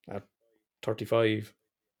at 35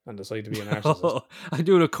 and decide to be a narcissist. I'm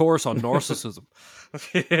doing a course on narcissism.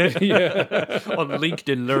 On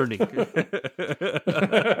LinkedIn Learning.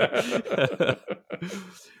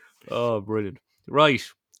 Oh, brilliant. Right.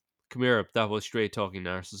 Come here. That was Straight Talking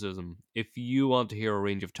Narcissism. If you want to hear a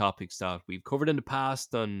range of topics that we've covered in the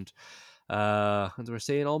past, and as we're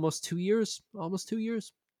saying, almost 2 years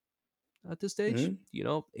at this stage, you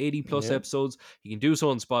know, 80 plus episodes. You can do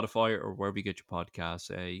so on Spotify or wherever you get your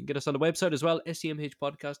podcasts. You can get us on the website as well,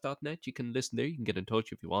 stmhpodcast.net. You can listen there. You can get in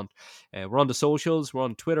touch if you want. We're on the socials. We're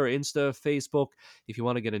on Twitter, Insta, Facebook. If you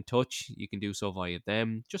want to get in touch, you can do so via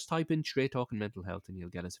them. Just type in Straight Talking Mental Health and you'll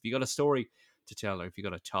get us. If you got a story to tell, or if you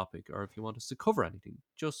got a topic, or if you want us to cover anything,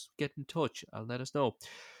 just get in touch and let us know.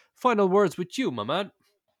 Final words with you, my man.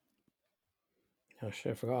 Oh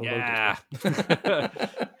shit, I forgot about this.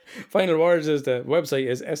 Final words is the website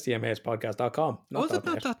is stmhpodcast.com. Was it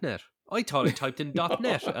not .net? I thought I typed in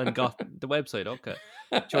 .net and got the website. Okay.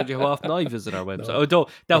 Showed you how often I visit our website. Although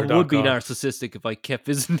that would be narcissistic if I kept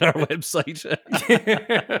visiting our website.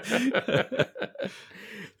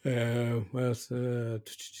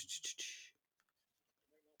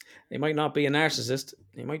 He might not be a narcissist.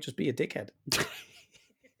 He might just be a dickhead.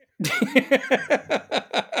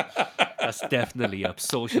 That's definitely a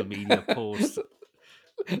social media post.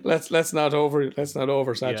 Let's not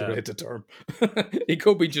oversaturate the term. He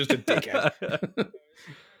could be just a dickhead.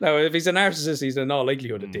 Now, if he's a narcissist, he's in all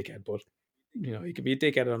likelihood a dickhead. But you know, he could be a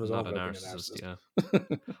dickhead on his own. Not a narcissist. Yeah,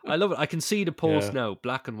 I love it. I can see the post now,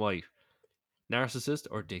 black and white. Narcissist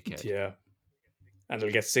or dickhead? Yeah, and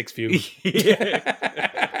it'll get 6 views.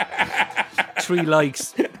 3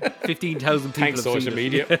 likes. 15,000 people. Thanks, social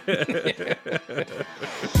media.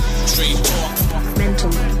 Straight talk,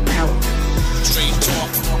 Mental health. straight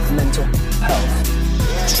talk, Mental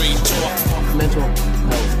health. straight talk. Mental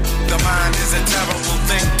health. The mind is a terrible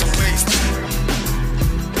thing to waste.